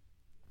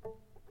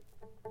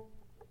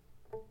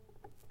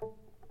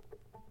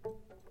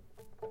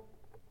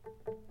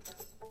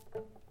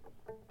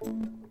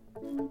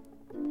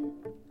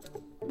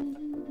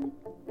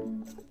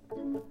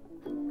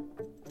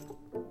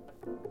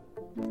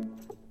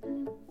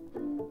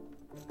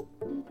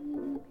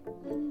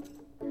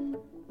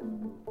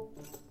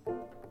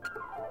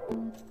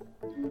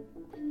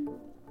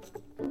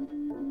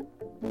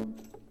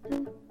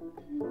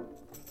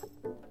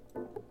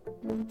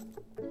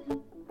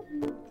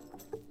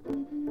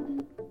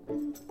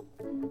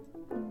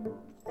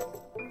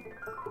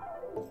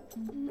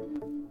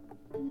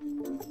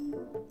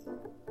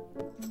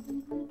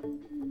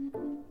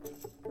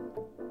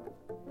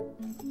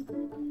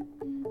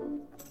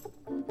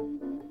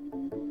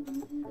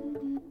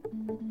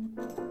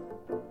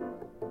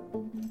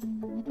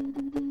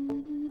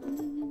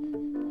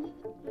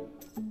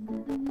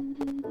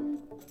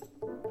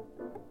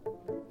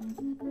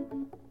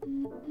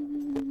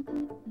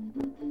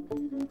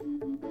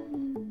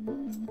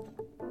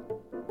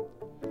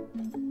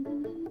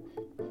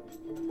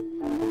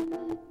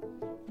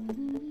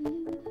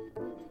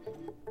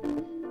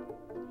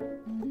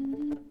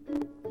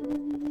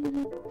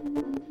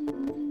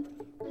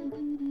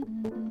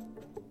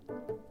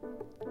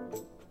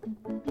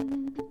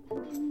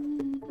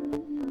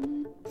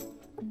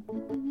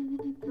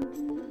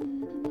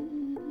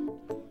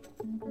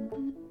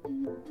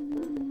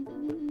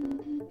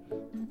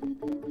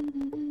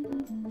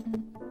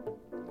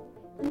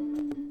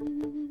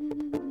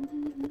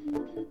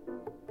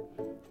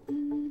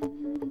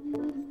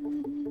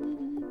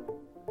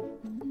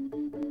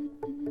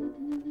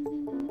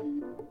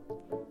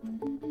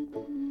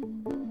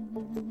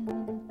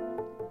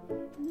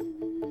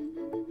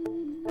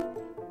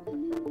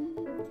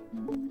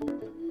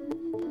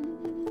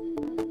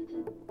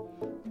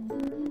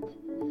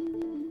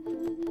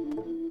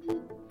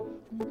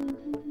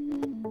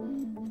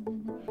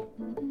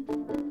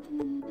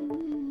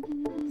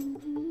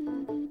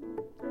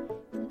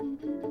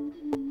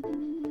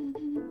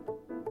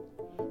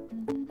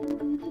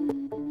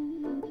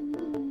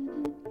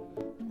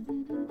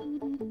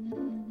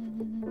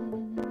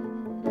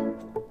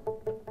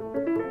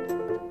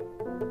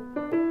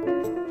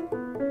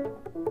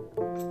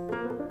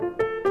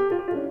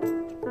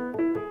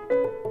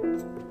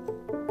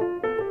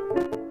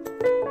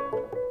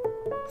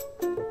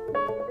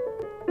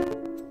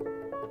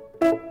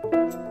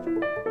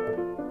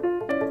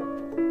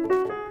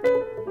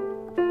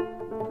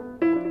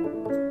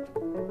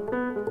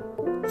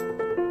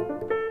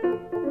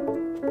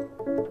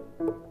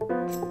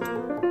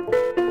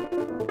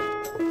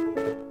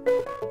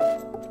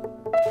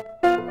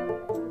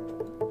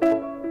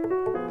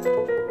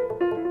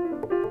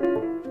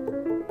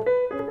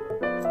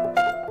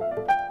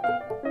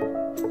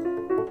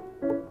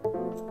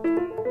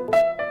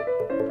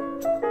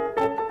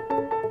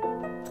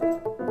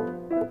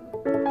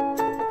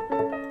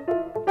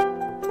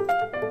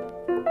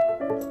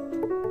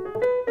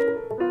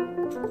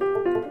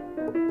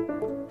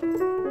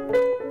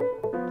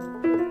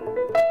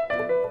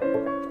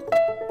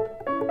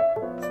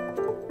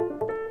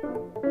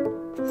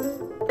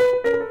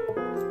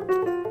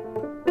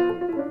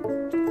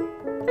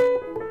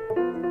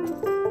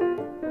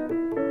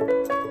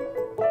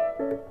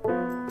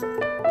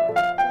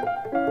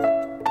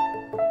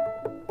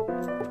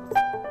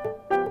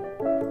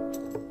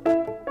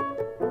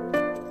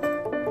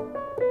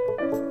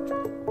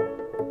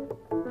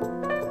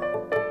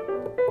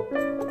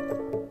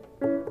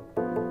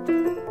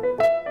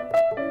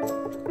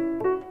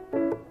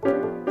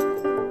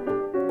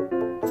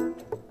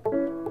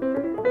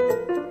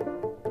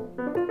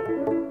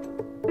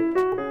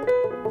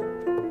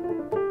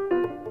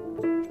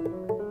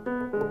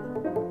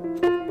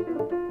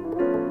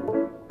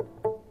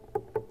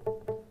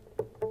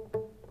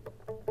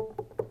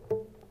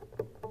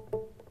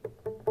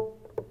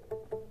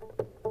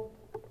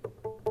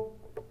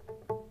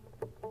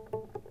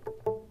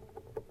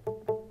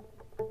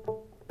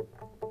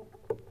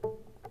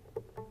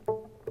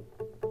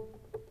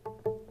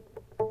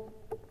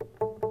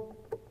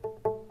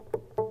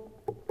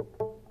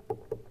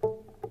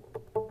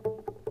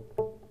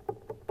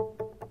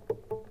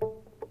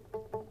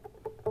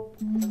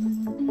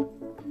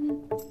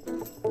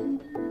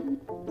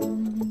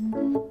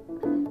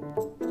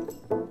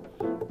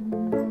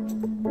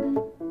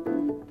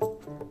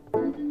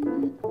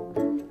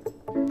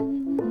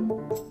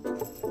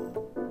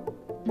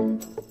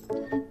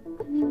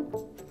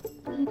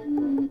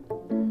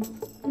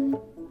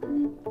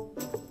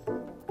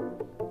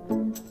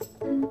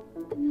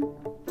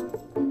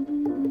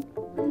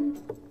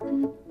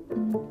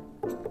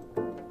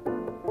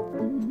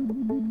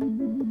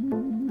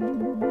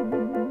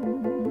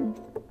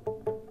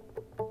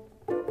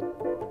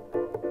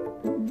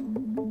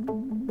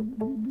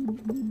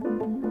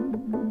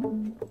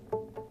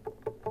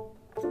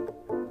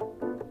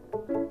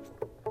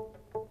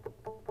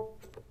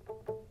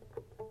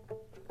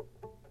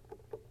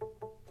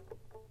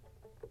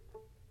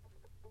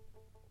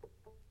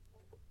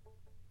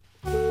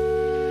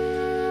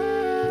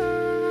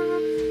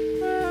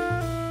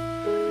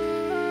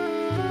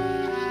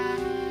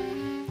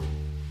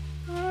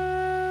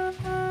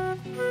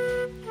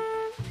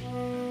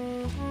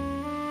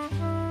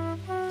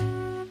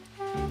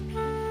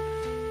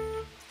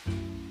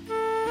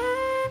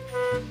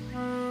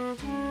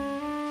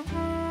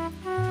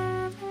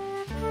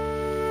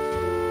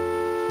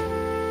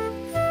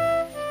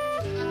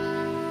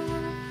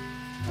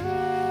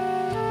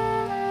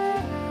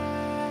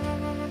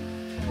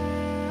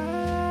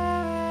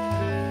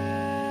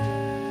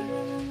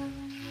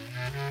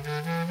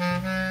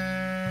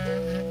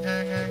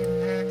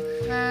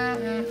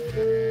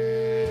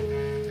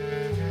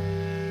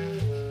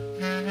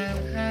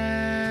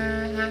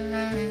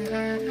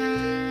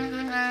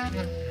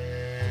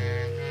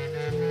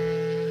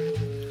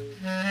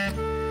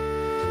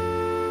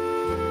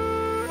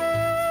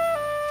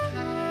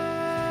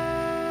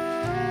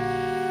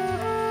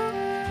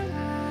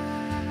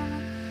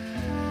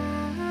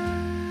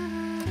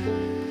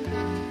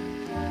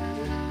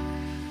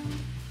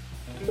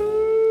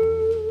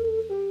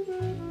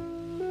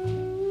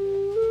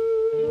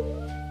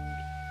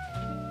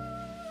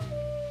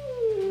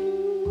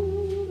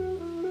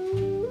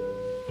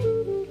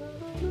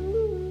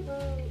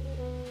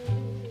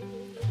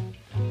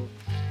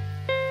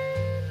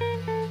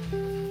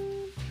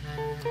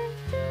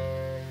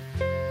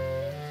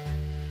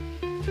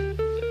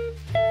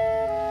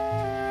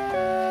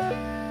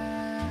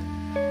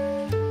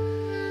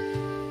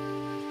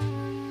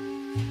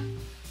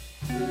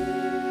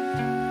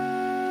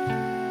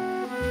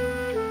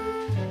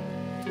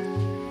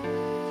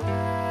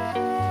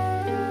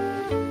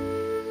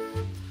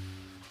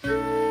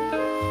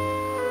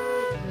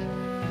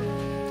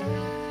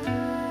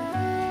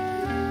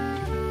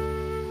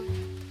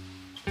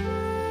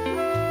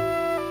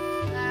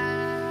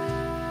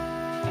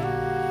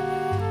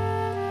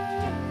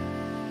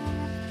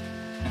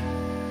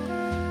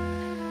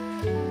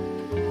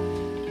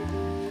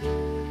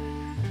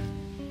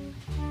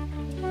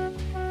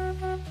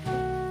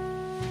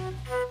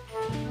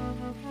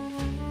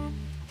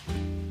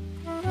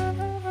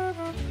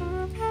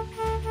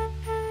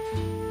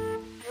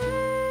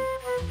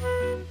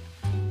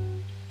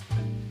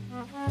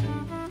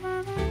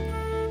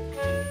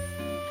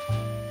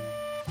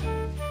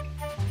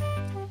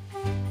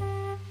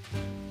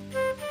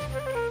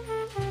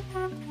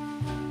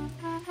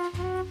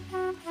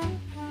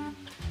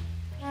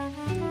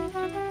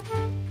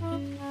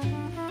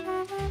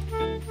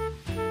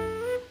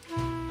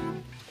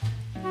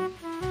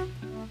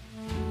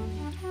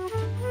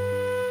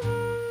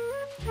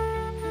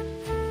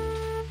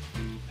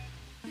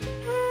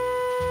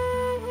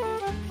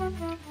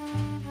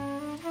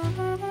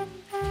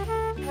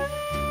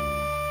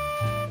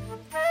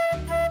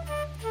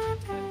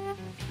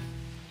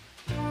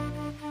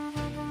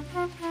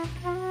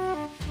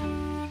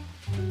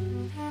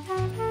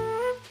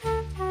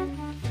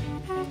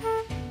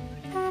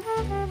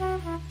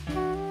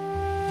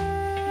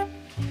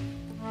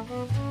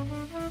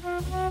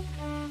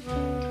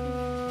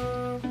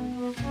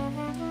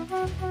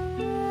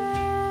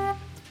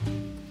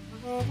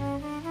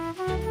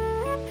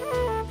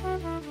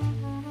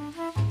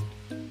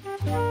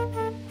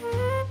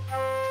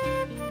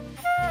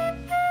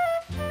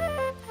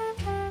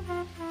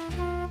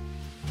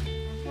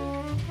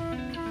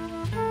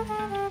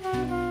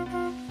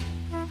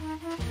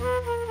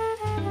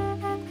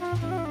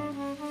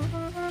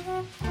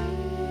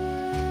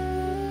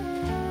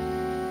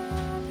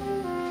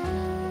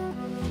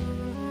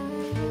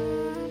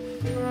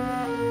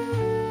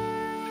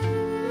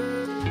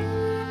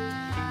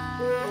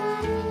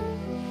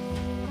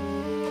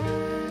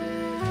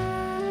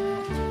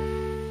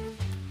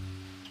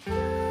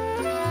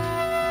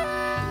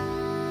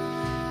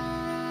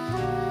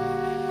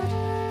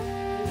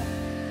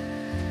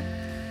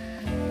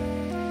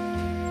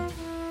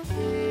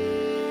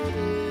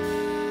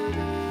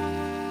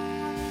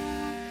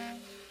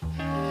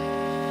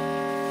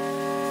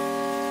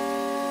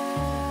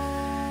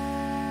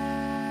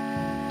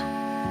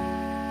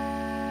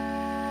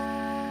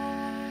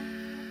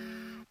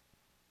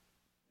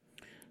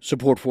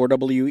 Support for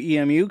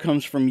WEMU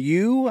comes from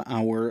you,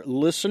 our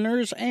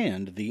listeners,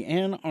 and the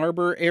Ann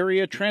Arbor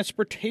Area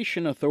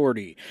Transportation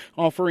Authority,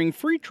 offering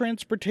free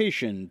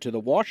transportation to the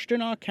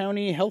Washtenaw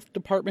County Health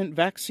Department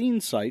vaccine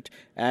site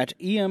at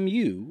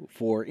EMU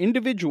for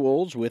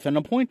individuals with an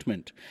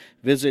appointment.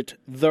 Visit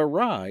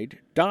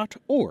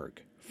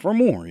theride.org for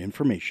more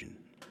information.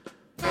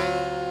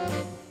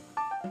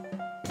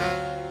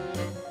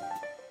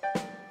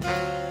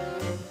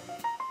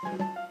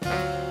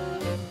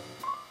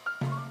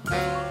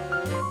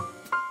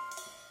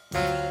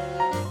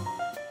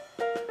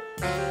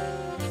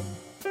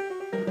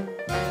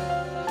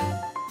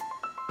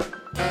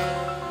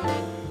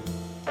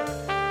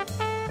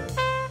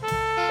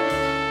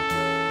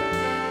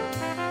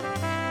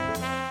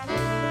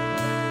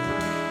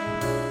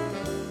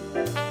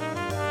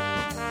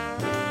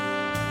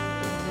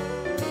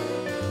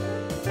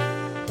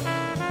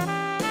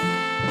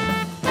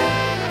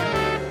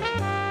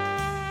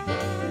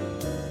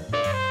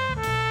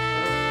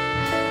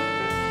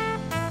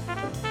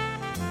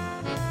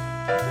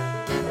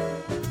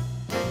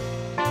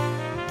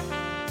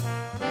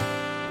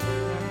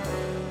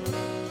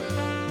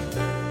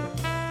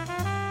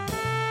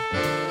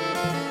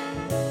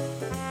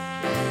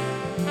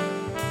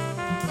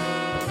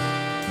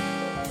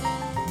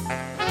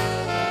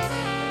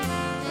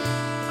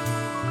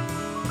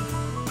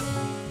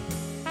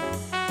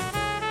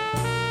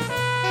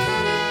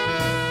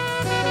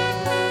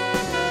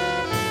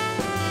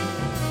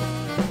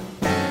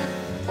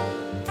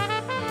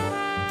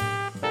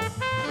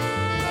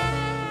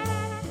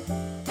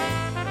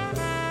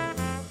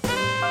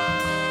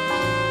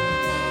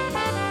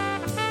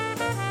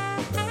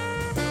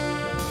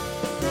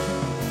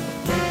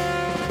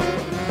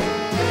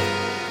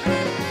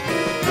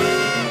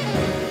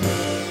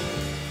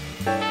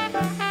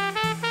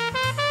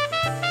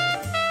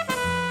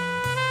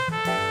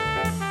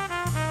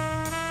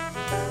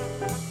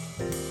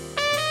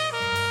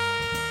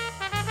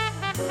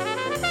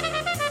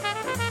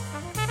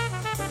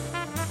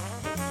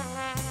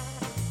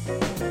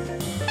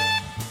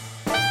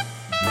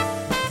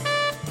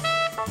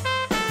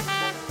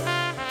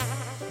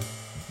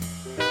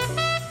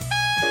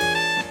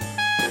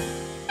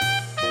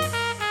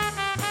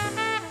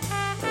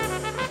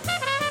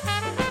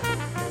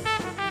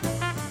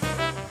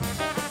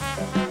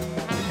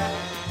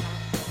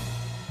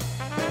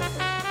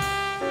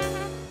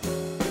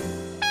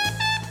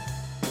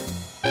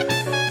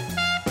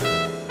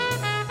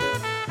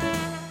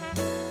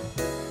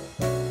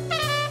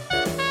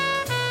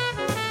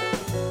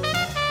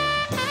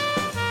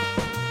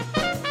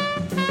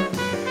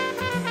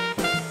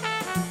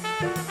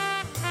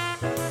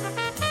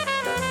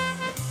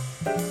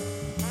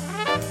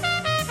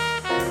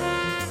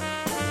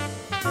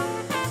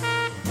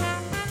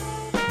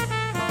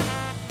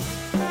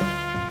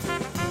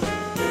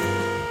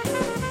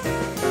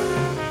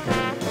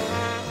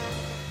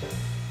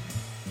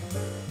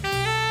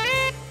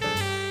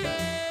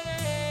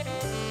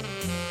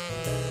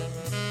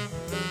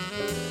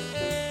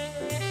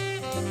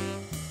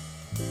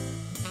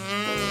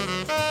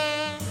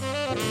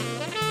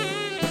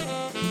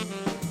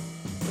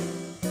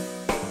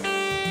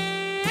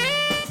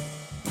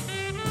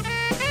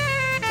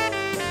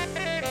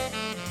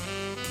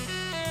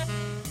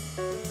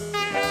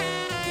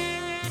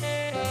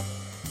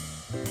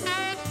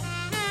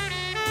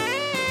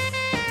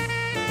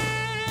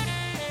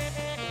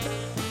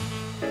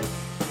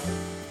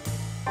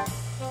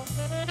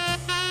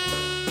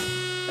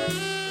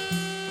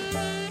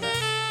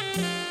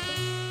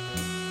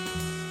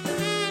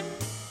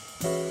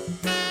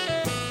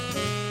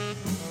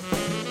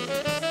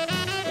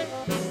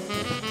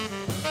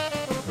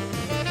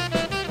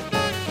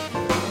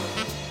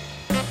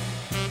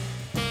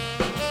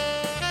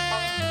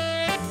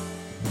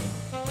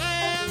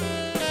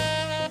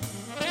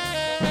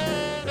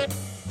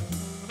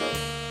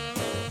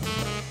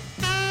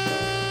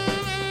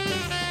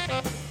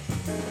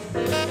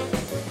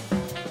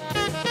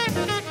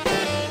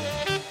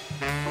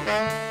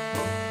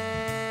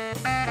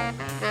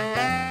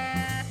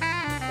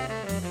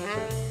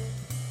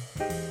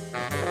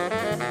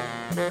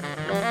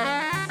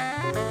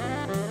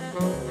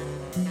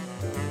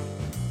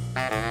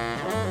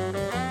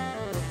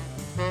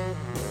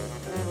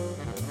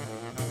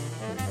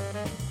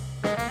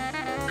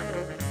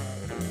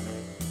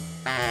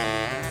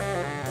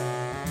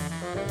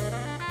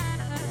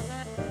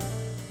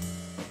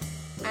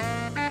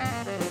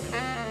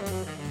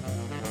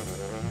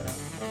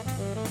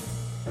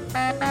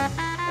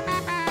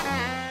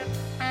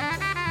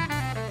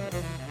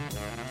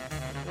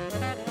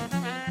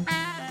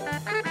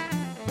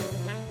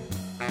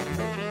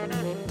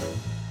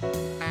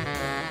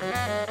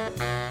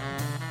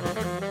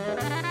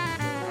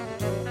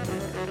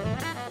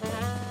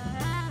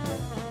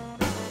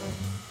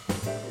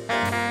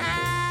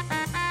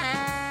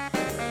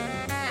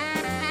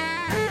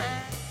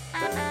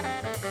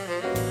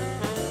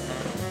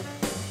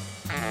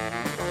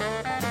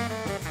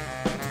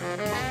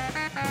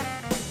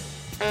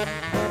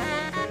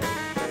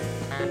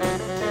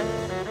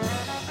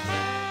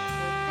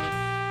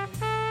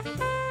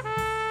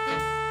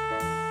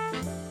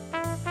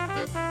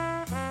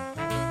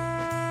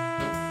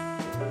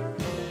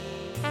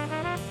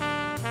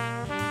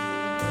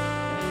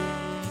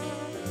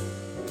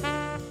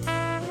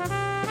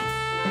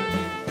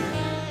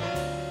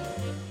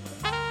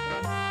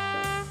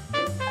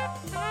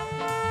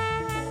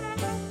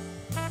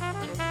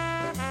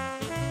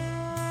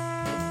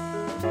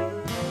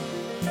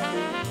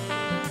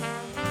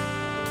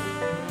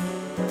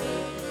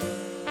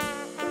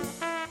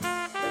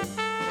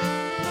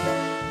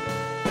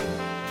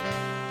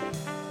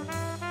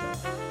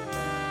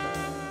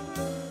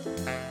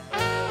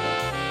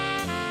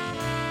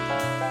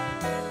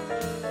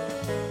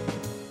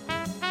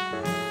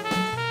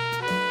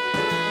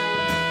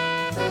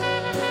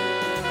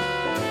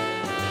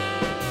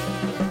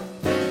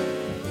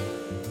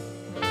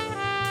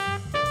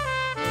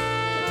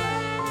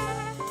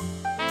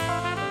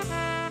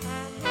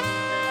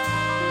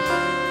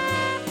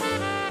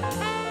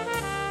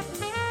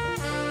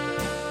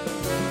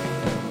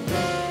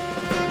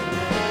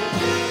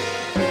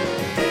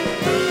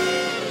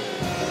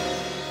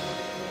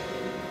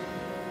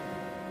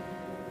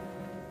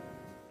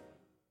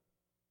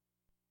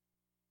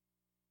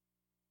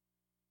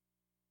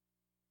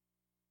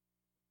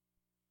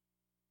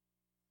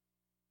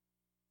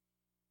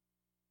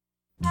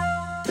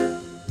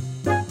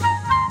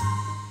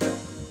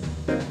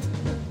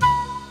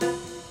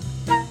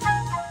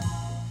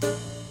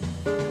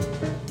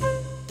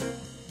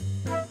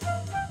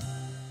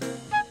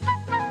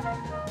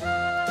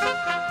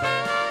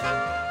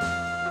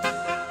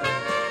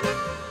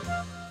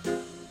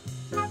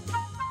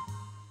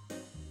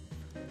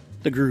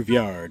 The Groove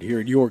Yard here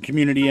at your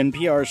community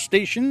NPR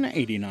station,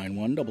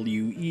 89.1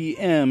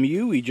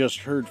 WEMU. We just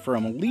heard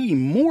from Lee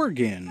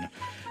Morgan.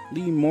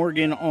 Lee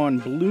Morgan on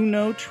Blue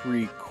Note,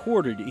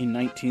 recorded in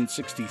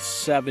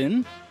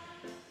 1967.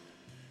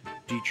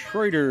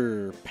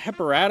 Detroiter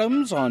Pepper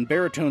Adams on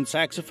baritone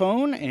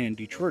saxophone and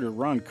Detroiter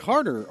Ron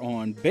Carter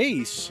on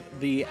bass.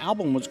 The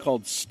album was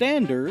called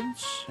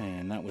Standards,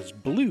 and that was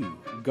Blue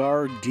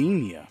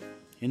Gardenia.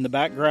 In the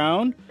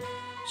background,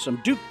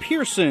 some Duke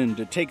Pearson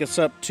to take us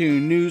up to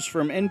news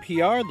from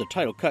NPR, the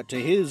title cut to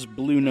his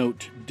Blue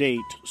Note date,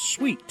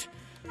 Sweet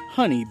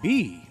Honey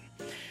Bee.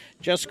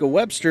 Jessica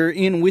Webster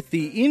in with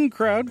the In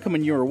Crowd,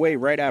 coming your way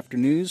right after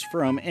news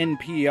from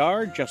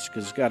NPR.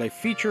 Jessica's got a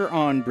feature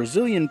on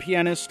Brazilian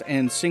pianist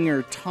and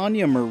singer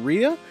Tania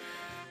Maria.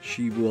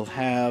 She will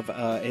have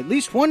at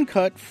least one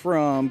cut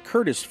from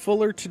Curtis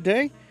Fuller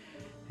today,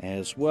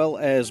 as well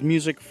as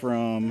music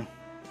from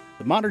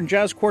the Modern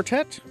Jazz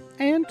Quartet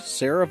and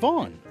Sarah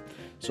Vaughan.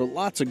 So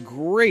lots of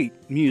great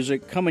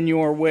music coming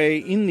your way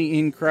in the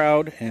In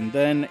Crowd and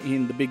then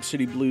in the Big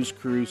City Blues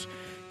Cruise.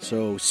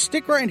 So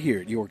stick right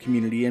here at your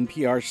community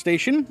NPR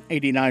station,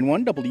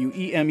 89.1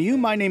 WEMU.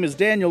 My name is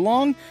Daniel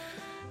Long.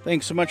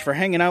 Thanks so much for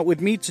hanging out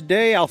with me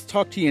today. I'll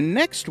talk to you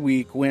next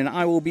week when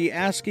I will be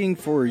asking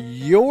for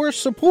your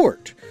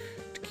support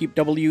to keep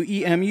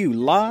WEMU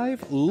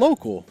live,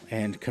 local,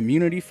 and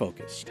community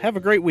focused. Have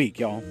a great week,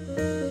 y'all.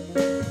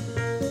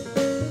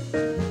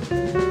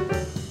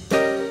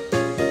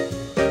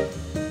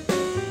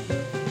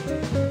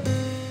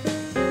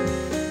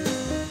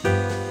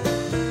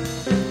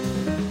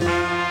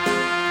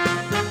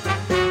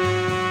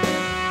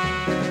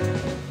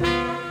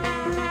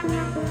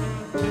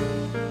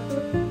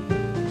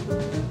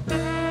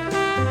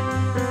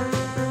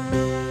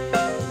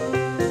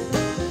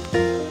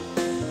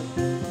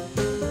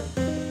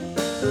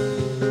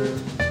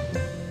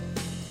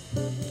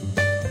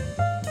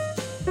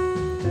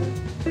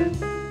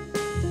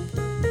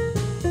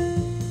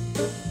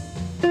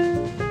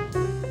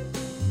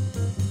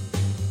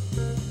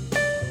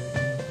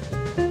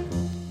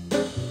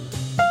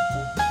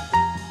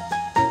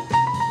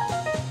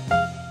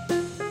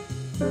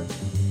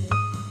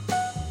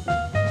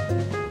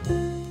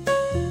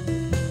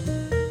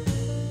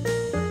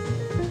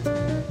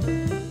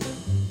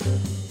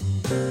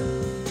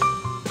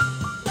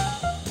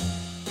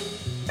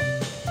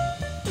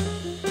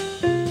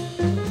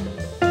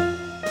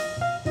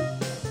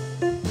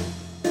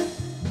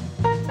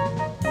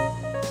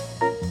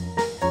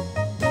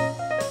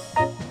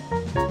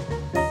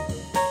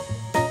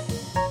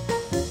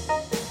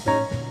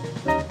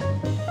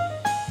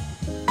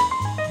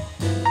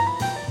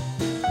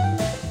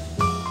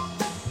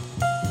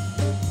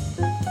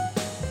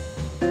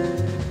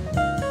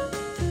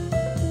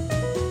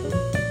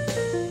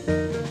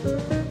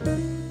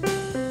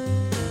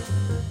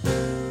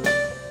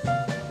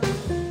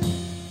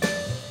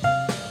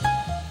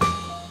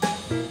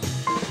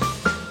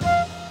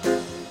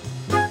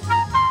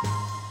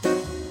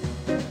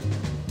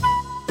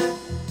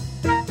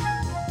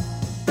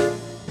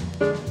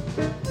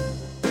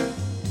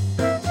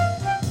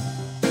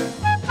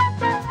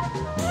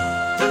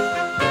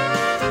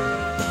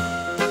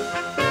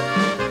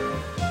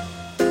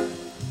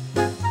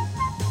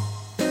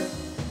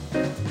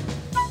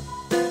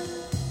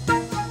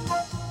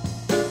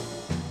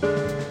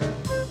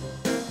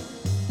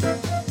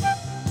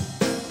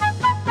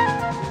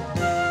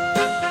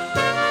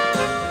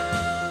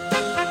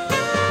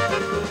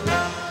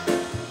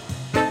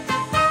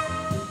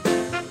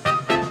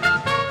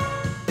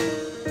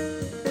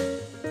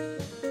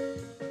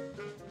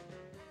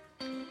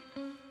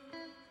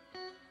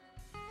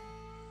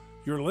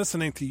 You're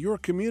listening to your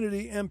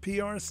community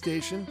NPR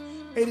station,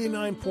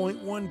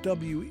 89.1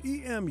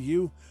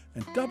 WEMU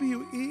and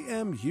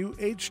WEMU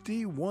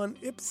HD1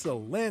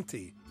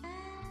 Ypsilanti.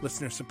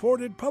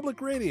 Listener-supported public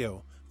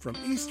radio from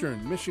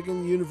Eastern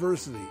Michigan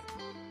University.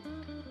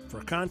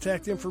 For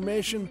contact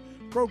information,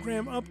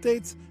 program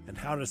updates, and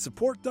how to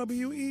support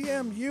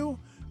WEMU,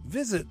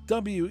 visit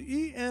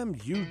WEMU.org.